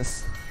reorganize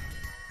this.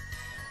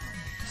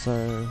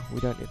 So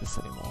we don't need this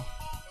anymore.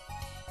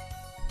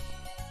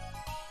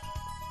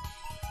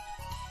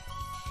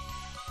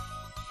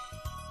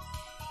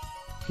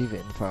 Viva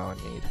info I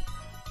need.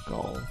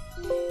 Goal.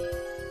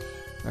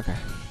 Okay.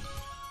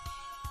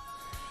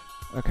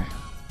 Okay.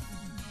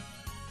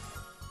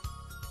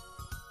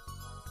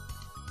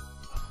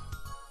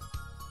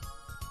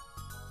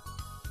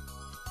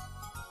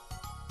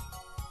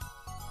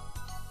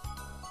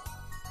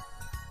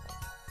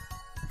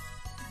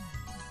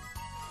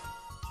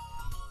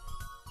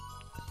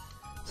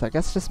 So I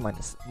guess just more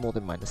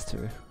than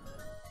 -2.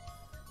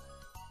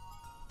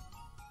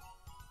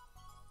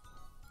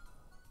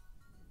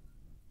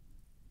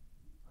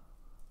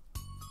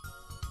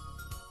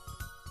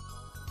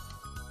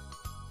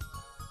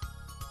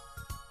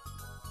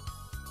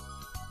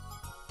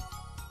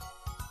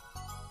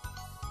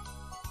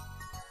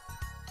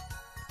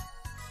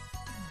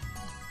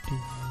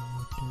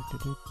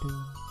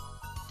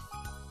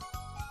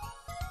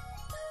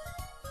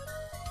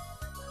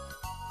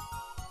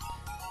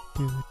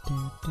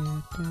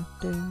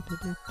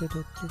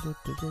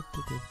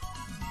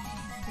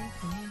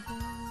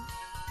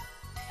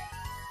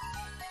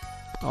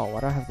 Oh, why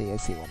do I have the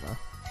AC one now?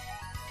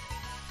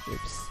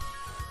 Oops.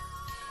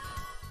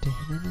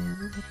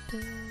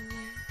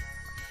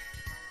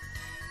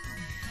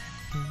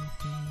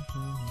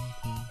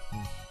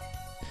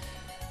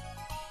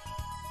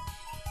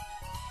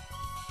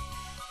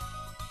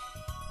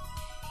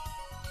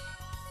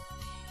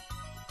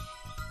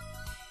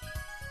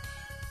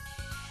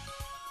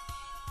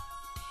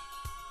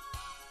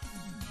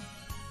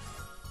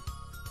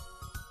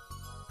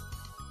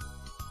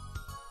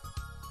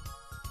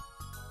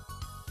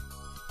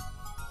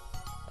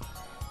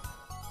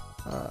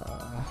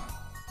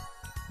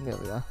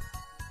 Nearly there.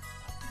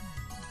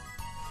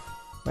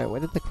 Wait, where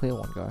did the clear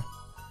one go?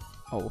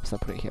 Oh, whoops, I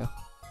put it here.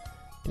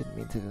 Didn't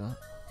mean to do that.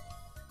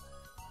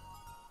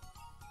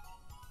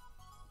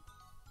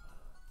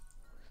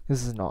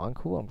 This is not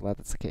uncool, I'm glad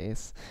that's the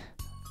case.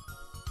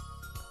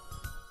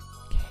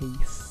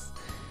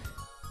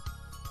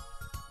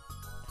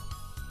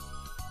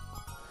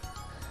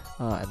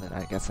 And then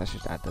I guess I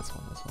should add this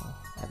one as well.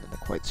 And then the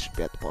quotes should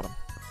be at the bottom.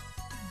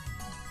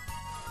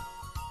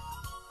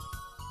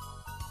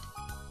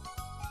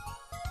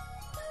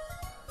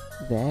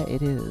 There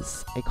it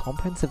is, a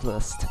comprehensive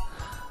list.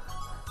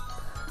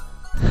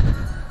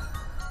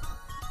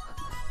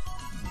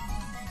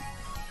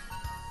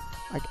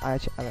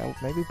 I'll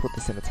maybe put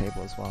this in a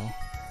table as well.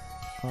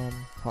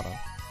 Hold on.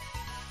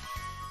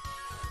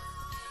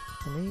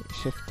 Let me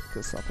shift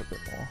this up a bit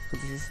more,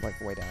 because this is like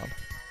way down.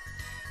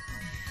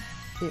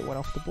 It went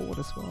off the board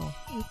as well.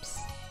 Oops.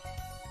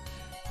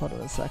 Hold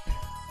on a sec.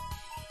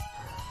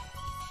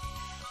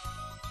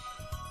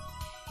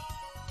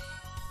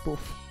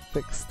 Boof.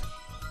 Fixed.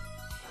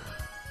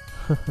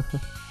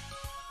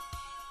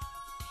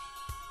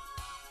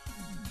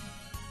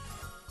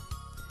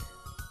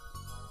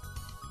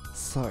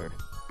 So,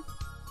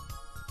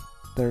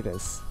 there it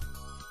is.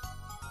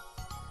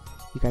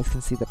 You guys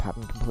can see the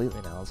pattern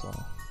completely now as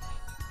well.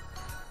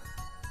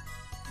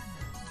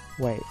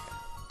 Wait.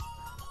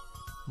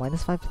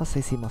 -5 plus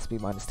AC must be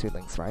 -2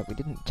 links, right? We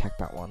didn't check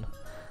that one,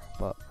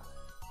 but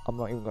I'm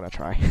not even gonna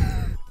try.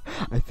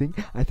 I think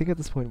at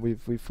this point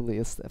we've firmly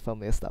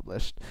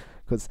established,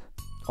 because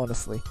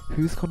honestly,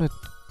 who's gonna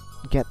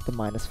get the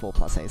 -4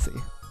 plus AC?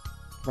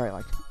 Right,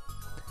 like,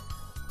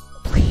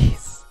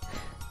 please.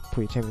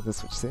 Puyo changing the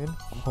switch soon?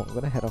 Oh, I'm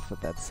gonna head off for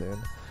bed soon.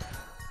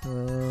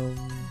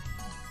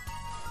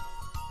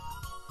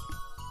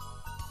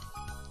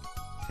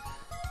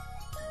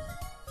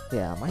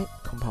 Yeah, I might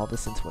compile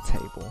this into a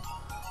table,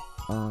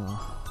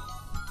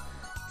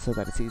 so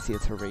that it's easier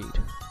to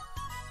read.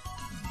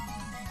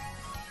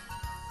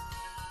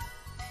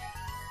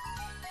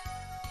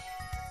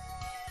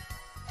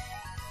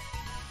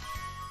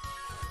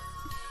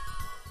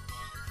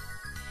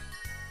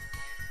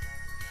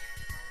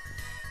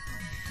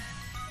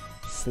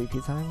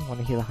 Sleepy time? Want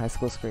to hear the high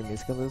school screen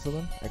musical loser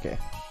then? Okay,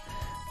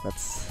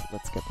 let's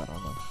get that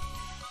on then.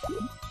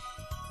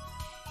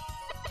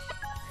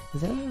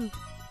 Is there a...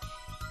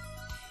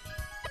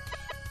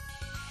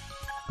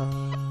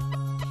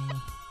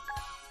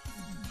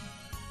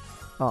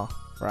 Oh,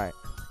 right.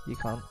 You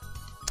can't.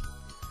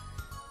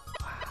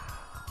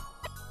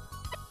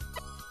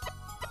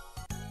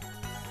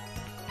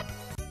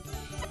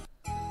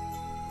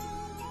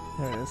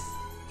 There it is.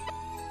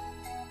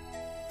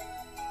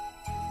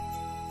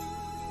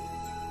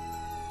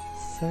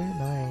 So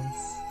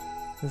nice,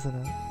 isn't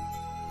it?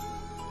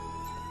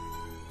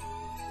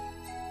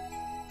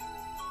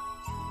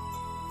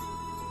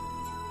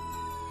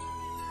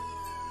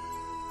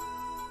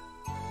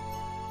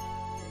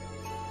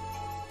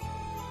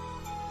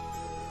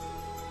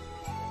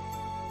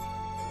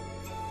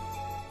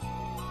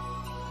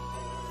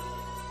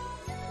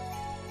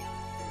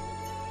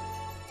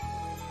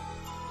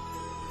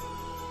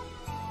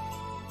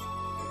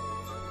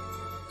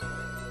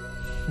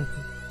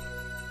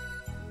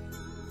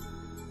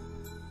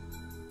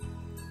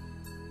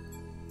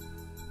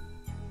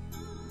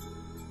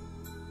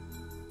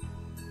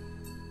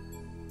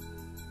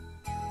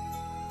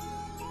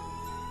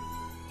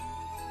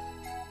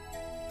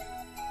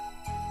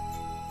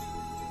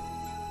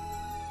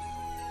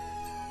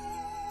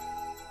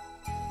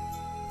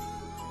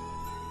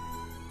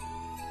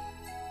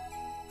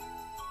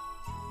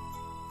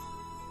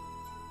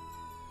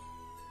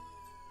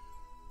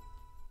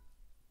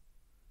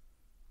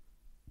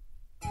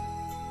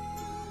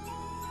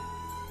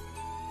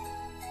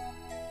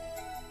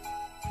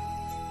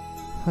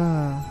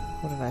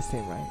 What a nice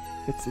theme, right?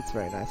 It's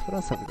very nice. What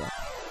else have we got?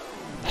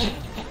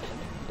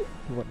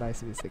 What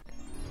nice music.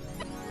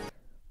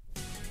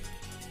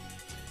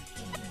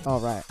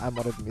 Alright, I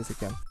modded the music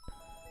again.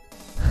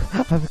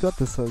 I forgot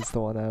this was the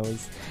one I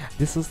was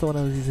using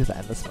for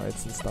endless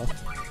modes and stuff.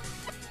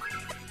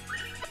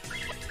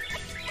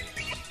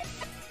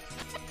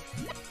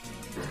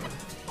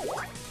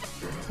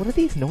 What are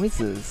these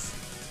noises?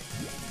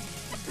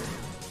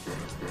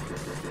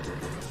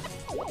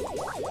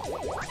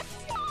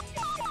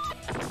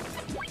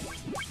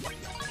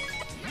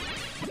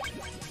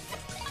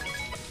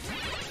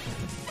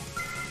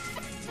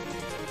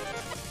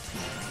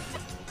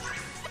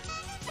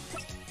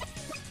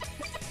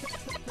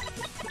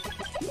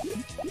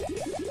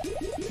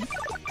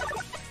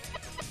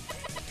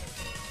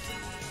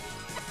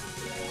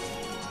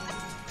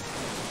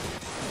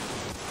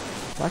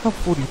 Like a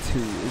 42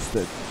 is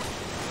the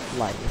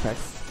lighting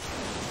effects.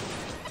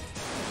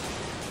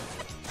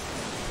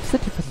 What's the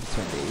difference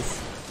between these?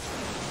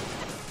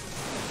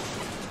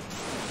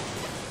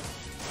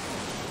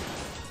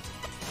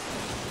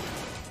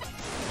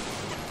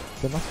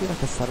 There must be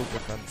like a subtle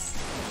difference.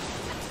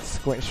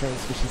 Showing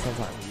squishy sounds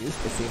like I'm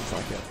used, it seems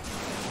like it.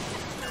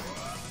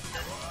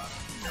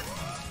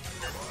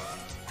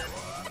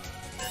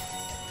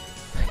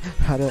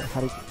 how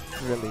to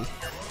really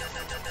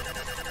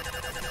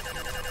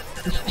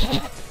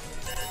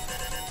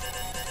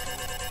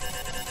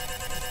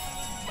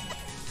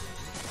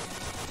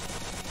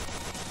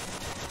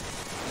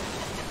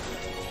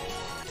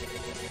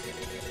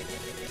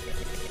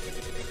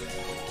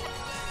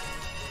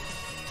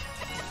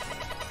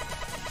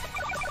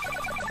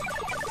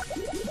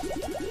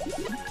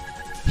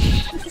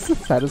This is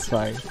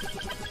satisfying.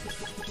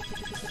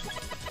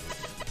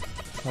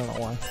 I don't know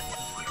why.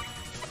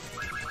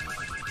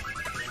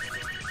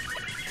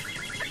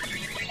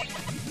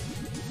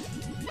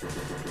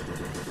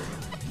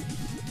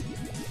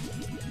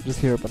 Just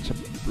hear a bunch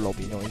of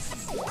blobby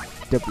noises.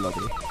 They're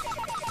blobby.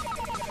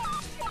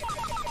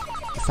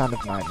 The sound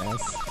of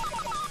nightmares.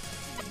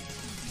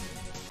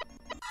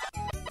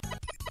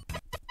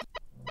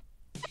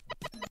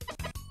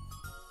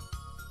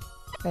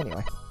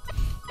 Anyway.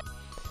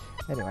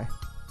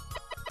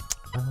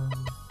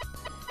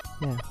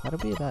 Yeah, that'll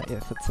be about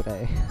it for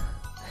today.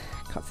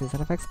 Cutscene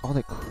sound effects? Oh,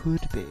 there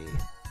could be.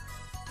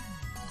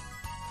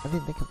 I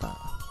didn't think of that.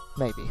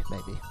 Maybe.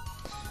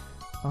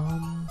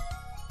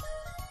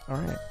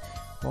 Alright,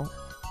 well,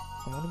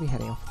 I'm gonna be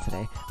heading off for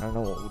today. I don't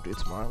know what we'll do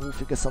tomorrow. We'll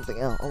figure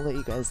something out. I'll let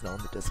you guys know on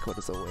the Discord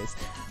as always.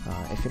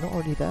 If you're not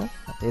already there,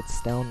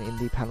 it's down in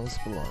the panels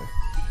below.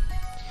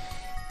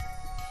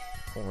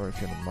 Or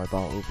if you're on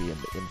mobile, it will be in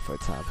the info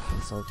tab.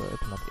 So I'll go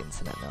open up the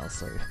internet now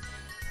so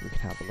we can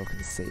have a look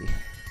and see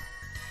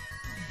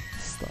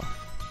stuff.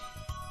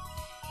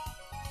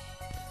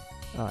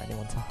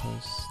 Anyone to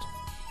host?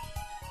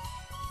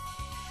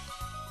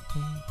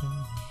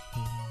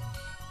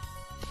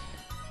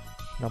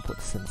 And I'll put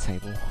this in the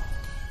table.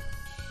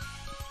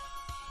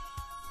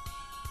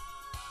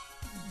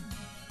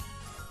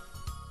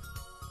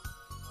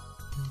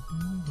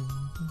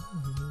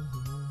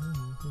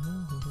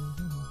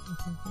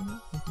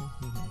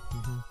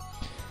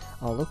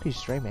 Oh, look who's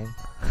streaming.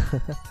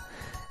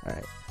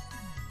 Alright.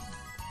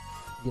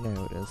 You know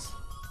who it is.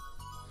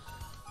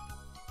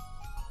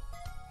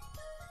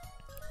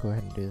 Go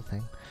ahead and do the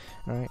thing.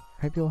 Alright,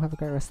 hope you all have a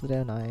great rest of the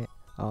day or night.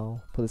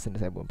 I'll put this in the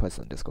table and post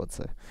it on Discord,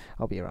 so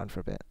I'll be around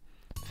for a bit.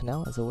 For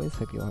now, as always,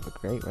 hope you all have a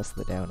great rest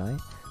of the day or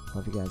night.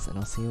 Love you guys, and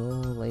I'll see you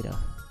all later.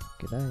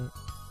 Good night.